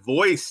had a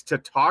voice to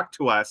talk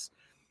to us.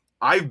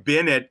 I've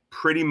been at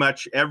pretty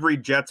much every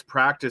Jets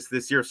practice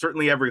this year,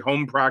 certainly every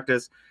home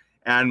practice,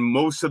 and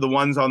most of the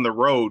ones on the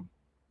road.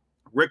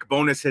 Rick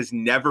Bowness has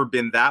never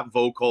been that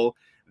vocal,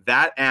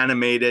 that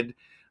animated.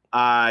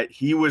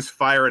 He was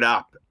fired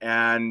up,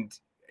 and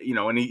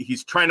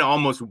he's trying to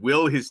almost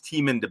will his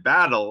team into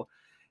battle.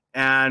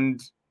 And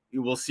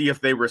we'll see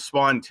if they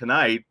respond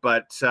tonight,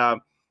 but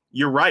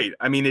you're right.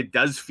 It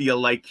does feel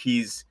like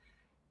he's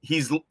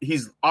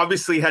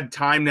obviously had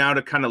time now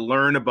to kind of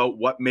learn about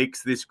what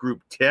makes this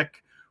group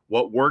tick,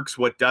 what works,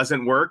 what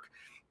doesn't work.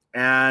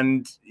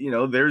 And,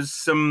 there's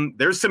some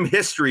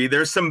history,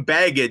 there's some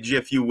baggage,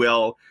 if you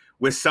will,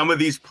 with some of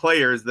these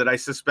players that I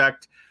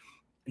suspect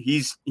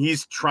he's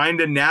trying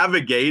to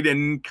navigate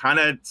and kind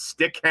of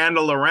stick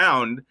handle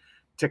around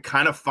to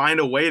kind of find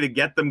a way to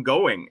get them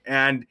going.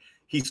 And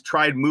he's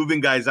tried moving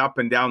guys up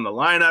and down the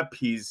lineup.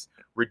 He's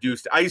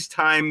reduced ice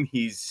time.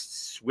 He's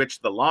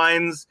switched the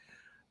lines.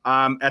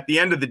 At the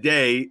end of the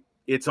day,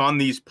 it's on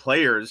these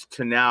players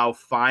to now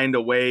find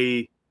a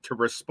way to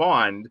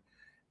respond.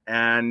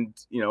 And,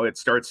 it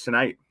starts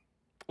tonight.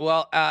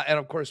 Well, and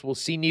of course, we'll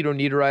see Nino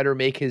Niederreiter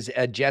make his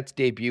Jets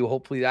debut.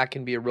 Hopefully that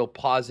can be a real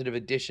positive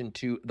addition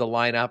to the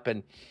lineup.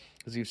 And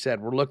as you've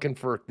said, we're looking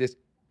for this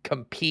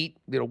compete,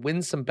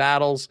 win some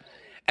battles.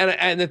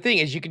 And the thing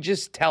is, you can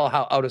just tell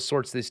how out of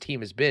sorts this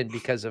team has been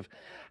because of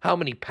how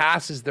many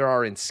passes there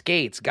are in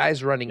skates,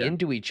 guys running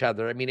into each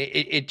other. I mean,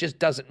 it just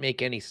doesn't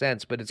make any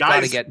sense, but it's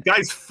got to get...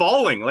 Guys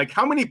falling. Like,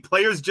 how many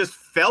players just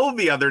fell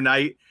the other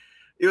night?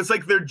 It was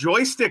like their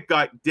joystick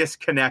got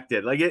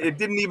disconnected. Like, it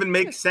didn't even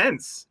make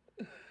sense.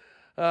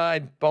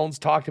 Bones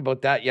talked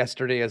about that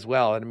yesterday as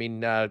well. And I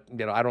mean, I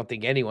don't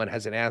think anyone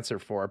has an answer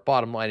for it.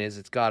 Bottom line is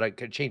it's got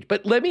to change.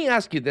 But let me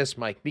ask you this,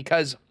 Mike,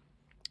 because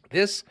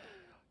this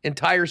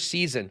entire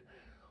season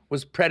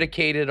was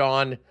predicated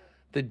on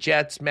the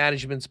Jets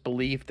management's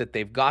belief that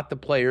they've got the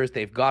players,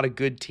 they've got a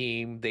good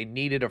team, they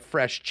needed a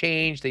fresh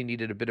change, they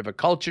needed a bit of a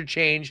culture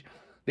change,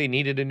 they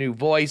needed a new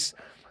voice,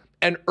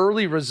 and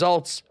early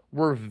results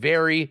were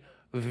very,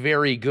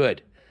 very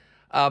good.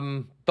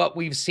 But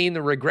we've seen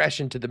the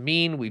regression to the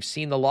mean, we've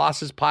seen the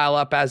losses pile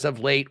up as of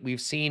late,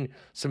 we've seen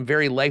some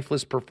very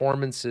lifeless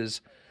performances.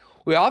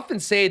 We often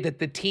say that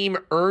the team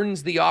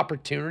earns the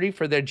opportunity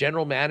for their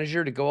general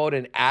manager to go out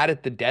and add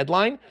at the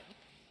deadline.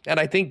 And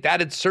I think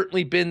that had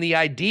certainly been the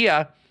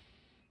idea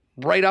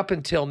right up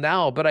until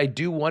now. But I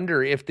do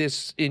wonder if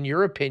this, in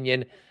your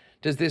opinion,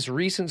 does this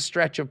recent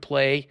stretch of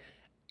play,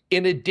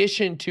 in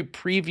addition to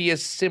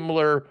previous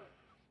similar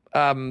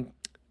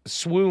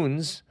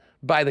swoons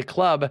by the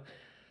club,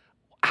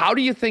 how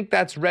do you think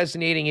that's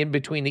resonating in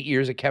between the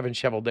ears of Kevin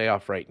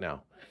Cheveldayoff right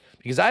now?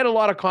 Because I had a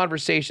lot of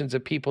conversations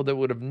of people that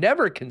would have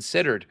never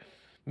considered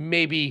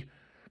maybe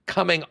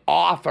coming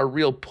off a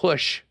real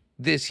push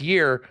this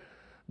year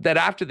that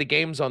after the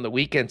games on the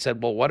weekend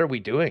said, well, what are we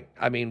doing?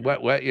 I mean,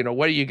 what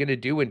are you going to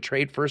do and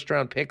trade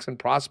first-round picks and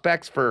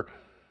prospects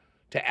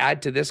to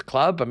add to this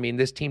club? I mean,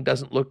 this team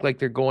doesn't look like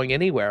they're going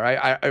anywhere.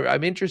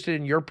 I'm interested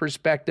in your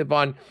perspective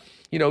on,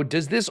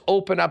 does this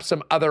open up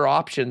some other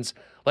options,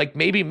 like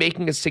maybe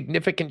making a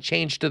significant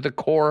change to the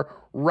core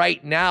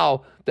right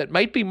now that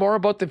might be more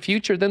about the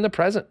future than the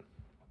present?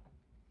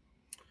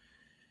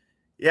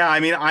 Yeah,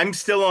 I mean, I'm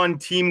still on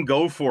team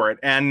go for it,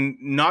 and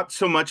not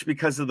so much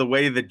because of the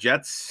way the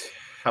Jets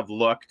have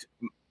looked.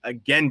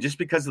 Again, just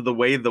because of the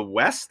way the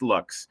West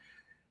looks.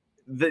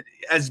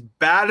 As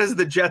bad as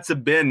the Jets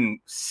have been,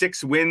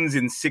 6 wins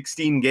in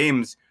 16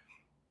 games,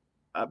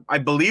 I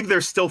believe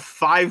they're still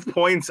 5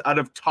 points out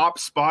of top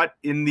spot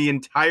in the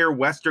entire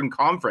Western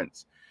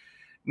Conference.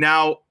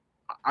 Now,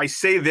 I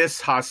say this,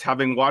 Huss,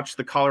 having watched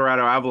the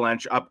Colorado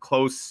Avalanche up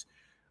close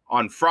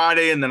on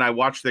Friday, and then I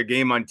watched their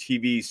game on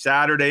TV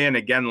Saturday and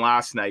again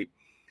last night.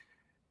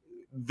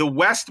 The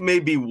West may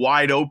be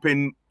wide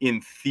open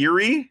in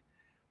theory.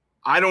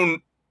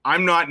 I'm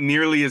not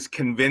nearly as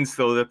convinced,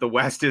 though, that the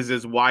West is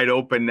as wide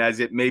open as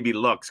it maybe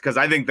looks, because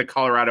I think the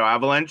Colorado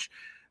Avalanche,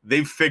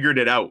 they've figured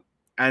it out.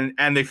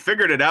 And they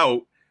figured it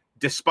out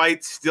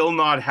despite still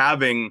not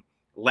having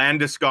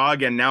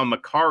Landeskog and now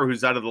Makar,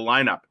 who's out of the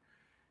lineup.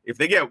 If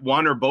they get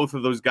one or both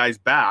of those guys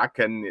back,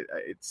 and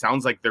it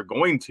sounds like they're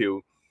going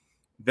to,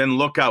 then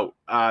look out.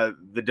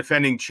 The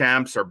defending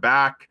champs are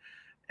back.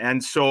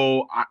 And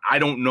so I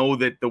don't know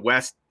that the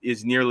West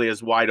is nearly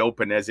as wide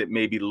open as it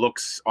maybe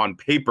looks on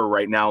paper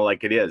right now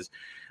like it is.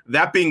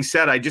 That being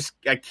said, I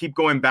keep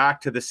going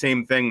back to the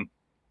same thing.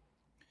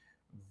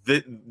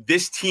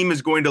 This team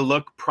is going to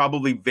look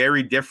probably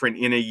very different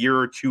in a year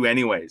or two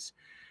anyways,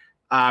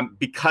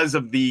 because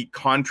of the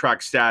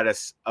contract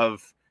status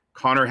of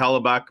Connor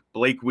Hellebuyck,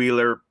 Blake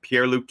Wheeler,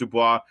 Pierre-Luc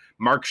Dubois,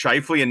 Mark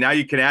Scheifele, and now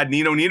you can add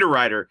Nino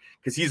Niederreiter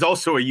because he's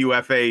also a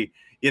UFA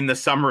in the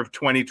summer of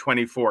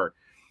 2024.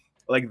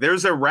 Like,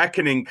 there's a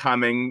reckoning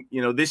coming.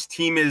 This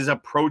team is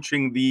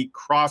approaching the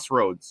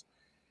crossroads,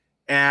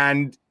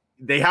 and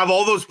they have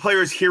all those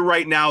players here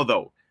right now,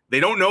 though. They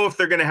don't know if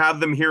they're going to have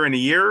them here in a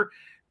year,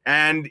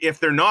 and if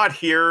they're not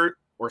here,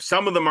 or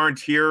some of them aren't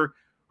here,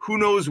 who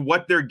knows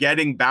what they're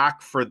getting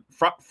back for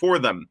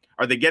them?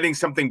 Are they getting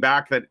something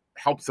back that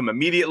helps them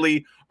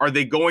immediately? Are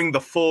they going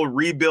the full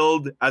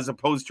rebuild as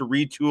opposed to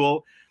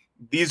retool?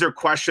 These are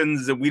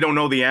questions that we don't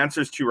know the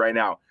answers to right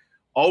now.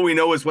 All we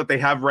know is what they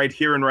have right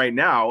here and right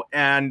now.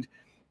 And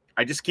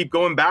I just keep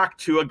going back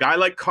to a guy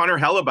like Connor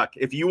Hellebuyck.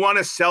 If you want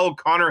to sell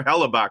Connor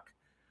Hellebuyck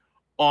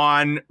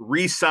on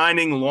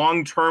re-signing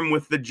long-term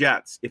with the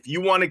Jets, if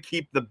you want to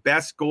keep the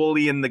best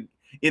goalie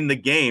in the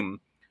game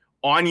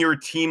on your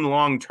team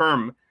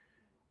long-term,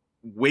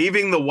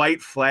 waving the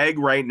white flag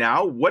right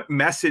now, what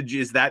message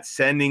is that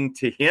sending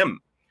to him?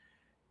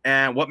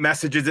 And what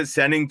message is it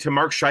sending to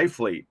Mark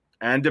Scheifele?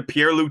 and to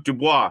Pierre-Luc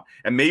Dubois.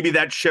 And maybe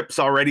that ship's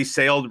already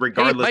sailed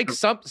regardless. Hey,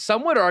 Mike,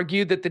 some would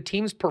argue that the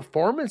team's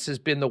performance has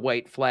been the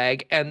white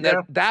flag, and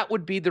that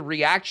would be the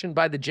reaction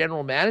by the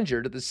general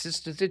manager to the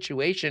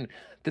situation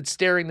that's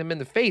staring them in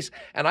the face.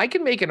 And I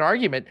can make an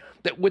argument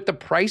that with the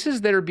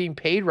prices that are being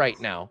paid right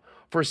now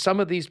for some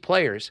of these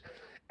players,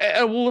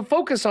 and we'll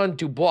focus on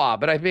Dubois,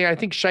 but I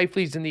think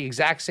Scheifele's in the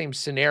exact same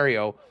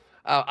scenario.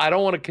 I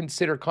don't want to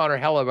consider Connor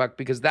Hellebuyck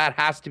because that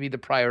has to be the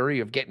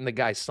priority of getting the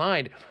guy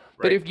signed.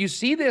 But if you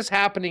see this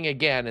happening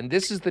again, and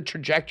this is the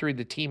trajectory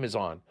the team is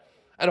on,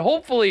 and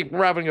hopefully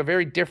we're having a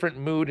very different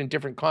mood and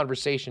different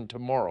conversation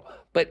tomorrow.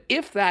 But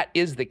if that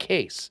is the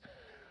case,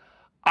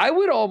 I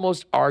would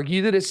almost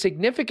argue that a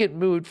significant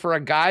mood for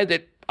a guy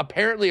that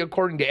apparently,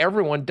 according to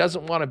everyone,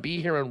 doesn't want to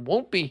be here and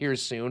won't be here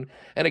soon,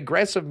 an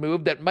aggressive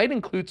move that might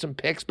include some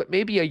picks, but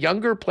maybe a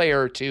younger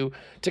player or two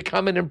to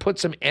come in and put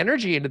some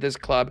energy into this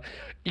club,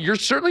 you're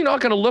certainly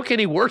not going to look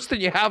any worse than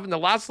you have in the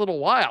last little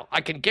while.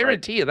 I can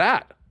guarantee you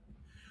that.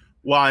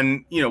 Well,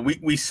 and,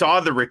 we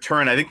saw the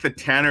return. I think the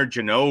Tanner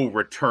Jeannot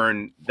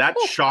return, that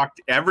shocked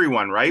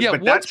everyone, right? Yeah,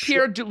 but what's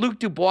Pierre-Luc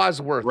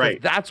Dubois worth?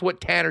 Right. That's what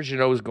Tanner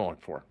Jeannot is going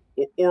for.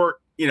 Or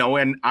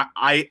and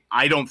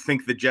I don't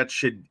think the Jets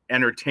should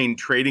entertain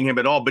trading him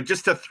at all. But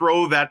just to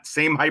throw that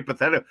same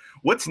hypothetical,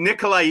 what's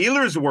Nikolai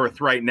Ehlers worth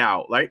right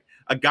now? Like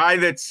a guy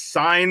that's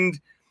signed,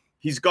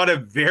 he's got a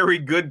very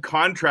good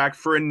contract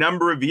for a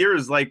number of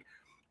years. Like,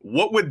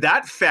 what would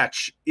that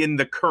fetch in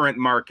the current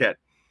market?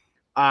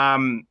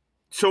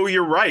 So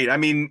you're right. I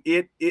mean,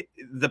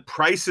 the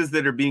prices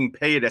that are being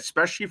paid,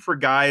 especially for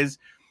guys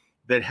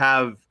that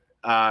have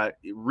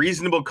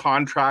reasonable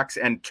contracts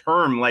and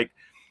term, like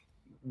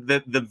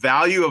the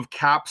value of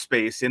cap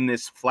space in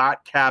this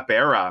flat cap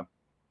era.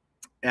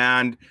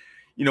 And,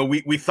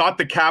 we thought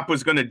the cap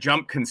was going to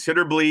jump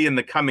considerably in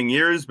the coming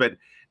years, but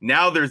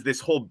now there's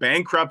this whole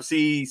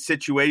bankruptcy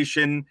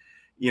situation,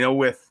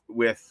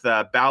 with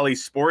Bally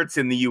Sports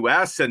in the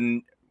US,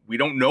 and we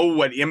don't know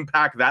what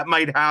impact that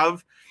might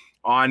have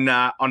on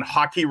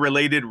hockey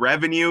related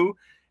revenue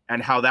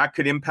and how that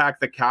could impact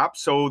the cap.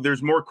 So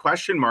there's more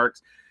question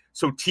marks.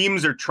 So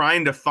teams are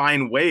trying to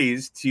find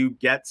ways to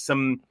get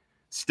some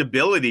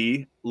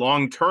stability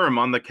long-term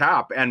on the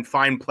cap and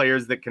find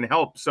players that can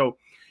help. So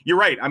you're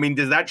right. I mean,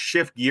 does that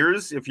shift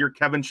gears if you're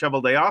Kevin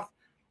Cheveldayoff?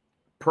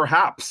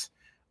 Perhaps.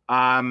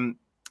 I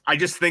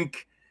just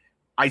think,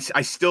 I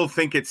still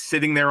think it's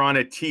sitting there on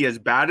a tee. As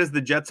bad as the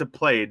Jets have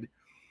played,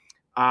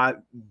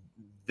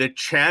 the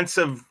chance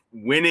of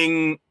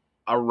winning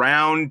a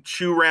round,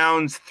 2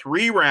 rounds,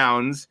 3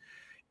 rounds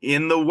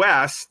in the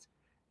West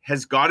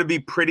has got to be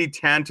pretty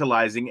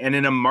tantalizing. And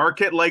in a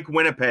market like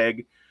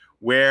Winnipeg,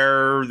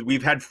 where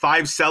we've had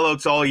 5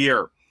 sellouts all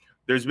year,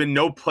 there's been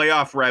no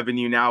playoff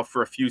revenue now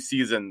for a few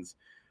seasons.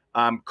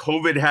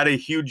 COVID had a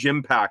huge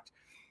impact.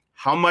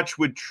 How much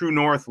would True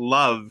North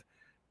love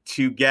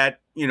to get,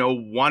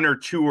 1 or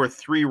 2 or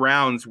 3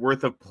 rounds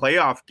worth of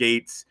playoff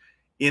gates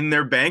in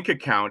their bank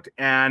account?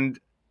 And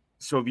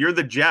so if you're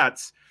the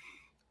Jets,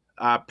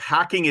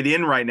 packing it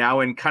in right now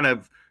and kind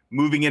of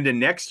moving into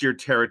next year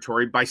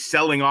territory by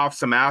selling off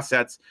some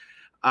assets,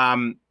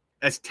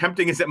 as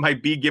tempting as it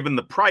might be given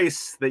the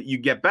price that you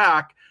get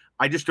back,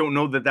 I just don't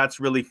know that that's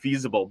really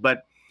feasible.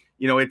 But,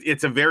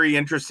 it's a very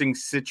interesting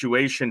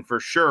situation for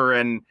sure.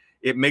 And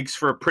it makes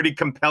for a pretty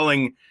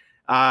compelling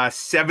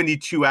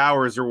 72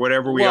 hours or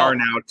whatever we are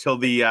now till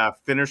the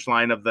finish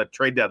line of the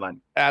trade deadline.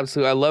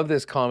 Absolutely. I love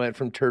this comment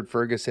from Turd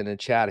Ferguson in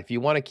chat. If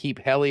you want to keep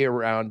Helly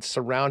around,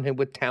 surround him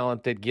with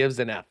talent that gives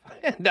an F.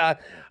 And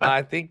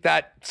I think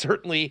that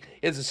certainly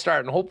is a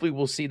start, and hopefully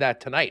we'll see that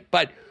tonight.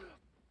 But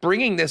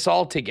bringing this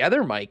all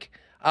together, Mike,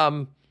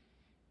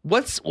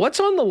 what's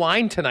on the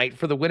line tonight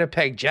for the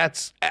Winnipeg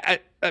Jets?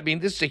 I mean,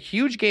 this is a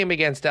huge game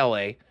against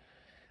LA.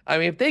 I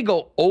mean, if they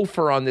go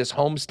 0-for on this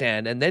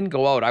homestand and then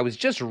go out, I was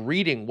just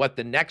reading what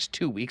the next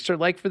 2 weeks are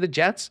like for the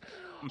Jets.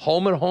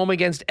 Home and home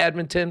against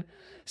Edmonton,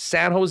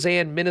 San Jose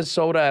and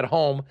Minnesota at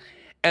home,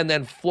 and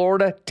then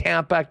Florida,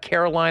 Tampa,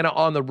 Carolina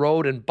on the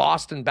road, and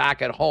Boston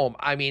back at home.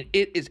 I mean,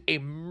 it is a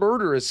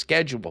murderous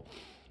schedule.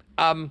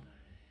 And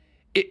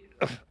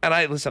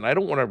I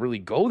don't want to really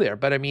go there,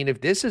 but I mean,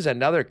 if this is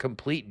another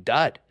complete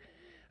dud,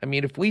 I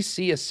mean, if we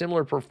see a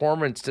similar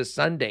performance to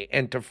Sunday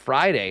and to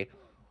Friday,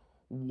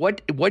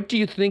 what do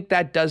you think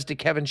that does to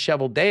Kevin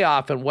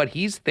Cheveldayoff and what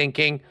he's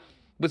thinking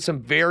with some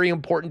very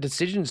important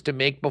decisions to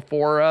make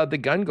before the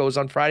gun goes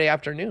on Friday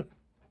afternoon?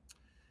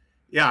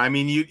 Yeah, I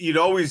mean, you'd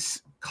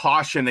always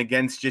caution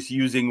against just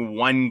using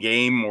one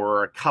game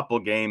or a couple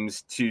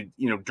games to,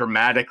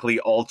 dramatically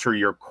alter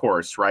your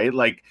course, right?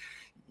 Like,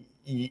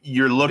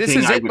 you're looking.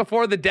 This is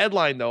before the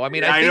deadline, though. I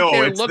mean, I think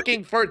they're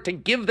looking to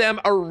give them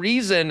a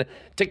reason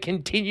to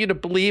continue to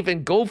believe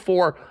and go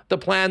for the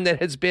plan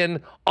that has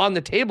been on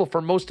the table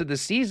for most of the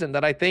season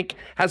that I think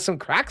has some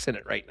cracks in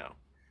it right now.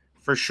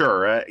 For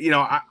sure.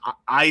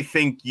 I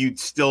think you'd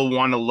still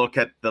want to look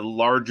at the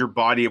larger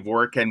body of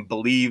work and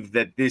believe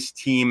that this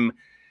team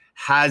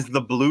has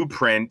the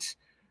blueprint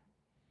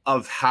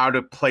of how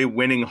to play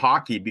winning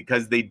hockey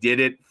because they did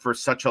it for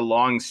such a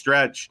long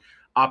stretch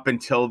up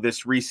until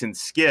this recent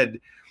skid.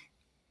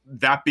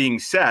 That being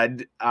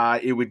said,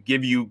 it would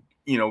give you,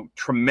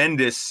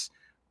 tremendous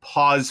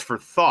pause for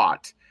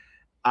thought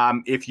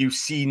if you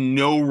see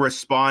no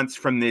response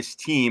from this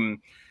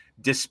team,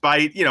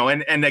 despite,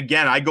 and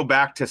again, I go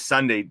back to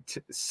Sunday.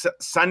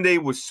 Sunday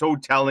was so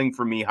telling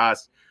for me,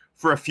 Huss,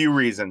 for a few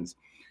reasons.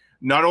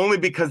 Not only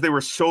because they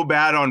were so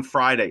bad on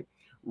Friday.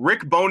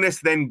 Rick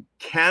Bowness then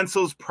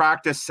cancels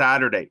practice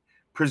Saturday,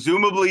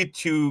 presumably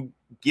to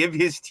give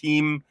his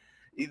team,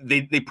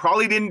 they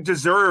probably didn't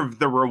deserve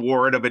the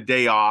reward of a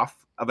day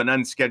off, of an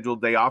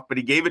unscheduled day off, but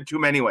he gave it to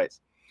them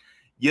anyways.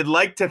 You'd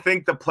like to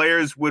think the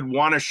players would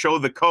want to show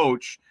the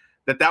coach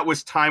that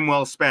was time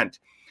well spent.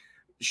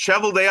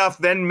 Cheveldayoff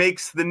then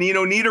makes the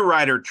Nino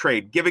Niederreiter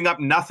trade, giving up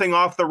nothing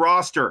off the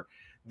roster.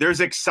 There's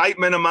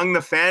excitement among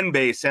the fan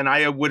base, and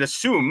I would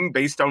assume,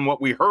 based on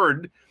what we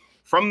heard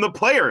from the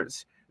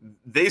players,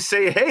 they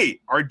say, hey,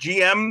 our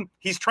GM,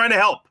 he's trying to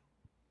help.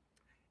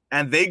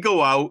 And they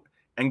go out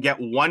and get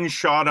one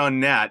shot on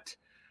net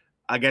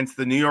against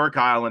the New York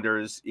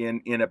Islanders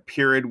in a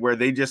period where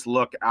they just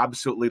look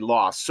absolutely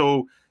lost.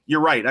 So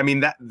you're right. I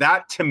mean,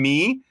 that to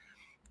me,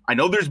 I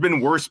know there's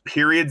been worse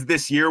periods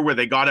this year where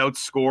they got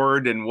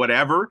outscored and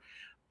whatever.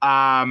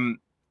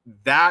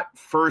 That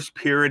first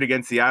period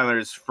against the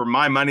Islanders, for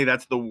my money,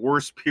 that's the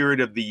worst period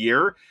of the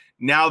year.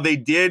 Now, they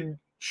did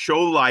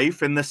show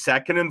life in the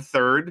second and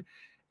third,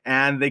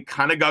 and they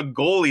kind of got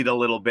goalied a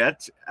little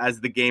bit as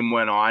the game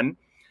went on.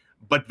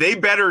 But they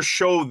better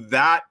show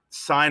that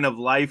sign of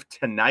life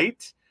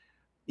tonight.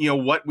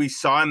 What we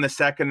saw in the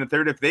second and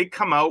third. If they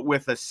come out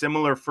with a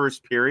similar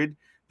first period,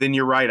 then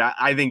you're right.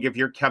 I think if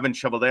you're Kevin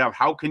Cheveldayoff,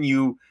 how can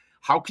you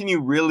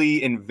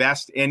really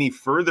invest any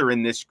further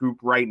in this group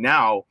right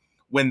now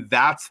when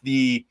that's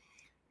the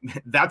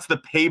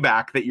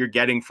payback that you're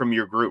getting from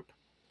your group?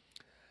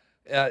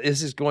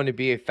 This is going to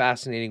be a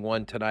fascinating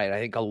one tonight. I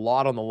think a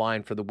lot on the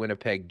line for the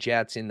Winnipeg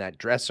Jets in that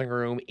dressing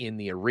room, in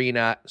the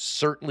arena,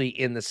 certainly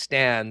in the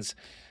stands.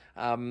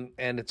 And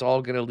it's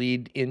all going to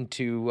lead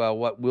into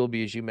what will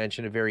be, as you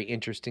mentioned, a very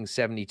interesting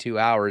 72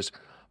 hours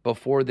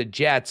before the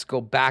Jets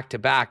go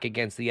back-to-back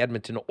against the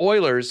Edmonton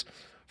Oilers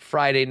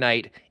Friday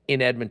night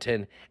in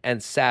Edmonton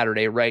and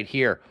Saturday right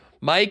here.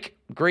 Mike,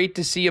 great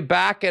to see you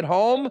back at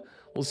home.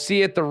 We'll see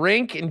you at the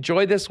rink.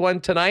 Enjoy this one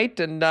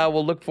tonight, and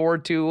we'll look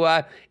forward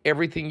to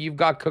everything you've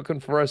got cooking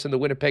for us in the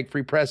Winnipeg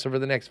Free Press over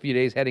the next few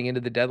days heading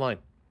into the deadline.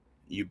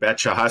 You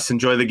betcha, Huss.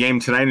 Enjoy the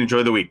game tonight.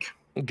 Enjoy the week.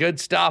 Good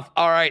stuff.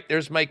 All right,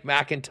 there's Mike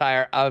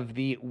McIntyre of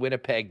the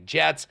Winnipeg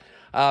Jets.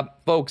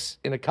 Folks,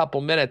 in a couple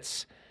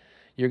minutes,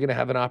 you're going to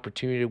have an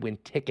opportunity to win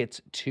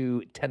tickets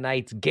to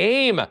tonight's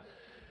game,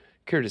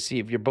 courtesy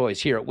of your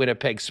boys here at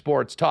Winnipeg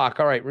Sports Talk.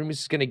 All right,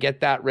 Remus is going to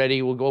get that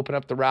ready. We'll go open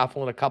up the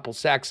raffle in a couple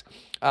secs.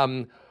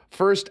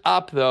 First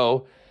up,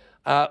 though,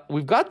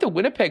 we've got the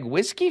Winnipeg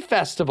Whiskey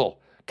Festival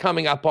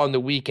coming up on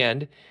the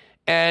weekend,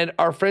 and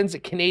our friends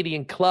at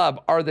Canadian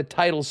Club are the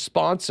title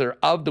sponsor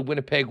of the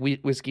Winnipeg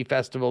Whiskey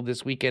Festival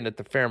this weekend at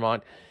the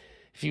Fairmont.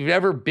 If you've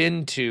ever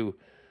been to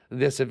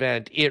this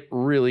event, it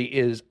really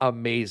is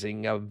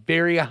amazing. A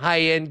very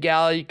high-end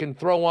gala. You can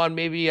throw on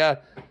maybe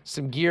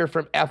some gear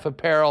from F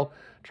Apparel,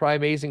 try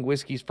amazing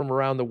whiskeys from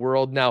around the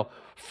world. Now,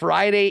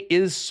 Friday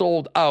is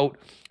sold out,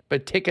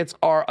 but tickets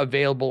are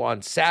available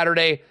on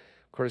Saturday.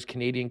 Of course,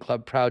 Canadian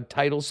Club, proud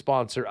title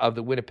sponsor of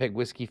the Winnipeg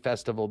Whiskey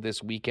Festival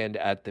this weekend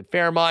at the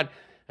Fairmont,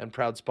 and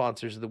proud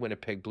sponsors of the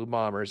Winnipeg Blue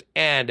Bombers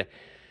and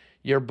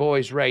your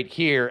boys right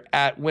here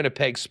at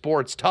Winnipeg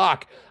Sports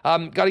Talk.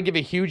 Got to give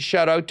a huge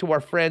shout out to our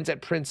friends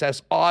at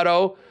Princess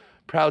Auto,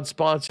 proud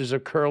sponsors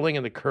of curling,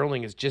 and the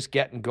curling is just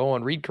getting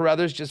going. Reed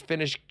Carruthers just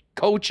finished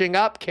coaching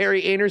up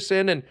Carrie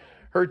Anderson and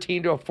her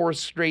team to a fourth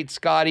straight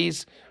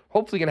Scotties.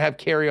 Hopefully going to have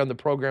Carrie on the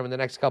program in the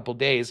next couple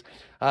days.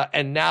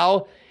 And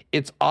now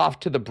it's off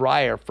to the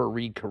Briar for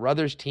Reed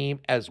Carruthers' team,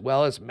 as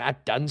well as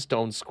Matt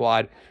Dunstone's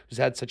squad, who's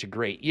had such a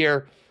great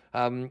year.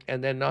 And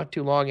then not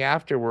too long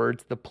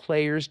afterwards, the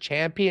Players'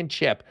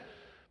 Championship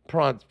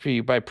brought for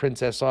you by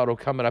Princess Auto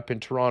coming up in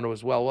Toronto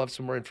as well. We'll have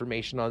some more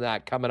information on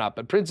that coming up.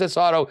 But Princess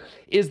Auto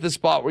is the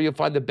spot where you'll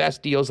find the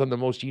best deals on the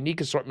most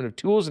unique assortment of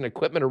tools and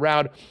equipment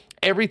around.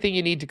 Everything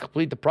you need to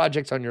complete the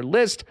projects on your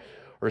list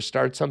or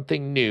start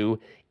something new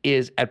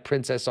is at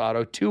Princess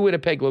Auto. 2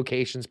 Winnipeg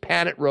locations,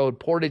 Panet Road,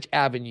 Portage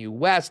Avenue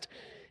West.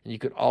 And you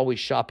can always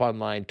shop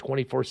online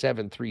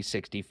 24/7,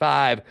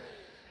 365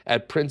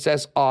 at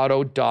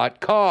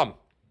princessauto.com.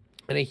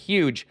 And a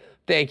huge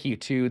thank you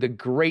to the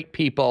great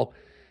people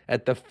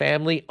at the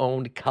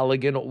family-owned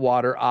Culligan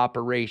Water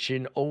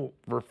Operation,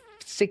 over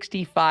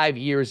 65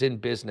 years in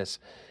business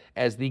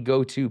as the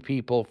go-to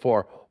people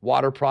for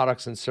water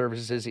products and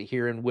services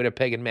here in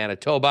Winnipeg and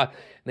Manitoba.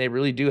 And they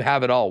really do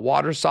have it all.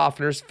 Water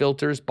softeners,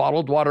 filters,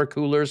 bottled water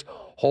coolers,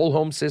 whole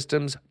home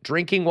systems,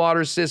 drinking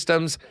water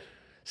systems,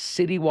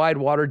 citywide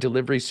water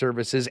delivery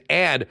services,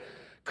 and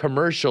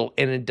commercial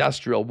and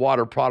industrial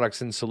water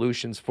products and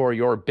solutions for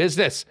your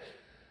business.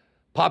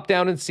 Pop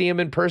down and see him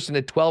in person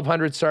at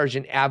 1200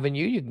 Sargent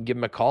Avenue. You can give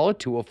him a call at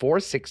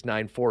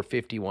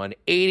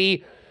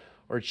 204-694-5180.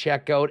 or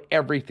check out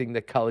everything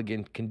that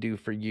Culligan can do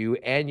for you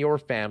and your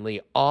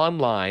family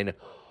online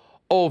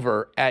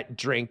over at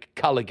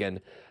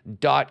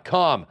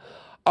drinkculligan.com.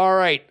 All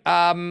right,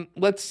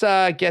 let's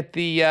get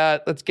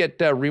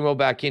Remo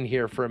back in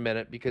here for a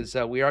minute, because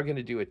we are going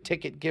to do a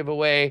ticket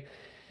giveaway,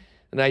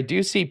 and I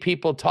do see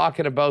people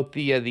talking about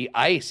the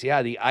ice.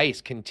 Yeah, the ice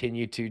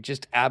continue to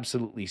just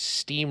absolutely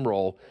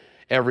steamroll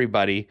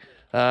everybody.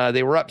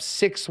 They were up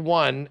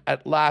 6-1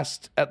 at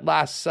last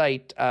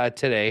sight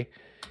today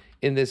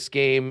in this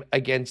game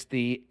against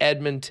the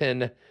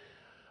Edmonton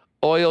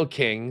Oil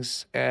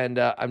Kings, and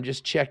I'm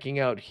just checking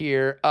out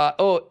here.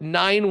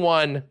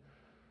 9-1.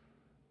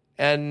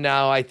 And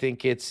now I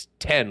think it's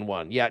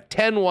 10-1. Yeah,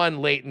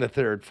 10-1 late in the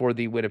third for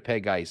the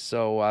Winnipeg Ice.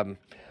 So,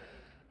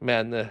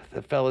 man, the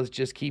fellas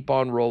just keep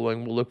on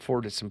rolling. We'll look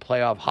forward to some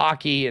playoff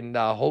hockey and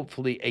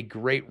hopefully a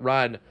great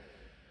run,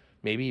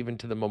 maybe even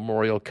to the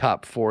Memorial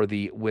Cup for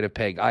the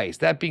Winnipeg Ice.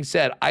 That being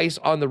said, Ice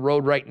on the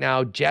road right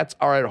now. Jets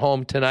are at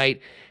home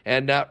tonight.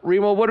 And,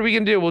 Remo, what are we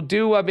going to do? We'll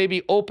do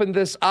maybe open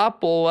this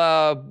up. We'll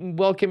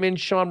welcome in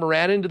Sean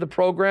Moran into the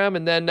program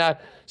and then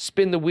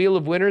spin the wheel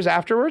of winners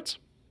afterwards.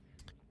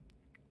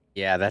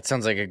 Yeah, that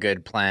sounds like a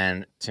good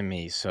plan to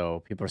me.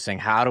 So people are saying,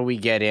 how do we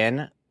get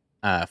in?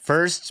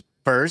 First,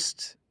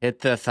 hit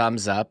the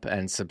thumbs up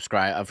and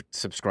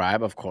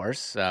subscribe, of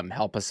course.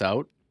 Help us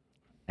out.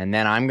 And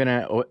then I'm going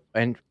to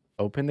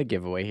open the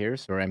giveaway here.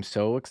 So I'm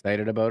so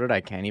excited about it,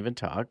 I can't even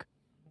talk.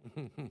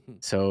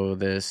 So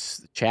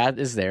this chat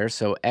is there.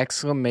 So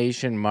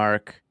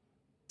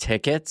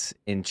 !tickets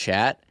in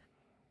chat,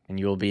 and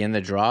you will be in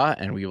the draw,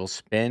 and we will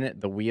spin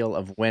the wheel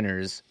of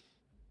winners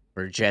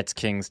for Jets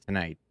Kings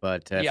tonight.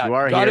 But if you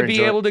are gotta here,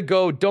 be able to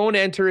go. Don't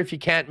enter if you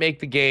can't make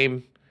the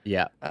game.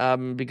 Yeah.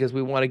 Because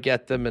we want to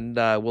get them, and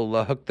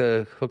we'll hook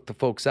the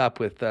folks up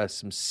with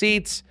some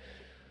seats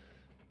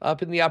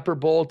up in the upper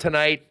bowl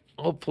tonight.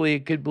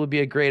 Hopefully it will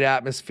be a great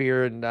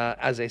atmosphere, and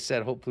as I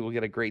said, hopefully we'll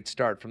get a great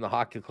start from the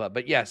hockey club.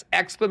 But yes,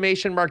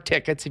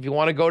 !tickets if you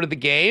want to go to the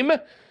game.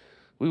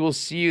 We will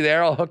see you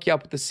there. I'll hook you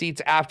up with the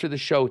seats after the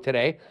show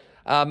today.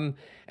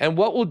 And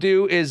what we'll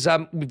do is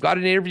we've got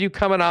an interview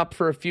coming up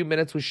for a few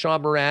minutes with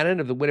Sean Moranin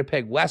of the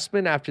Winnipeg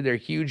Westmen after their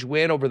huge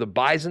win over the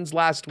Bisons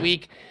last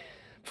week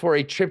for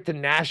a trip to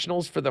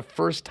Nationals for the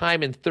first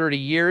time in 30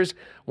 years.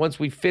 Once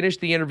we finish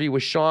the interview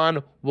with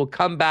Sean, we'll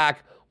come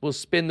back. We'll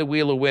spin the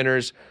wheel of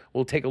winners.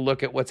 We'll take a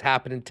look at what's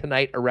happening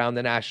tonight around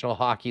the National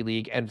Hockey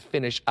League and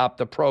finish up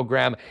the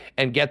program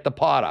and get the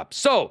pot up.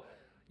 So,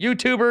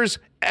 YouTubers,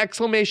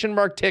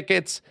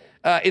 !tickets.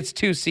 It's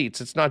 2 seats.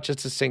 It's not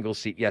just a single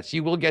seat. Yes,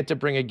 you will get to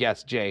bring a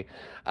guest, Jay.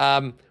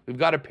 We've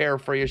got a pair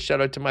for you.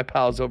 Shout out to my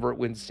pals over at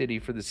Win City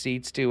for the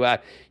seats to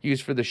use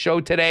for the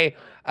show today.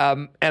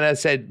 And as I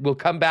said, we'll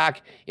come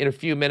back in a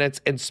few minutes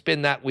and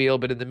spin that wheel.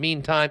 But in the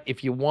meantime,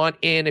 if you want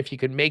in, if you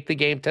can make the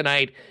game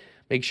tonight,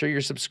 make sure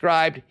you're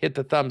subscribed, hit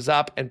the thumbs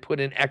up, and put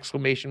in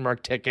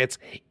 !tickets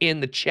in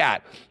the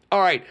chat.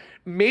 All right.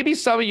 Maybe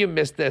some of you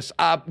missed this.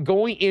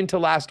 Going into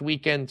last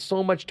weekend,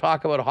 so much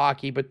talk about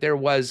hockey, but there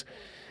was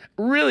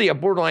really a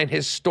borderline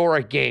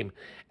historic game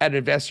at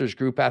Investors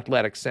Group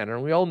Athletic Center.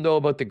 And we all know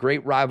about the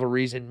great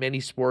rivalries in many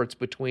sports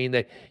between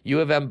the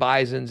U of M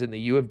Bisons and the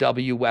U of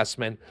W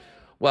Westmen.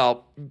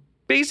 Well,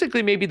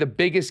 basically maybe the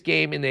biggest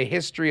game in the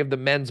history of the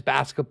men's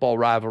basketball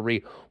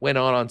rivalry went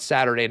on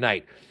Saturday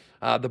night.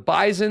 The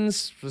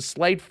Bisons, the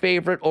slight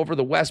favorite over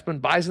the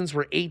Westmen. Bisons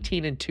were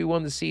 18-2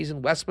 on the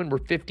season. Westmen were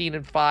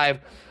 15-5.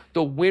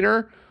 The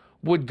winner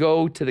would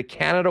go to the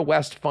Canada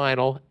West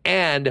Final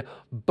and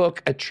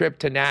book a trip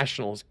to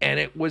Nationals. And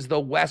it was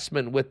the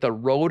Westmen with the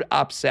road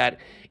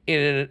upset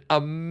in an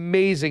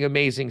amazing,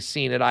 amazing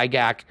scene at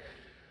IGAC,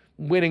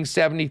 winning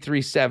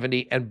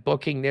 73-70 and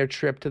booking their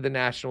trip to the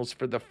Nationals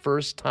for the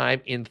first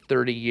time in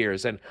 30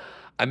 years. And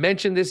I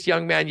mentioned this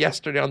young man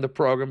yesterday on the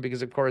program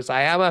because, of course,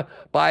 I am a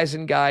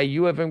Bison guy,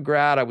 U of M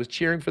grad. I was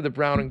cheering for the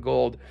brown and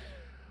gold.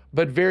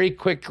 But very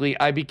quickly,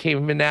 I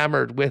became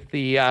enamored with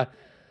the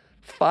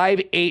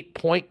 5'8"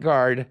 point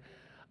guard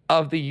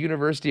of the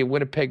University of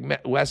Winnipeg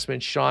Westman,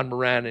 Sean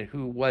Moran,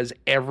 who was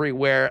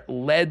everywhere,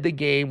 led the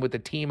game with a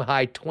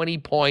team-high 20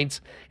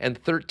 points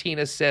and 13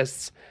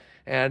 assists.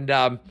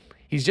 And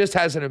he just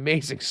has an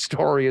amazing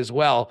story as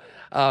well,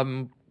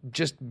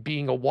 just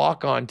being a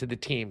walk-on to the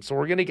team. So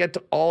we're going to get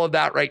to all of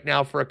that right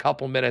now for a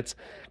couple minutes.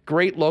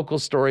 Great local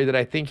story that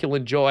I think you'll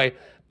enjoy.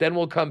 Then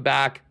we'll come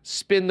back,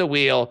 spin the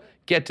wheel,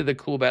 get to the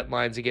cool bet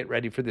lines and get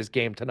ready for this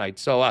game tonight.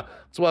 So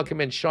let's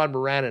welcome in Sean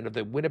Moranin of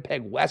the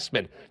Winnipeg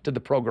Westmen to the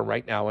program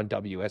right now on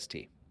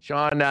WST.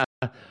 Sean,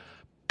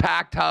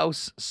 packed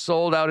house,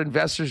 sold out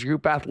Investors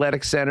Group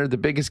Athletic Center, the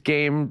biggest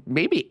game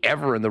maybe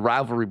ever in the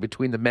rivalry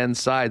between the men's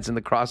sides in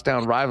the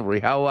crosstown rivalry.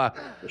 How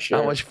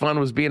much fun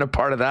was being a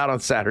part of that on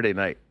Saturday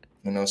night?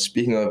 You know,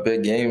 speaking of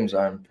big games,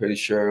 I'm pretty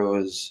sure it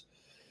was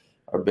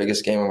our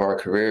biggest game of our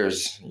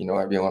careers. You know,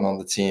 everyone on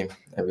the team,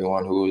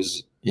 everyone who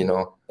was, you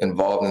know,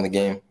 involved in the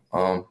game.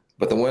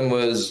 But the win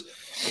was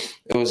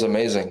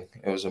amazing.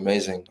 It was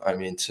amazing. I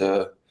mean,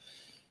 to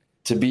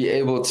be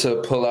able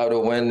to pull out a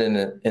win in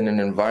an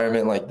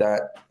environment like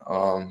that,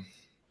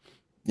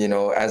 you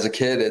as a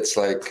kid, it's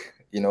like,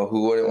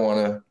 who wouldn't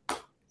want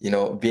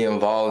to, be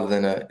involved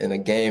in a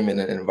game in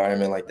an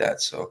environment like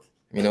that. So,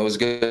 it was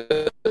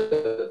good.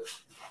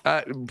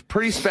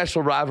 Pretty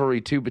special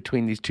rivalry, too,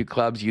 between these two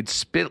clubs. You'd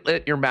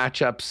split your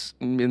matchups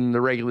in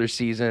the regular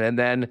season, and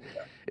then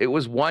it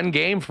was one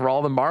game for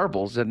all the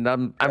marbles. And,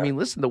 I mean,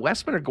 listen, the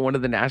Westmen are going to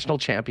the national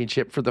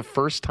championship for the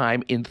first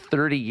time in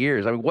 30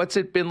 years. I mean, what's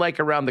it been like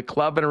around the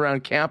club and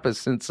around campus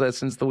since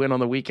the win on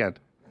the weekend?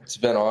 It's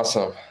been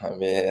awesome. I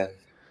mean,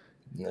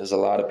 there's a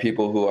lot of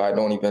people who I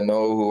don't even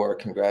know who are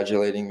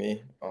congratulating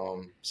me.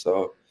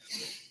 So,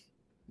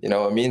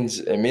 it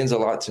means a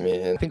lot to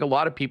me. I think a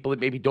lot of people that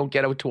maybe don't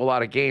get out to a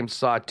lot of games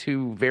saw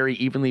two very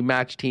evenly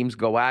matched teams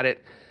go at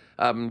it.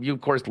 You, of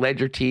course, led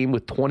your team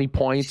with 20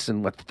 points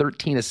and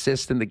 13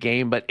 assists in the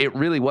game, but it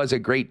really was a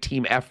great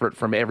team effort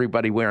from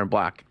everybody wearing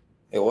black.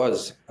 It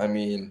was. I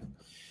mean,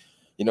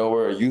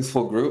 we're a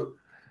youthful group,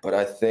 but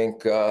I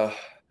think,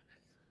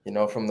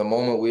 from the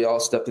moment we all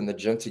stepped in the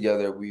gym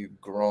together,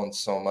 we've grown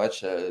so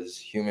much as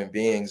human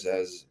beings,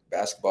 as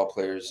basketball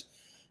players.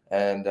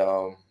 And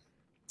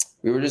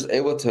we were just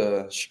able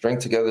to string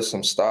together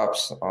some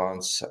stops on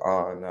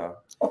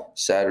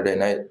Saturday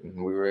night.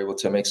 And we were able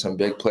to make some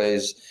big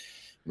plays.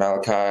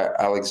 Malachi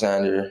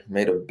Alexander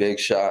made a big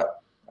shot.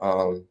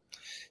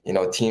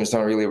 Teams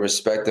don't really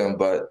respect him,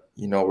 but,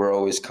 we're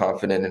always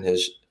confident in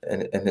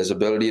his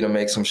ability to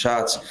make some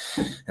shots.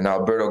 And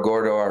Alberto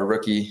Gordo, our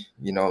rookie,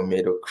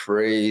 made a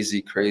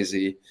crazy,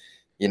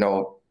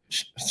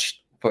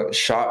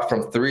 shot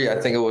from three.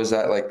 I think it was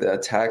at the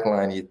attack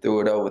line. He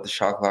threw it out with the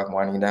shot clock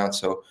winding down.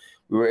 So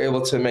we were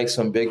able to make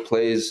some big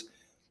plays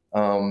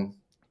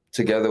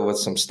together with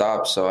some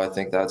stops. So I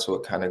think that's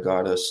what kind of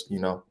got us,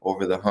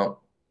 over the hump.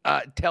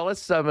 Tell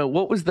us,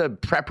 what was the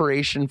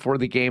preparation for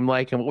the game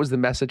like, and what was the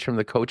message from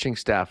the coaching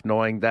staff,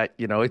 knowing that,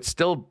 it's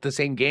still the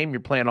same game you're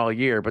playing all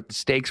year, but the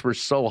stakes were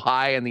so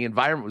high and the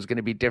environment was going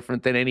to be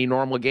different than any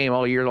normal game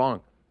all year long?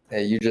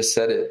 Hey, you just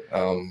said it.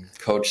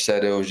 Coach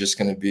said it was just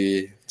going to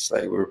be, it's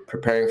like we're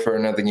preparing for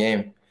another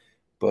game,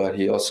 but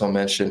he also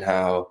mentioned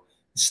how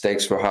the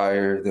stakes were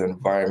higher, the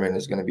environment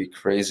is going to be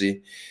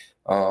crazy.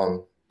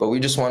 But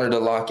we just wanted to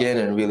lock in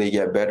and really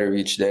get better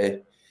each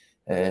day.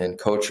 And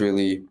Coach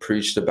really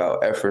preached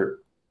about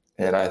effort.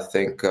 And I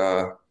think,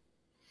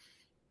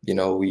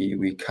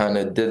 we kind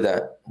of did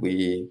that.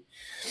 We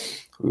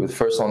were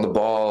first on the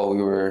ball.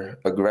 We were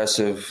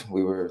aggressive.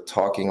 We were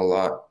talking a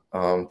lot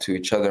to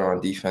each other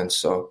on defense.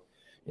 So,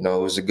 it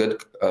was a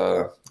good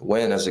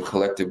win as a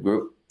collective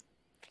group.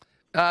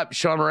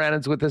 Sean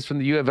Moranen's with us from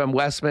the U of M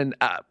Westmen.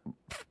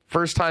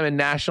 First time in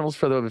nationals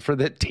for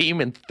the team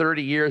in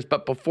 30 years.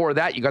 But before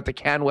that, you got the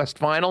Can West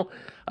final.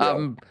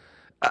 Yeah.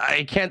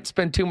 I can't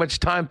spend too much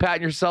time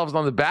patting yourselves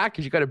on the back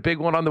because you got a big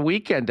one on the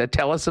weekend.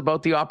 Tell us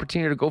about the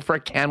opportunity to go for a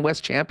Can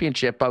West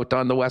championship out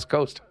on the West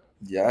Coast.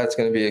 Yeah, it's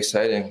going to be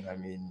exciting. I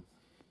mean,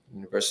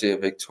 University of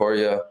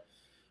Victoria,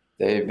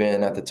 they've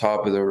been at the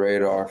top of the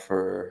radar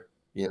for,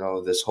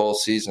 this whole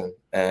season.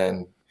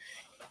 And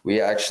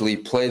we actually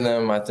played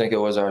them, I think it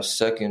was our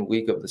second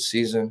week of the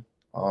season,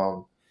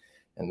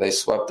 and they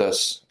swept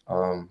us.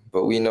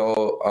 But we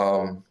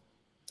know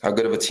how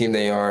good of a team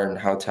they are and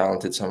how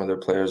talented some of their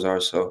players are.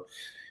 So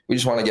we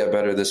just want to get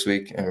better this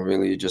week and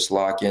really just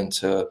lock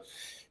into,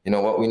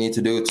 what we need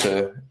to do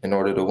in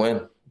order to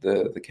win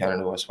the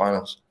Canada West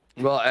Finals.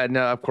 Well, and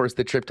of course,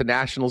 the trip to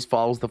nationals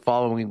follows the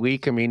following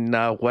week. I mean,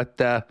 how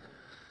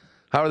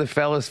are the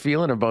fellas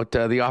feeling about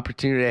the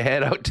opportunity to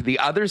head out to the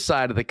other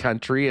side of the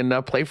country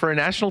and play for a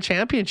national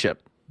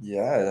championship?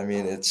 Yeah, I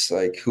mean, it's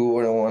like, who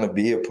wouldn't want to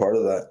be a part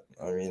of that?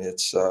 I mean,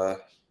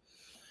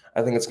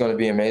 I think it's going to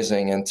be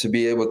amazing. And to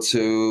be able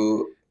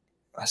to,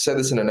 I said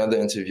this in another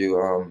interview,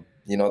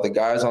 the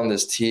guys on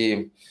this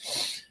team,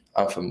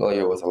 I'm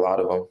familiar with a lot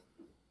of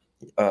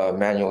them.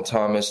 Manuel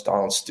Thomas,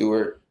 Donald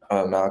Stewart,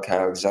 Malachi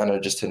Alexander,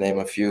 just to name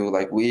a few.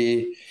 Like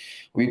we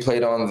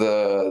played on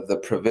the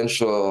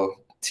provincial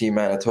Team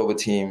Manitoba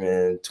team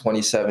in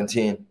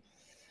 2017.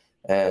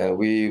 And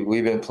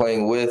we've been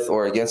playing with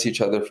or against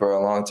each other for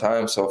a long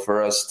time. So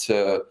for us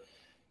to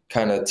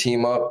kind of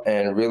team up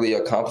and really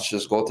accomplish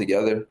this goal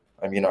together,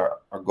 I mean, our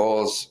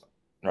goals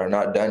are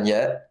not done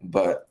yet,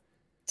 but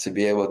to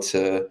be able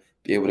to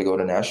go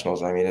to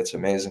nationals, I mean, it's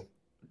amazing.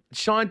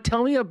 Sean,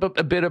 tell me a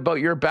bit about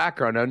your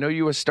background. I know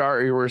you were a star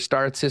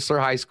at Sisler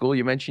High School.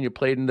 You mentioned you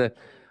played in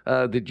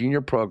the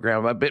junior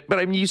program a bit, but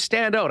I mean, you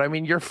stand out. I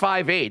mean, you're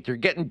 5'8". You're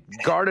getting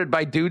guarded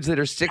by dudes that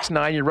are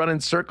 6'9". You're running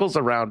circles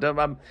around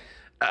them.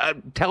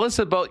 Tell us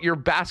about your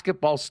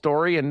basketball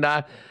story and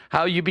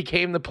how you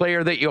became the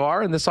player that you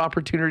are and this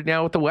opportunity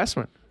now with the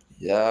Westmen.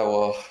 Yeah,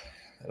 well,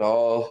 it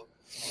all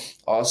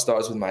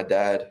starts with my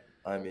dad.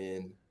 I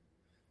mean,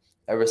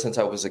 ever since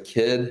I was a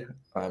kid,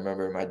 I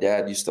remember my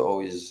dad used to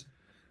always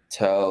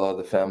tell all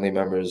the family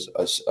members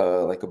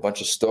like a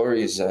bunch of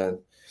stories. And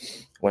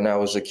when I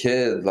was a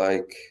kid,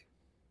 like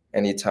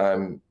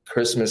anytime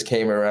Christmas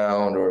came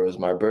around or it was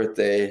my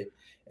birthday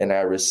and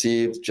I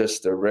received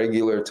just a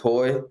regular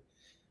toy,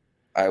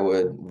 I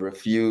would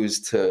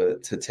refuse to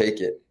take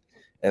it.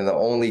 And the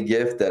only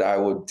gift that I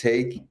would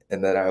take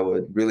and that I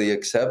would really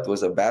accept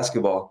was a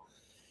basketball.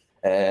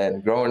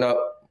 And growing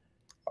up,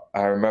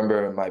 I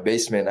remember in my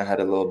basement, I had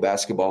a little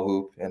basketball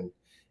hoop. And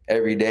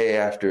every day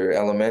after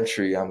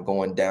elementary, I'm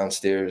going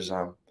downstairs,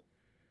 I'm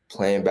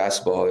playing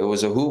basketball. It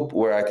was a hoop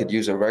where I could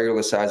use a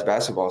regular size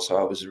basketball. So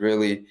I was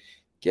really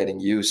getting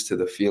used to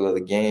the feel of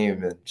the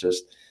game and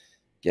just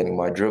getting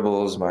my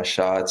dribbles, my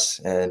shots.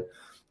 And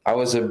I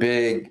was a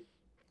big,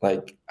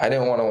 like, I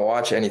didn't want to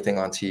watch anything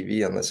on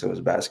TV unless it was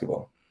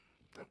basketball.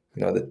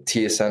 You know, the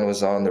TSN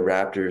was on, the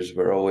Raptors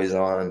were always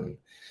on.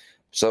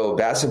 So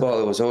basketball,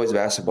 it was always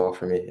basketball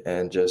for me.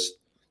 And just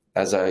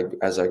as I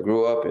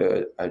grew up,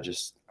 I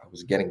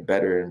was getting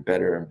better and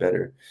better and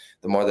better.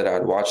 The more that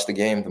I'd watch the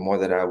game, the more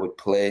that I would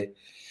play,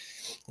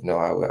 you know,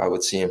 I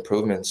would see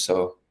improvements.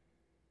 So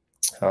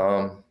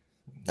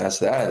that's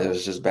that. It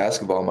was just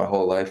basketball my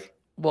whole life.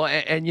 Well,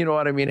 and you know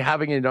what I mean?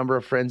 Having a number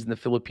of friends in the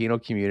Filipino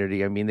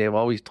community, I mean, they've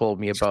always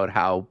told me about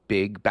how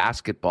big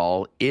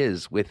basketball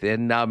is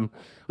within,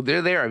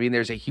 they're there. I mean,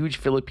 there's a huge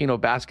Filipino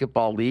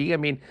basketball league. I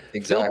mean,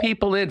 Exactly.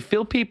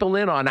 fill people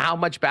in on how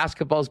much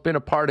basketball's been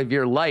a part of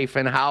your life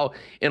and how,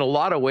 in a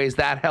lot of ways,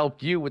 that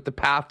helped you with the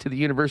path to the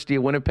University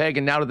of Winnipeg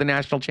and now to the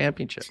national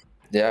championship.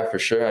 Yeah, for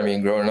sure. I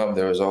mean, growing up,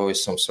 there was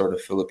always some sort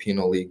of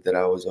Filipino league that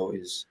I was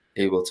always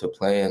able to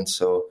play in.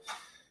 So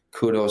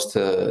kudos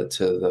to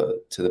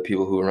the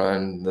people who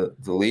run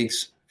the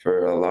leagues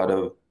for a lot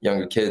of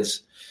younger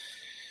kids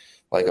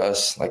like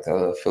us, like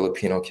the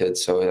Filipino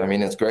kids. So, I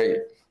mean, it's great.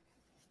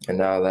 And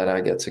now that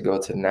I get to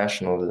go to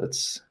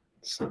nationals,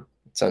 it's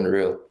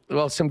unreal.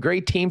 Well, some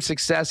great team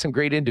success, some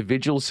great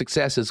individual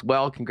success as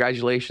well.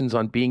 Congratulations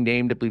on being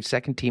named, I believe,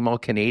 second team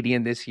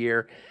All-Canadian this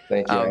year.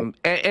 Thank you.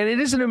 And it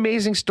is an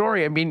amazing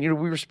story. I mean, you know,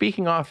 we were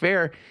speaking off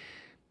air.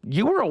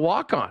 You were a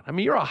walk-on. I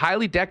mean, you're a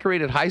highly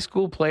decorated high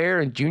school player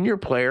and junior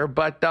player,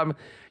 but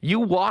you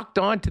walked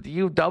on to the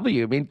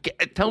UW. I mean,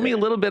 tell me a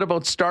little bit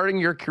about starting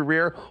your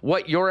career,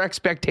 what your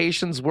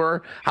expectations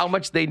were, how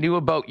much they knew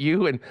about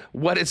you, and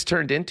what it's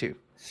turned into.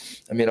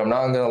 I mean, I'm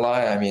not going to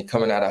lie. I mean,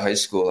 coming out of high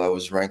school, I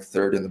was ranked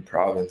third in the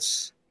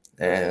province.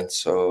 And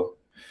so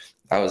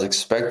I was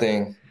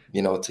expecting,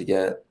 you know, to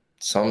get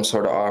some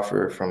sort of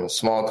offer from a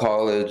small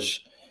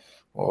college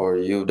or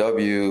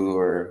UW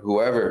or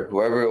whoever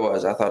it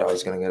was. I thought I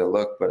was going to get a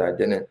look, but I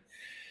didn't.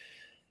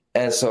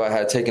 And so I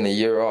had taken a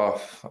year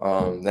off.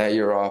 That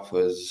year off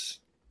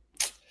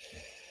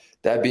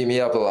that beat me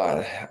up a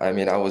lot. I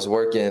mean, I was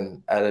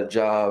working at a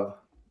job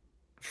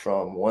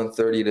from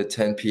 1:30 to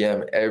 10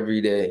 p.m. every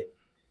day.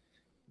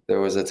 There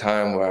was a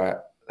time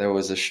where there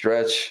was a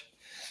stretch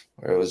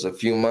where it was a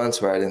few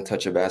months where I didn't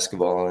touch a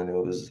basketball, and it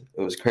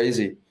was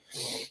crazy.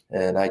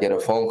 And I get a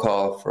phone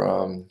call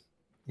from,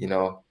 you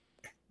know,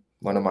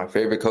 one of my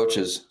favorite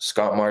coaches,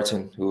 Scott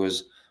Martin, who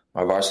was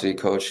my varsity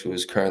coach, who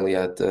is currently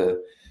at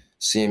the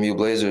CMU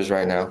Blazers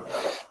right now.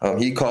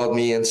 He called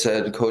me and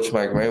said, Coach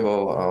Mike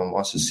Rainbow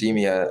wants to see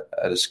me at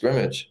a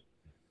scrimmage.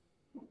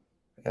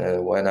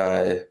 And when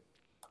I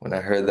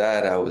heard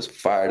that, I was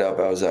fired up.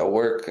 I was at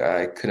work.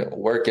 I couldn't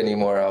work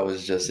anymore. I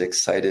was just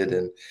excited,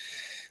 and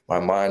my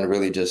mind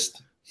really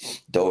just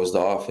dozed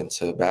off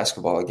into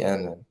basketball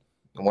again.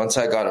 And once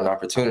I got an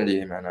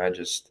opportunity, man,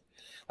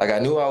 I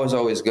knew I was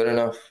always good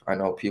enough. I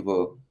know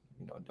people,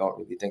 you know, don't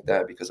really think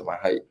that because of my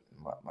height,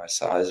 my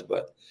size,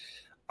 but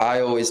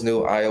I always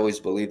knew, I always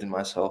believed in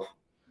myself.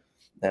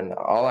 And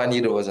all I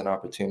needed was an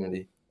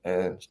opportunity.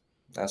 And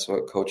that's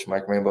what Coach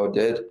Mike Rainbow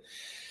did.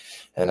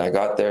 And I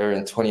got there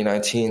in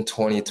 2019,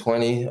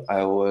 2020.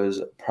 I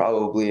was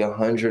probably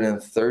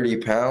 130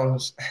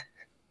 pounds.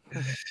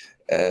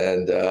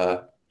 And,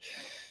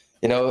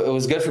 you know, it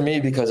was good for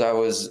me because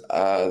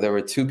there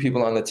were two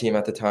people on the team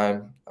at the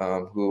time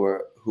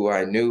who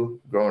I knew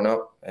growing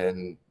up.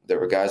 And there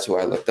were guys who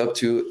I looked up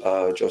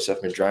to,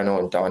 Joseph Medrano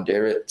and Don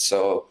Darrett.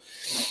 So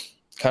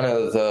kind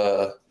of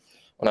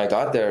when I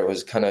got there, it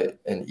was kind of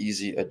an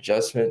easy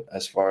adjustment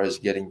as far as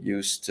getting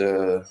used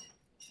to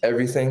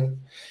everything.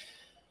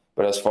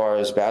 But as far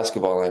as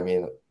basketball, I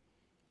mean,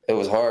 it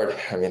was hard.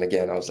 I mean,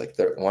 again, I was like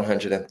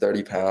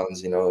 130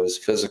 pounds, you know, it was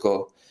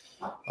physical.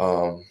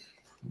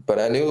 But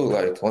I knew,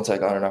 like, once I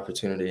got an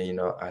opportunity, you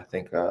know, I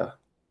think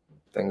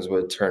things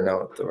would turn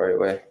out the right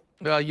way.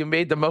 Well, you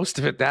made the most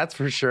of it, that's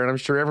for sure. And I'm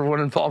sure everyone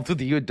involved with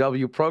the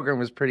UW program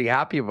was pretty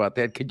happy about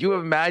that. Could you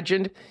have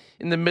imagined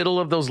in the middle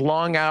of those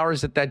long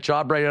hours at that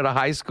job right out of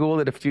high school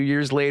that a few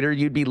years later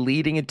you'd be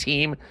leading a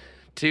team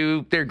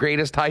to their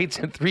greatest heights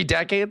in 3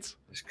 decades?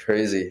 It's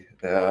crazy.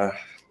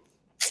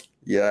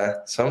 Yeah.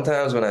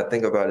 Sometimes when I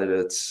think about it,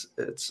 it's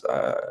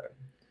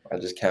I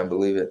just can't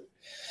believe it.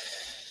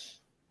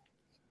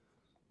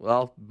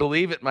 Well,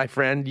 believe it, my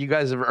friend. You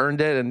guys have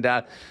earned it,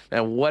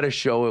 and what a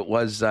show it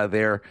was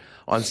there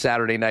on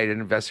Saturday night at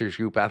Investors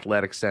Group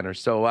Athletic Center.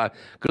 So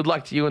good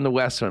luck to you in the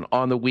West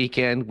on the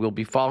weekend. We'll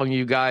be following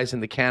you guys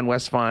in the Can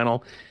West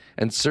Final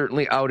and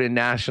certainly out in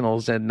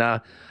Nationals. And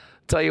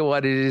tell you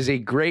what, it is a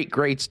great,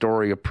 great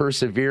story of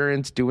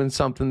perseverance, doing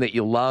something that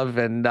you love,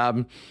 and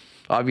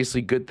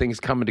obviously good things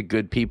coming to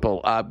good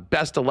people.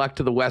 Best of luck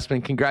to the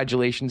Westmen.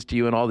 Congratulations to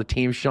you and all the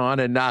team, Sean.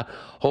 And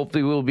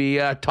hopefully we'll be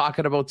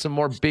talking about some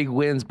more big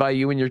wins by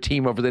you and your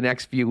team over the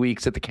next few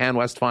weeks at the Can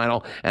West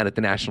Final and at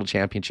the National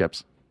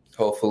Championships.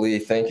 Hopefully.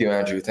 Thank you,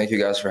 Andrew. Thank you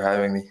guys for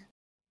having me.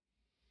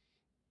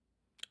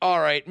 All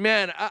right,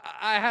 man,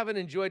 I haven't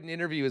enjoyed an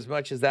interview as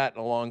much as that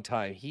in a long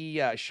time.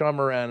 Sean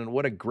Moran, and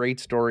what a great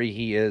story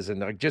he is,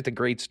 and just a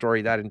great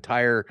story that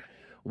entire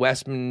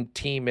Westman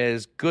team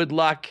is. Good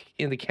luck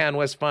in the Can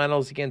West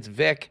Finals against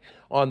Vic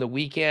on the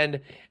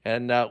weekend,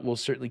 and we'll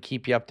certainly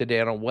keep you up to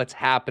date on what's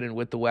happening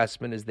with the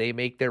Westmen as they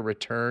make their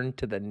return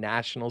to the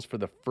Nationals for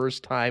the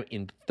first time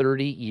in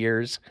 30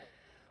 years.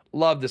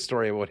 Love the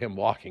story about him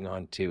walking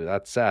on, too.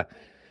 That's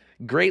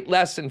great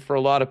lesson for a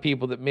lot of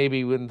people that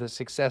maybe when the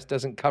success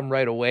doesn't come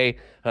right away,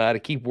 to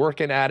keep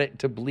working at it,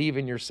 to believe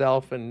in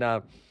yourself. And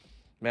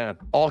man,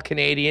 all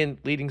Canadian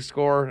leading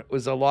scorer. It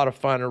was a lot of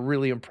fun. A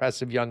really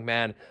impressive young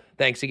man.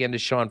 Thanks again to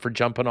Sean for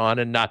jumping on.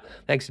 And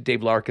thanks to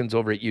Dave Larkins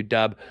over at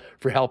UW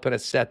for helping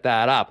us set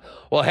that up.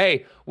 Well,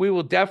 hey, we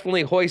will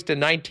definitely hoist a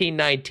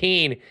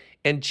 1919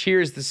 and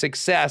cheers the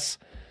success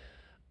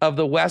of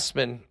the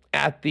Westmen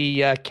at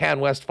the Can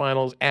West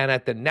Finals and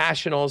at the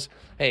Nationals.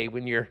 Hey,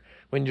 when you're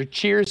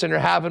cheers and you're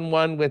having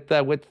one with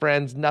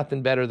friends,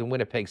 nothing better than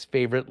Winnipeg's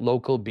favorite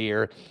local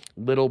beer,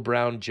 Little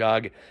Brown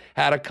Jug.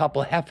 Had a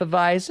couple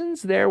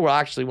Hefeweizens there. Well,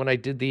 actually, when I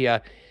did the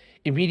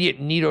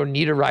immediate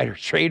Niederreiter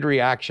trade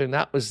reaction,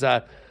 that was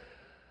a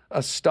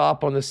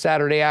stop on the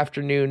Saturday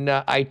afternoon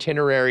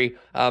itinerary.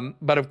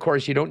 But, of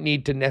course, you don't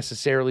need to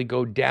necessarily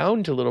go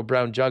down to Little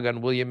Brown Jug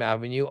on William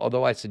Avenue,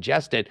 although I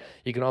suggest it.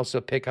 You can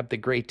also pick up the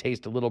great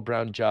taste of Little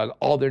Brown Jug,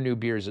 all their new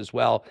beers as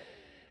well,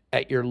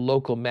 at your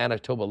local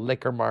Manitoba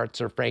liquor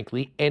marts or,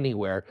 frankly,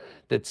 anywhere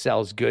that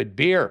sells good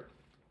beer.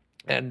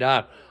 And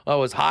it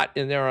was hot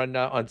in there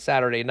on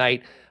Saturday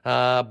night,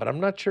 but I'm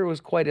not sure it was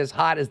quite as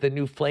hot as the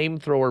new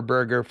Flamethrower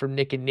Burger from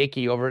Nick and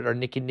Nicky over at our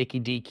Nick and Nicky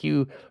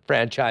DQ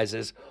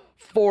franchises.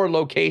 4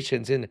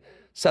 locations in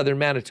Southern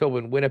Manitoba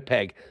and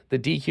Winnipeg, the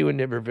DQ in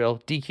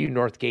Niverville, DQ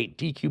Northgate,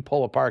 DQ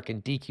Polo Park,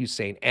 and DQ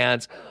St.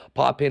 Anne's.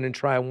 Pop in and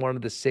try one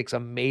of the 6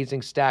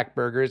 amazing stack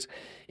burgers,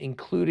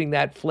 including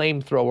that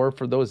Flamethrower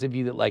for those of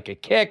you that like a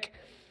kick.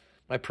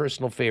 My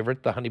personal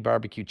favorite, the Honey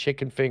Barbecue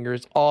Chicken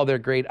Fingers, all their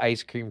great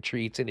ice cream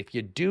treats. And if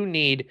you do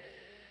need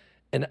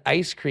an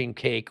ice cream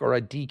cake or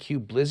a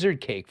DQ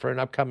Blizzard cake for an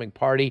upcoming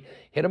party,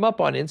 hit them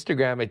up on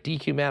Instagram at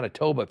DQ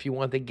Manitoba if you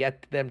want to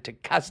get them to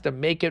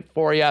custom make it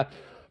for you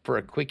for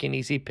a quick and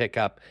easy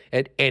pickup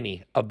at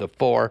any of the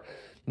 4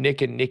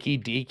 Nick and Nicky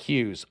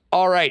DQs.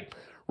 All right,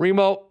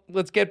 Remo,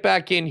 let's get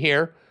back in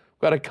here.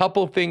 Got a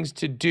couple things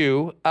to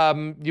do.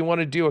 You want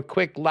to do a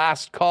quick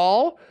last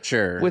call?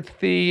 Sure. With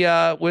the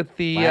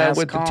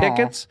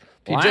tickets.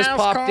 If you just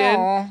popped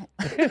in,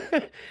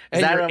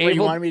 is that what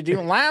you wanted me to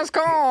do? Last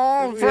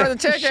call for the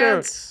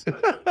tickets. Sure.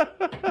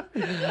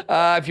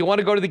 If you want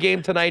to go to the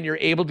game tonight and you're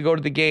able to go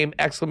to the game, !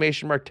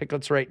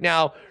 Tickets right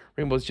now.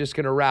 Remo's just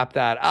going to wrap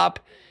that up,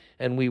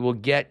 and we will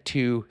get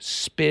to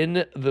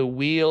spin the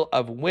wheel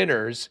of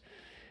winners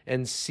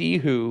and see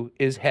who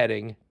is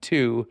heading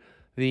to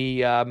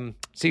the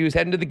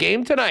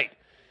game tonight.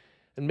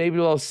 And maybe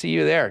we'll see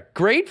you there.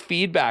 Great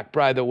feedback,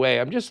 by the way.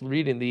 I'm just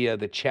reading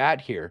the chat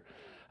here.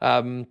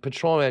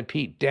 Patrolman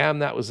Pete, damn,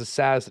 that was a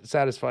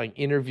satisfying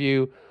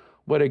interview.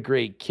 What a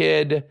great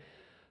kid.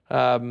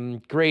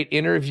 Great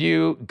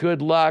interview.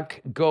 Good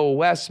luck. Go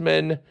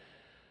Westman.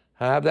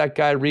 Have that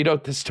guy read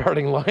out the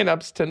starting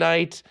lineups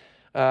tonight.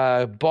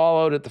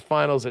 Ball out at the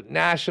finals at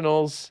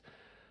Nationals.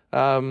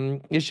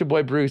 It's your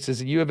boy Bruce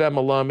is a U of M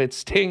alum. It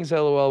stings,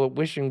 LOL, but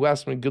wishing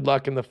Westman good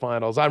luck in the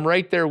finals. I'm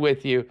right there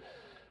with you.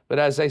 But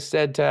as I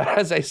said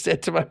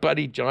to my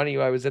buddy Johnny, who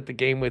I was at the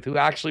game with, who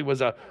actually was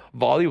a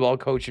volleyball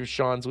coach of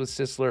Sean's with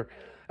Sisler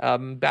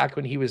back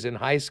when he was in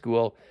high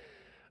school,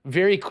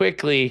 very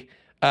quickly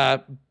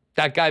that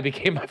guy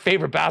became my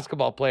favorite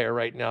basketball player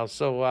right now.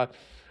 So,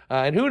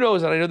 and who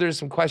knows? And I know there's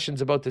some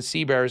questions about the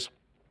Seabears.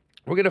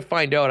 We're going to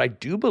find out. I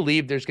do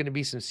believe there's going to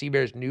be some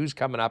Seabears news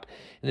coming up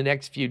in the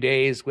next few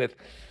days with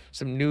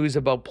some news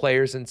about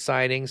players and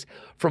signings.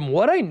 From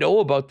what I know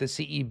about the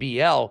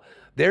CEBL,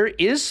 there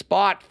is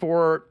spot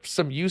for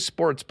some youth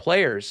sports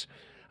players.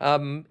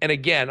 And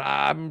again,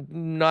 I'm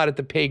not at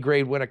the pay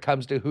grade when it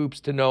comes to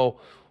hoops to know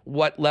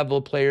what level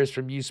of players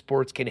from youth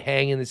sports can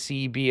hang in the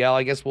CEBL.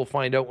 I guess we'll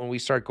find out when we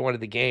start going to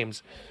the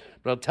games.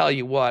 But I'll tell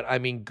you what, I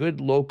mean,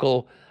 good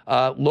local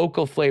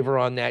flavor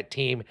on that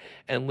team.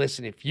 And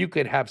listen, if you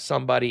could have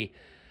somebody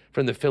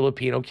from the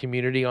Filipino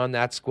community on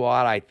that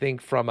squad, I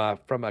think from a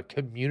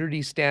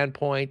community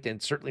standpoint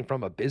and certainly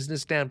from a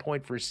business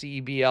standpoint for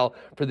CEBL,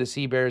 for the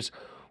Seabears,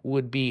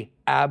 would be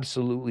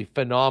absolutely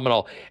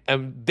phenomenal.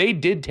 And they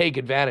did take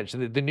advantage,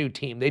 the new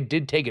team, they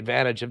did take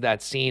advantage of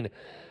that scene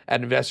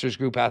at Investors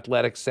Group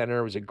Athletic Center.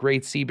 It was a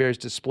great Seabears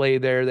display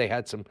there. They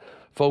had some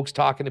folks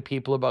talking to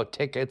people about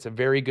tickets, a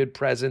very good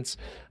presence.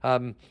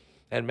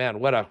 And man,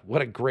 what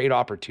a great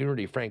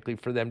opportunity, frankly,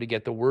 for them to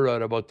get the word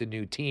out about the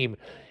new team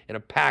in a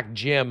packed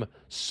gym,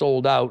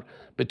 sold out,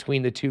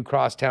 between the two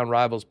crosstown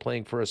rivals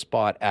playing for a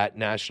spot at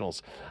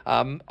Nationals.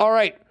 All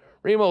right,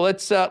 Remo,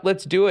 let's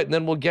do it, and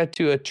then we'll get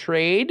to a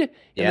trade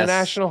in the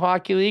National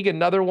Hockey League,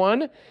 another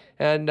one,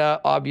 and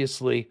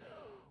obviously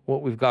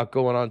what we've got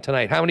going on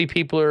tonight. How many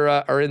people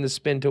are in the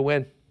spin to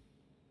win?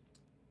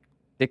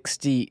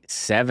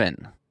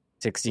 67.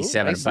 A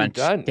bunch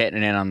done.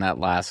 Getting in on that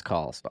last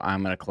call. So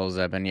I'm going to close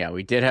up. And yeah,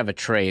 we did have a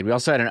trade. We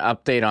also had an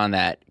update on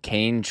that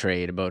Kane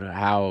trade about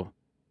how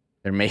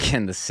they're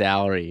making the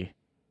salary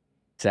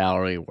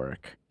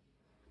work.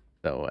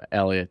 So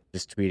Elliot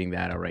just tweeting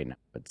that out right now.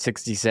 But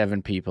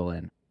 67 people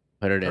in.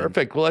 Put it in.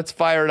 Perfect. Well, let's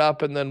fire it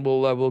up, and then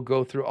we'll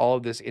go through all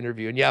of this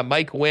interview. And yeah,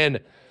 Mike Wynn,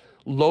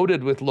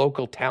 loaded with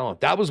local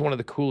talent. That was one of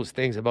the coolest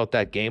things about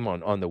that game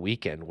on the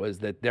weekend, was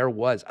that there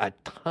was a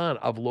ton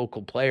of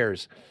local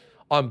players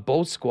on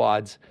both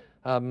squads.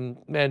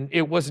 And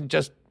it wasn't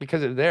just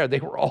because they're there.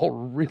 They were all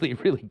really,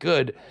 really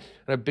good.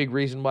 And a big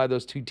reason why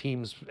those two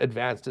teams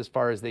advanced as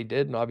far as they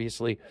did. And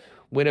obviously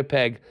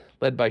Winnipeg,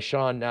 led by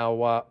Sean,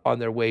 now on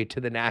their way to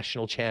the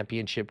national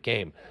championship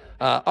game.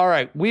 All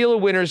right, Wheel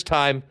of Winners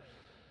time.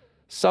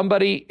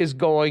 Somebody is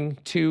going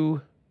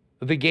to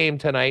the game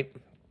tonight.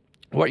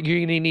 What you're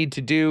going to need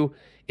to do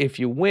if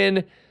you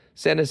win,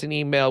 send us an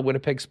email,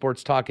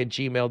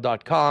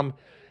 winnipegsportstalk@gmail.com,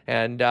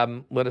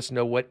 and let us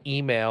know what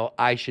email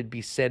I should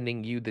be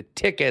sending you the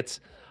tickets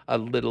a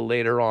little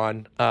later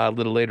on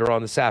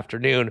this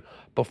afternoon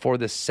before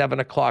the 7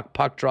 o'clock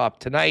puck drop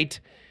tonight.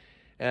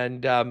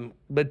 And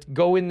but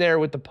go in there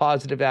with the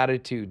positive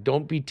attitude.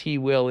 Don't be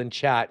T-Will in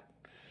chat.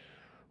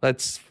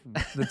 Let's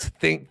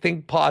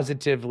think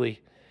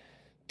positively.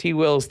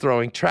 T-Will's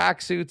throwing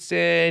tracksuits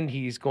in.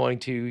 He's going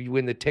to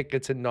win the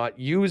tickets and not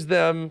use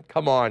them.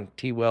 Come on,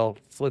 T-Will.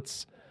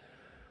 Let's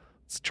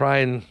try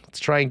and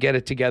get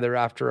it together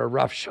after a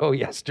rough show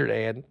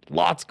yesterday and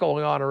lots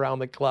going on around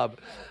the club.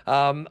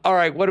 All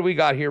right, what do we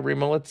got here,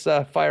 Remo? Let's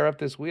fire up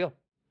this wheel.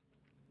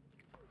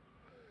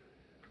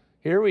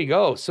 Here we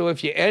go. So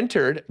if you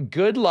entered,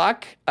 good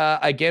luck.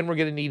 Again, we're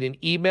going to need an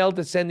email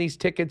to send these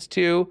tickets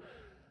to.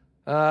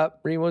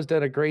 Remo's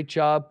done a great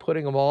job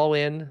putting them all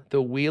in.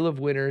 The Wheel of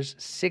Winners,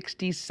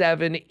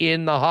 67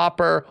 in the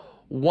hopper.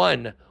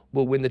 1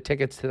 will win the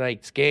tickets to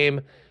tonight's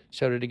game.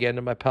 Shout it again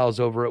to my pals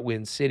over at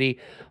Win City.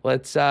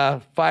 Let's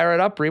fire it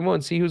up, Remo,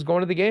 and see who's going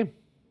to the game.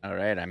 All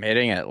right, I'm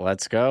hitting it.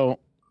 Let's go.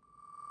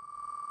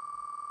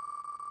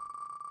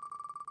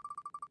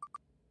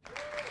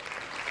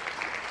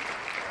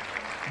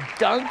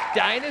 Dunk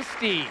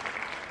Dynasty.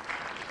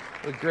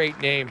 What a great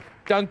name.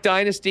 Dunk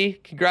Dynasty,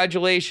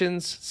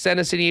 congratulations. Send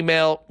us an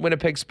email,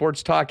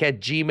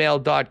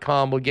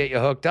 winnipegsportstalk@gmail.com. We'll get you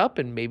hooked up,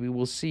 and maybe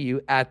we'll see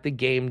you at the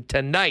game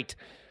tonight.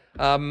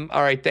 All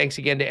right, thanks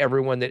again to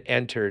everyone that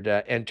entered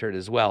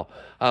as well.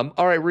 All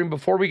right, Reem,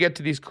 before we get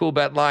to these cool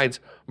bet lines,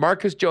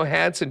 Marcus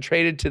Johansson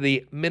traded to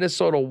the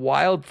Minnesota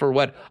Wild for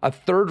what, a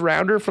third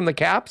rounder from the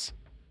Caps?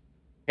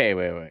 Okay,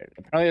 wait.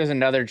 Apparently there's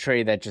another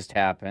trade that just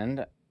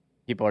happened.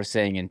 People are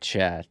saying in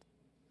chat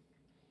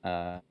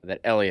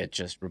that Elliot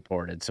just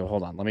reported. So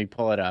hold on, let me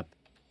pull it up.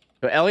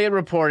 So Elliot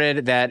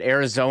reported that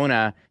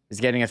Arizona is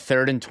getting a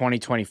third in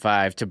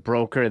 2025 to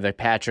broker the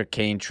Patrick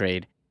Kane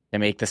trade to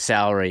make the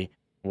salary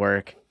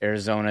work.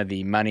 Arizona,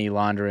 the money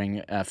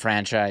laundering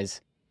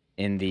franchise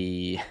in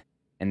the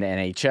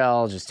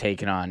NHL, just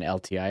taking on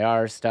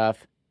LTIR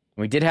stuff.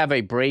 We did have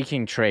a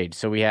breaking trade.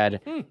 So we had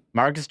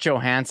Marcus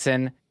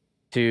Johansson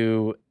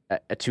to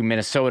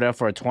Minnesota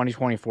for a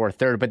 2024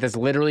 third, but this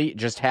literally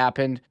just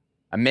happened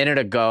a minute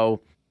ago.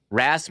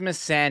 Rasmus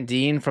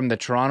Sandin from the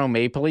Toronto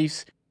Maple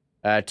Leafs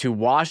to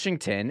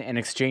Washington in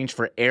exchange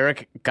for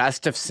Eric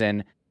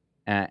Gustafsson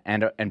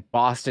and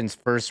Boston's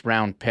first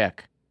round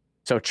pick.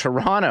 So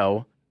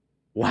Toronto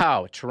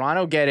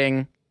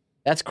getting,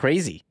 that's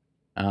crazy.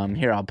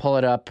 Here, I'll pull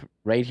it up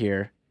right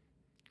here.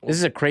 This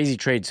is a crazy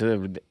trade.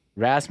 So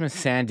Rasmus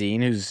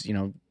Sandin, who's,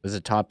 was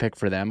a top pick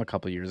for them a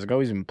couple of years ago.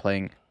 He's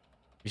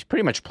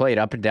pretty much played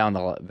up and down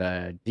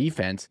the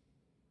defense,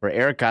 for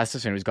Eric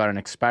Gustafsson, who's got an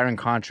expiring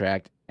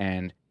contract,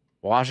 and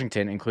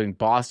Washington, including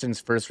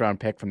Boston's first-round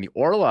pick from the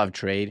Orlov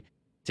trade,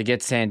 to get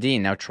Sandin.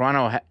 Now,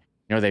 Toronto,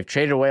 they've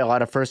traded away a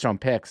lot of first-round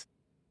picks.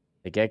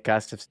 They get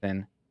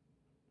Gustafsson,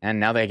 and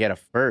now they get a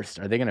first.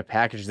 Are they going to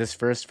package this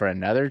first for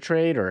another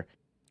trade or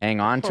hang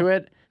on to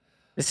it?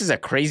 This is a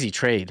crazy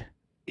trade.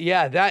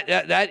 Yeah,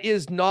 that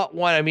is not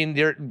one. I mean,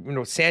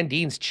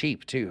 Sandin's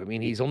cheap too. I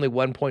mean, he's only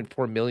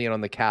 $1.4 million on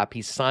the cap.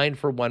 He's signed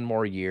for one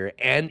more year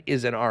and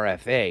is an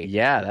RFA.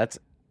 Yeah, that's.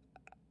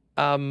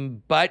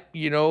 But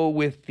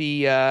with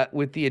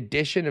the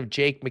addition of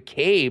Jake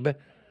McCabe,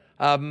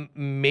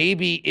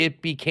 maybe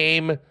it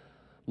became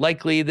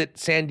likely that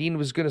Sandin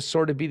was going to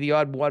sort of be the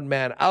odd one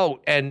man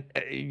out. And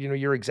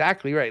you're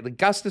exactly right. Like,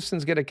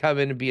 Gustafsson's going to come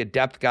in and be a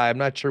depth guy. I'm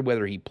not sure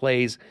whether he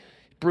plays.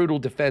 Brutal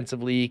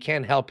defensively, he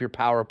can't help your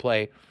power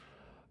play,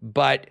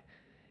 but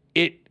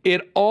it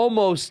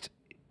almost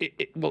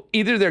well,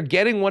 either they're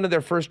getting one of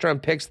their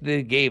first-round picks that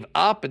they gave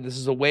up, and this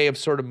is a way of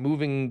sort of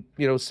moving,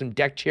 some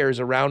deck chairs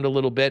around a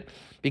little bit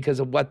because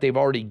of what they've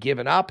already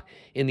given up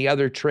in the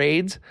other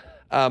trades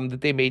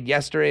that they made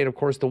yesterday, and of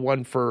course the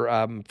one for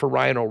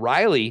Ryan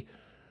O'Reilly.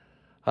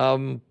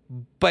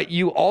 But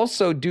you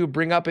also do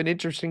bring up an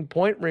interesting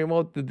point,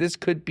 Remo, that this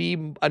could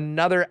be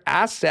another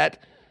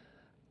asset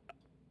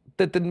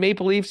that the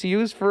Maple Leafs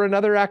use for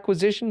another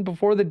acquisition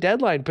before the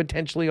deadline,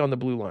 potentially on the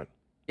blue line.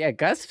 Yeah,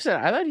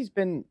 Gustafson, I thought he's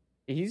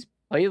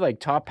played like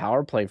top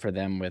power play for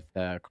them with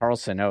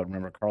Carlson out.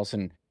 Remember,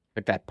 Carlson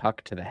took that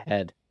puck to the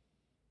head.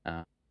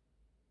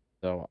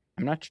 So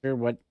I'm not sure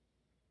what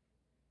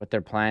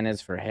their plan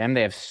is for him.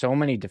 They have so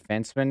many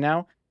defensemen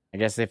now. I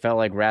guess they felt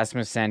like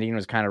Rasmus Sandin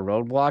was kind of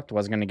roadblocked,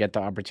 wasn't going to get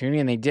the opportunity,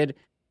 and they did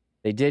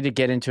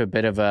get into a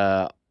bit of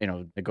a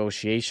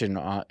negotiation.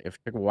 It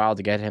took a while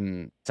to get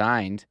him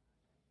signed,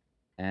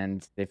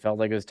 and they felt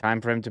like it was time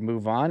for him to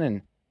move on.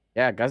 And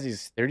yeah,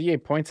 Guzzy's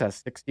 38 points out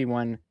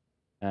 61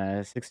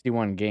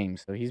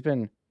 games, so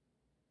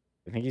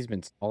I think he's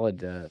been solid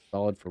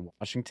for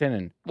Washington.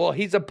 And well,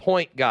 he's a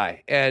point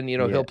guy, and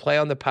he'll play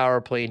on the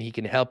power play, and he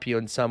can help you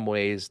in some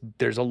ways.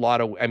 There's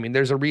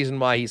there's a reason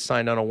why he's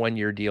signed on a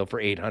 1-year deal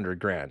for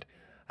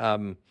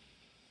 $800,000.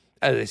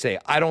 As I say,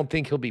 I don't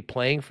think he'll be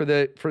playing for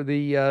the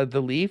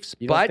Leafs.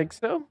 You don't think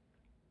so?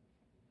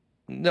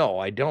 No,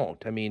 I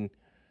don't.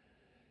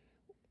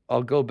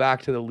 I'll go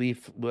back to the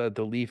Leaf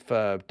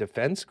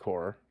defense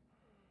core.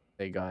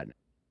 They got,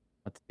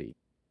 let's see.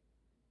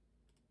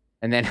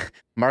 And then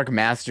Mark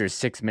Masters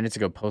 6 minutes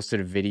ago posted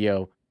a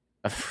video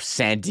of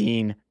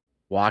Sandin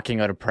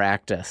walking out of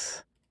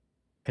practice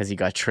because he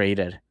got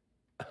traded.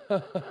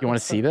 You want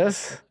to see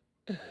this?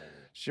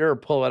 Sure,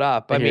 pull it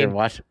up.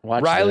 Watch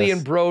Riley this.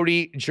 and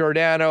Brody,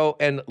 Giordano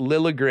and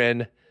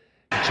Liljegren,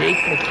 Jake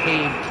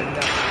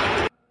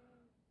McCabe.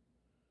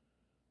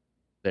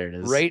 There it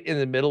is. Right in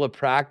the middle of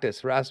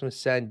practice, Rasmus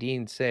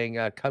Sandin saying,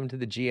 come to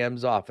the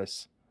GM's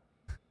office.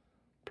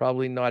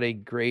 Probably not a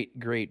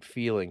great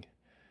feeling.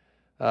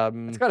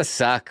 It's got to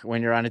suck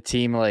when you're on a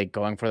team like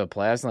going for the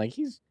playoffs. And like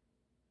he's,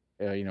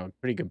 a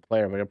pretty good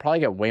player, but he'll probably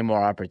get way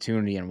more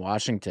opportunity in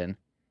Washington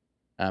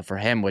for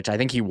him, which I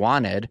think he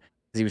wanted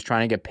because he was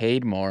trying to get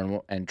paid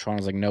more. And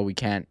Toronto's like, no, we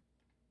can't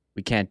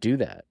do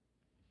that.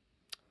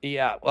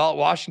 Yeah, well,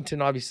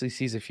 Washington obviously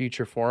sees a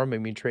future for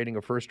him. Trading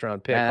a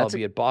first-round pick,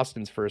 albeit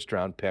Boston's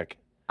first-round pick.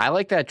 I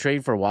like that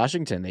trade for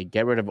Washington. They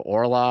get rid of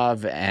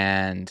Orlov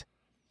and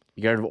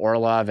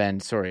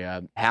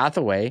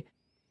Hathaway.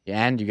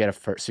 And you get a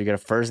first, so you get a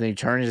first, and then you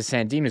turn into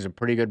Sandin, who's a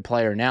pretty good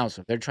player now. So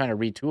if they're trying to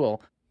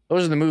retool,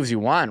 those are the moves you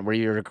want, where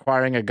you're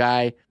acquiring a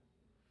guy,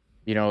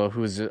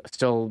 who's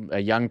still a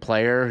young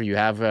player who you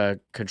have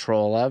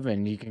control of,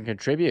 and you can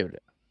contribute.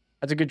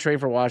 That's a good trade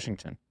for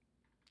Washington.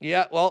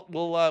 Yeah, well,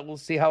 we'll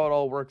see how it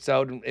all works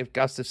out, and if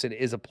Gustafson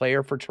is a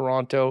player for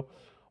Toronto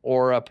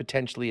or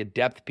potentially a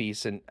depth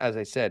piece. And as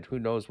I said, who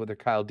knows whether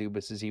Kyle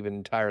Dubas is even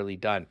entirely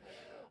done.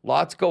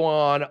 Lots going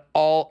on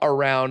all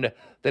around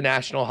the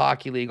National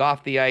Hockey League,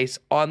 off the ice,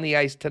 on the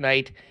ice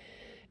tonight.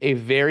 A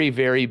very,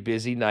 very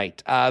busy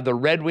night. The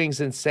Red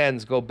Wings and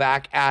Sens go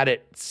back at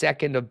it,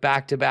 second of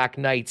back-to-back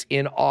nights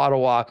in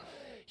Ottawa.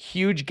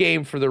 Huge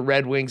game for the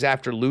Red Wings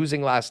after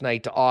losing last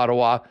night to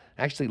Ottawa.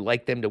 I actually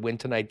like them to win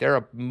tonight. They're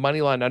a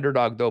moneyline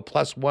underdog, though,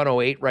 plus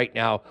 108 right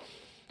now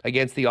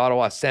against the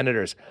Ottawa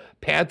Senators.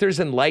 Panthers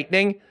and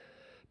Lightning.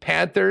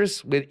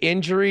 Panthers with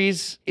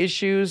injuries,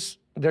 issues.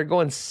 They're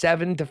going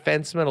 7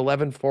 defensemen,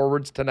 11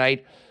 forwards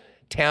tonight.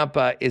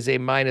 Tampa is a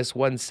minus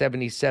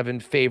 177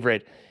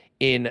 favorite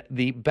in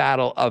the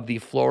battle of the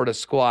Florida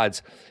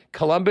squads.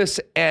 Columbus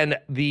and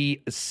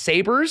the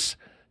Sabres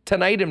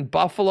tonight in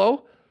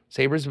Buffalo.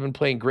 Sabres have been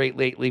playing great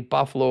lately.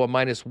 Buffalo, a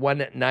minus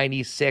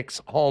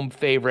 196 home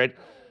favorite.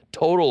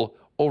 Total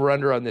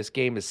over-under on this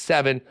game is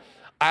 7.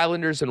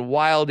 Islanders and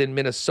Wild in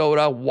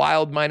Minnesota.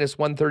 Wild minus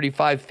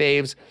 135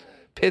 faves.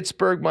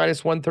 Pittsburgh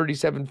minus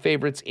 137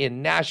 favorites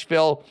in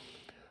Nashville.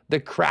 The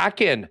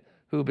Kraken,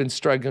 who've been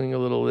struggling a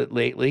little bit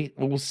lately.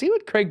 We'll see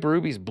what Craig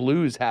Berube's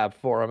Blues have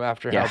for him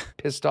after how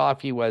pissed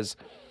off he was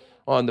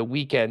on the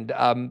weekend.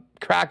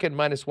 Kraken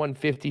minus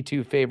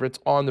 152 favorites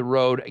on the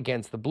road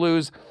against the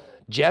Blues.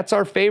 Jets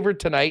are favored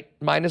tonight,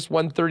 minus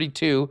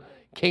 132.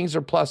 Kings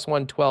are plus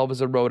 112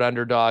 as a road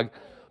underdog.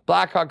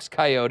 Blackhawks,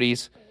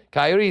 Coyotes.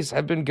 Coyotes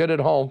have been good at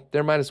home.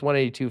 They're minus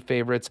 182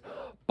 favorites.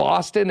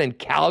 Boston and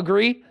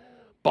Calgary.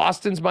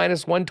 Boston's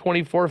minus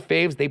 124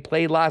 faves. They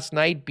played last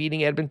night,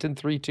 beating Edmonton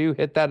 3-2.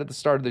 Hit that at the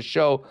start of the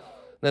show.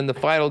 Then the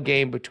final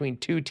game between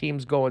two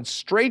teams going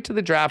straight to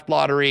the draft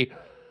lottery.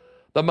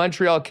 The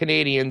Montreal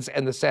Canadiens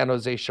and the San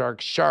Jose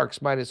Sharks.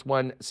 Sharks minus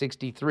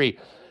 163.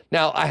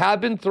 Now, I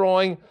have been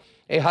throwing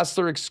a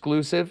Hustler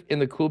exclusive in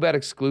the Coolbet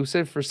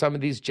exclusive for some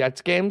of these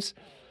Jets games.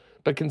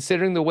 But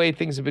considering the way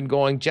things have been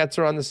going, Jets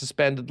are on the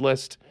suspended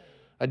list.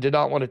 I did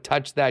not want to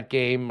touch that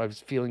game. I was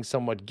feeling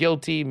somewhat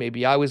guilty.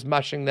 Maybe I was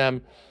mushing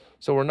them.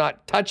 So we're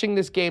not touching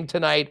this game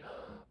tonight.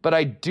 But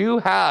I do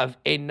have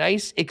a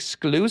nice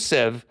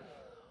exclusive.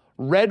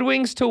 Red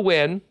Wings to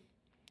win.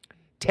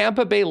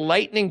 Tampa Bay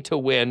Lightning to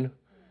win.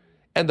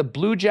 and the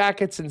Blue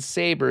Jackets and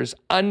Sabres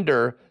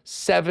under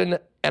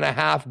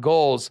 7.5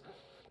 goals.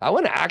 That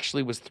one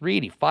actually was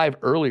 385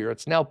 earlier.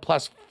 It's now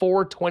plus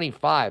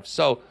 425.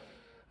 So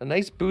a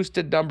nice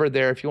boosted number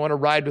there if you want to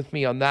ride with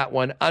me on that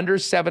one. Under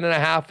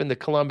 7.5 in the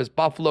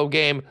Columbus-Buffalo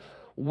game.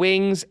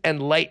 Wings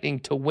and Lightning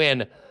to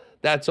win.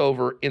 That's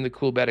over in the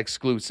Coolbet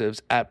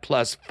exclusives at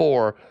plus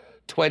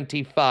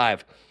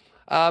 425.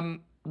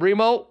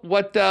 Remo,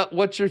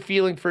 what's your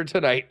feeling for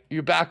tonight?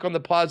 You're back on the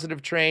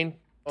positive train.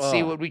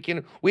 See what we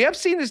can. We have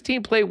seen this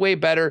team play way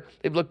better.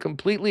 They've looked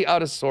completely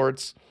out of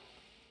sorts.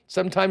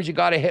 Sometimes you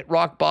got to hit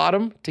rock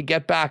bottom to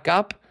get back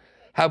up.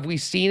 Have we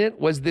seen it?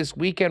 Was this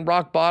weekend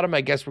rock bottom?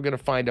 I guess we're going to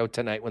find out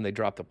tonight when they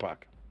drop the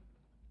puck.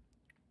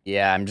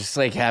 Yeah, I'm just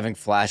like having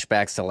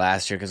flashbacks to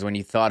last year because when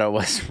you thought it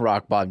was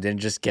rock bottom,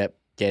 didn't just get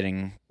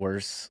getting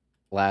worse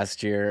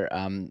last year.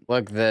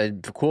 Look, the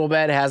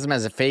Coolbet has them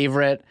as a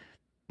favorite.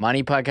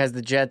 Money Puck has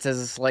the Jets as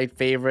a slight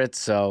favorite,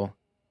 so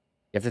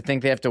you have to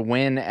think they have to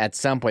win at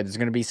some point. There's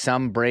going to be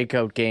some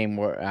breakout game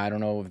where I don't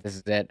know if this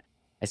is it.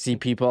 I see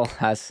people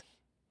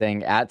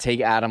saying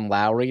take Adam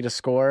Lowry to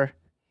score.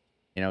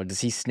 You know, does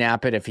he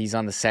snap it if he's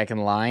on the second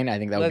line? I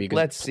think that would be good.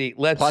 Let's see.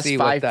 Plus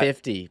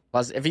 550.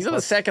 Plus if he's on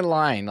the second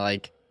line,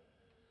 like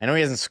I know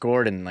he hasn't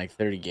scored in like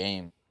 30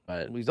 games,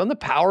 but he's on the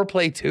power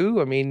play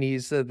too. I mean,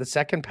 he's the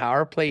second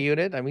power play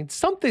unit. I mean,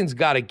 something's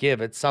got to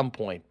give at some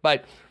point.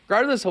 But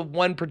regardless of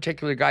one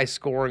particular guy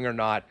scoring or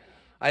not,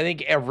 I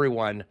think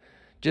everyone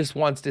just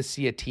wants to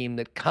see a team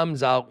that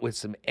comes out with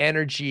some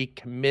energy,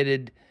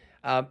 committed,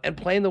 and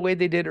playing the way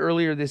they did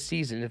earlier this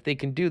season. If they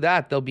can do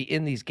that, they'll be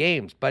in these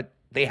games. But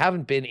they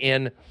haven't been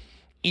in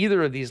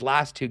either of these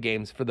last two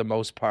games for the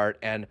most part.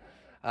 And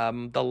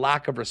the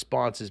lack of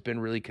response has been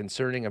really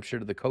concerning, I'm sure,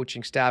 to the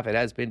coaching staff. It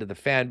has been to the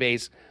fan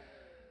base.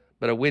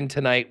 But a win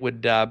tonight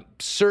would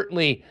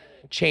certainly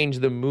change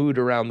the mood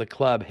around the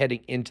club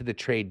heading into the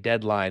trade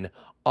deadline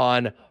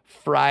on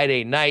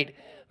Friday night.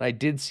 I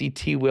did see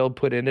T. Will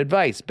put in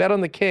advice. Bet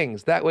on the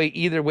Kings. That way,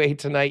 either way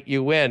tonight,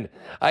 you win.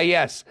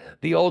 Yes,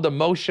 the old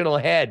emotional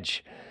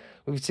hedge.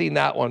 We've seen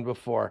that one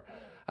before.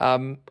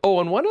 And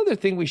one other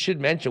thing we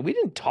should mention. We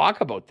didn't talk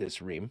about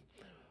this, Reem,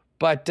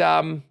 but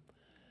K'Andre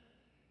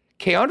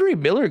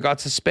Miller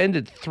got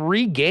suspended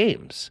 3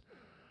 games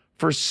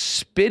for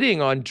spitting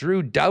on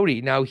Drew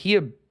Doughty. Now, he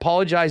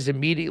apologized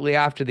immediately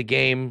after the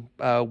game.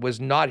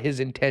 Was not his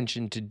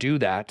intention to do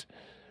that.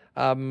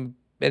 And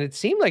it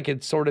seemed like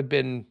it's sort of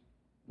been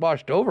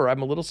washed over.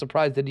 I'm a little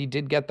surprised that he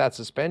did get that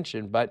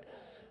suspension, but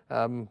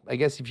I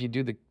guess if you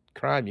do the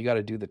crime, you got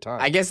to do the time.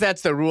 I guess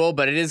that's the rule,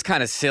 but it is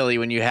kind of silly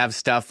when you have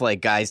stuff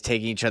like guys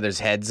taking each other's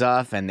heads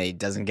off and they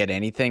doesn't get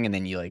anything, and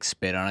then you like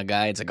spit on a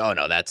guy. It's like, oh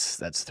no, that's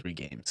 3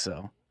 games.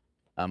 So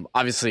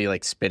obviously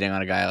like spitting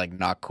on a guy, like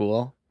not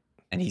cool.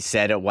 And he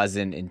said it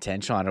wasn't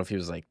intentional. I don't know if he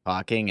was like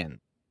talking, and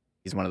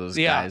he's one of those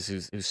guys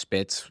who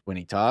spits when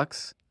he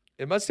talks.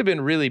 It must have been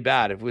really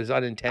bad. If it was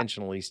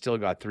unintentional, he still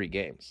got 3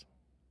 games.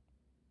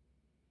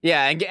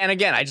 Yeah, and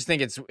again, I just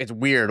think it's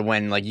weird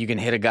when like you can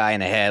hit a guy in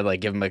the head, like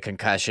give him a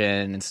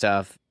concussion and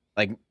stuff.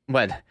 Like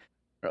what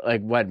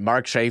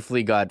Mark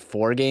Scheifele got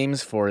 4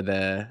 games for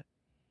the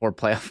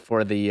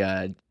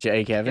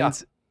Jake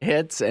Evans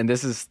hits, and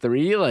this is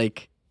 3.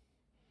 Like,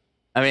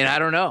 I mean, I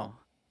don't know.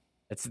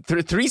 It's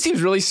 3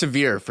 seems really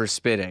severe for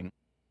spitting.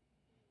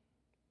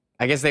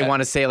 I guess they want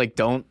to say like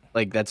don't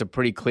like that's a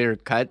pretty clear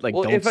cut. Like,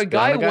 well, don't if a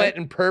guy went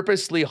and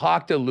purposely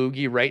hawked a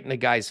loogie right in a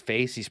guy's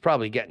face, he's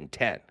probably getting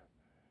 10.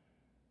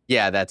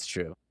 Yeah, that's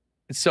true.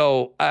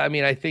 So, I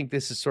mean, I think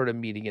this is sort of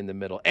meeting in the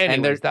middle.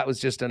 Anyways, that was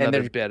just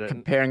another bit.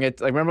 Comparing it,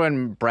 like, remember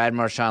when Brad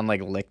Marchand,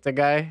 like, licked a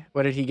guy?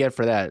 What did he get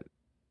for that?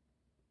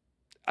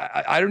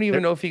 I don't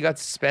even know if he got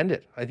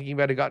suspended. I think he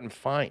might have gotten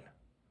fined.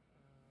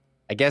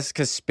 I guess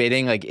because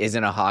spitting, like,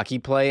 isn't a hockey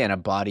play, and a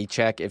body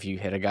check, if you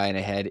hit a guy in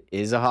the head,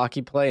 is a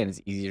hockey play, and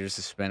it's easier to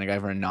suspend a guy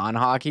for a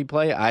non-hockey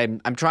play.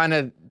 I'm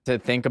trying to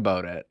think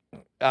about it.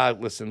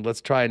 Listen,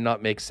 let's try and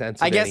not make sense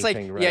of I guess,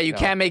 anything like, you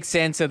can't make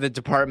sense of the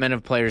Department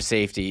of Player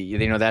Safety.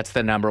 You know, that's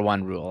the number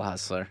 1 rule,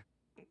 Hustler.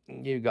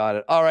 You got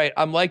it. All right,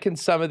 I'm liking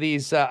some of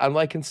these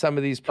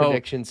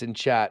predictions in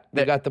chat.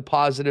 We've got the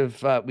positive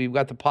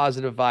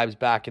vibes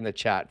back in the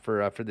chat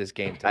for this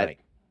game tonight.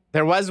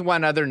 There was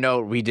one other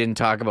note we didn't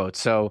talk about.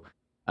 So,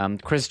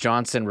 Chris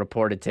Johnson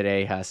reported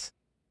today,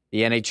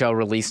 the NHL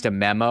released a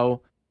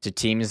memo to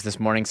teams this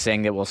morning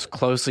saying that will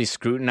closely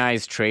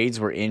scrutinize trades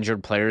where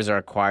injured players are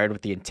acquired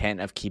with the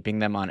intent of keeping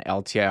them on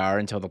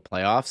LTIR until the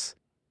playoffs,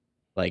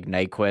 like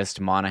Nyquist,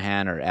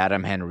 Monahan, or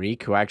Adam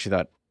Henrique, who I actually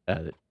thought,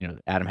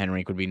 Adam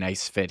Henrique would be a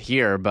nice fit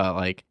here, but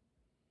like,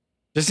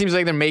 just seems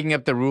like they're making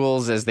up the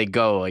rules as they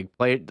go.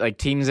 Like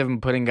teams have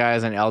been putting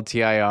guys on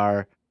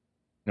LTIR,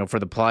 for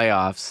the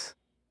playoffs.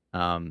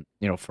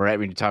 For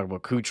when you talk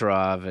about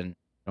Kucherov and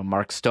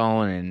Mark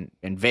Stone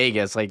and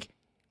Vegas, like,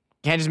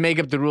 can't just make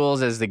up the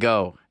rules as they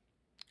go.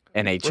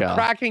 NHL. We're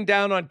cracking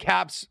down on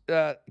cap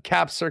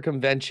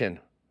circumvention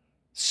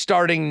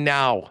starting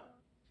now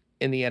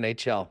in the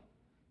NHL.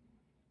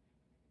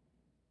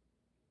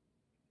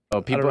 Oh,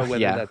 I don't know whether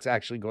that's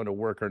actually going to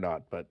work or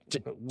not, but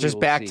just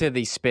back to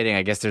the spitting.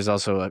 I guess there's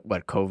also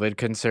COVID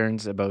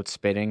concerns about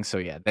spitting. So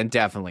yeah, then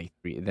definitely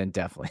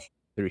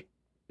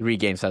three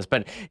game sus.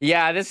 But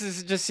yeah,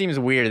 just seems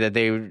weird that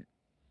they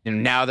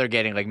now they're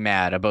getting like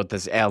mad about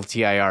this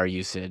LTIR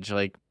usage.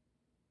 Like,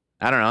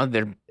 I don't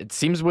know. It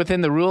seems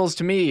within the rules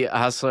to me,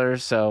 Hustler.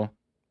 So,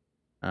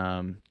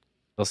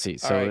 we'll see.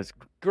 So right. it's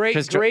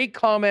great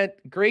comment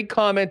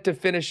to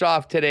finish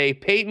off today.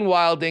 Peyton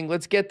Wilding,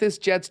 let's get this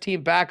Jets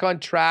team back on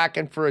track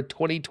and for a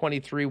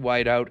 2023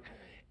 whiteout.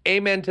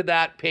 Amen to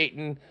that,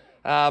 Peyton.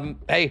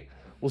 Hey,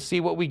 we'll see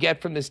what we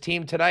get from this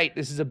team tonight.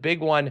 This is a big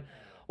one.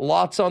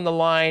 Lots on the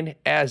line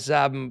as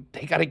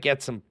they got to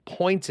get some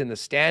points in the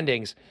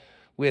standings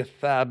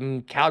with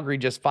Calgary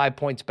just 5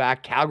 points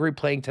back. Calgary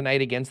playing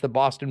tonight against the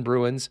Boston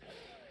Bruins.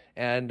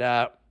 And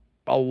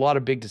a lot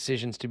of big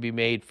decisions to be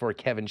made for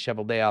Kevin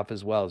Cheveldayoff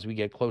as well as we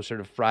get closer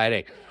to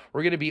Friday.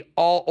 We're going to be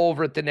all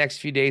over it the next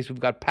few days. We've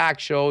got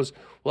packed shows.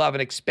 We'll have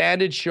an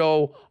expanded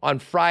show on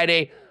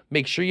Friday.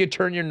 Make sure you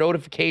turn your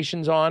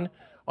notifications on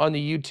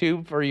the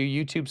YouTube for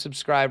your YouTube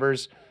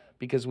subscribers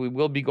because we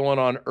will be going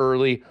on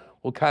early.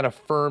 We'll kind of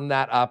firm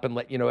that up and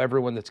let you know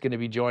everyone that's going to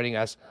be joining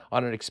us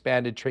on an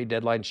expanded trade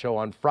deadline show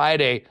on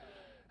Friday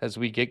as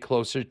we get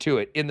closer to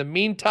it. In the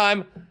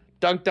meantime,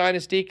 Dunk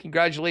Dynasty,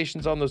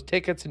 congratulations on those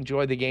tickets.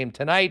 Enjoy the game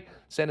tonight.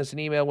 Send us an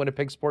email,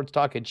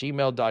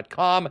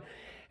 winnipegsportstalk@gmail.com.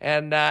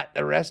 And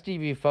the rest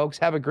of you folks,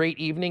 have a great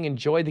evening.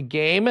 Enjoy the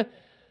game.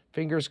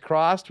 Fingers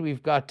crossed.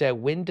 We've got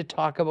win to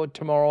talk about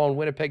tomorrow on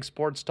Winnipeg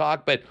Sports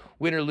Talk. But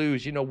win or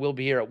lose, we'll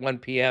be here at 1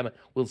 p.m.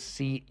 We'll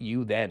see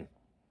you then.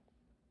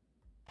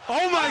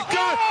 Oh, my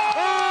God.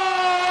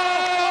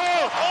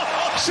 Oh!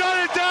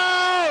 Shut it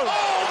down.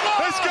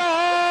 Let's go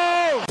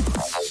home.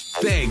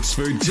 Thanks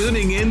for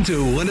tuning in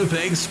to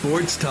Winnipeg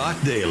Sports Talk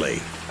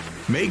Daily.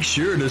 Make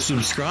sure to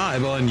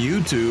subscribe on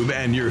YouTube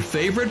and your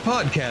favorite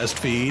podcast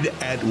feed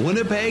at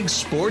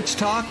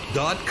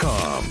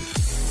winnipegsportstalk.com.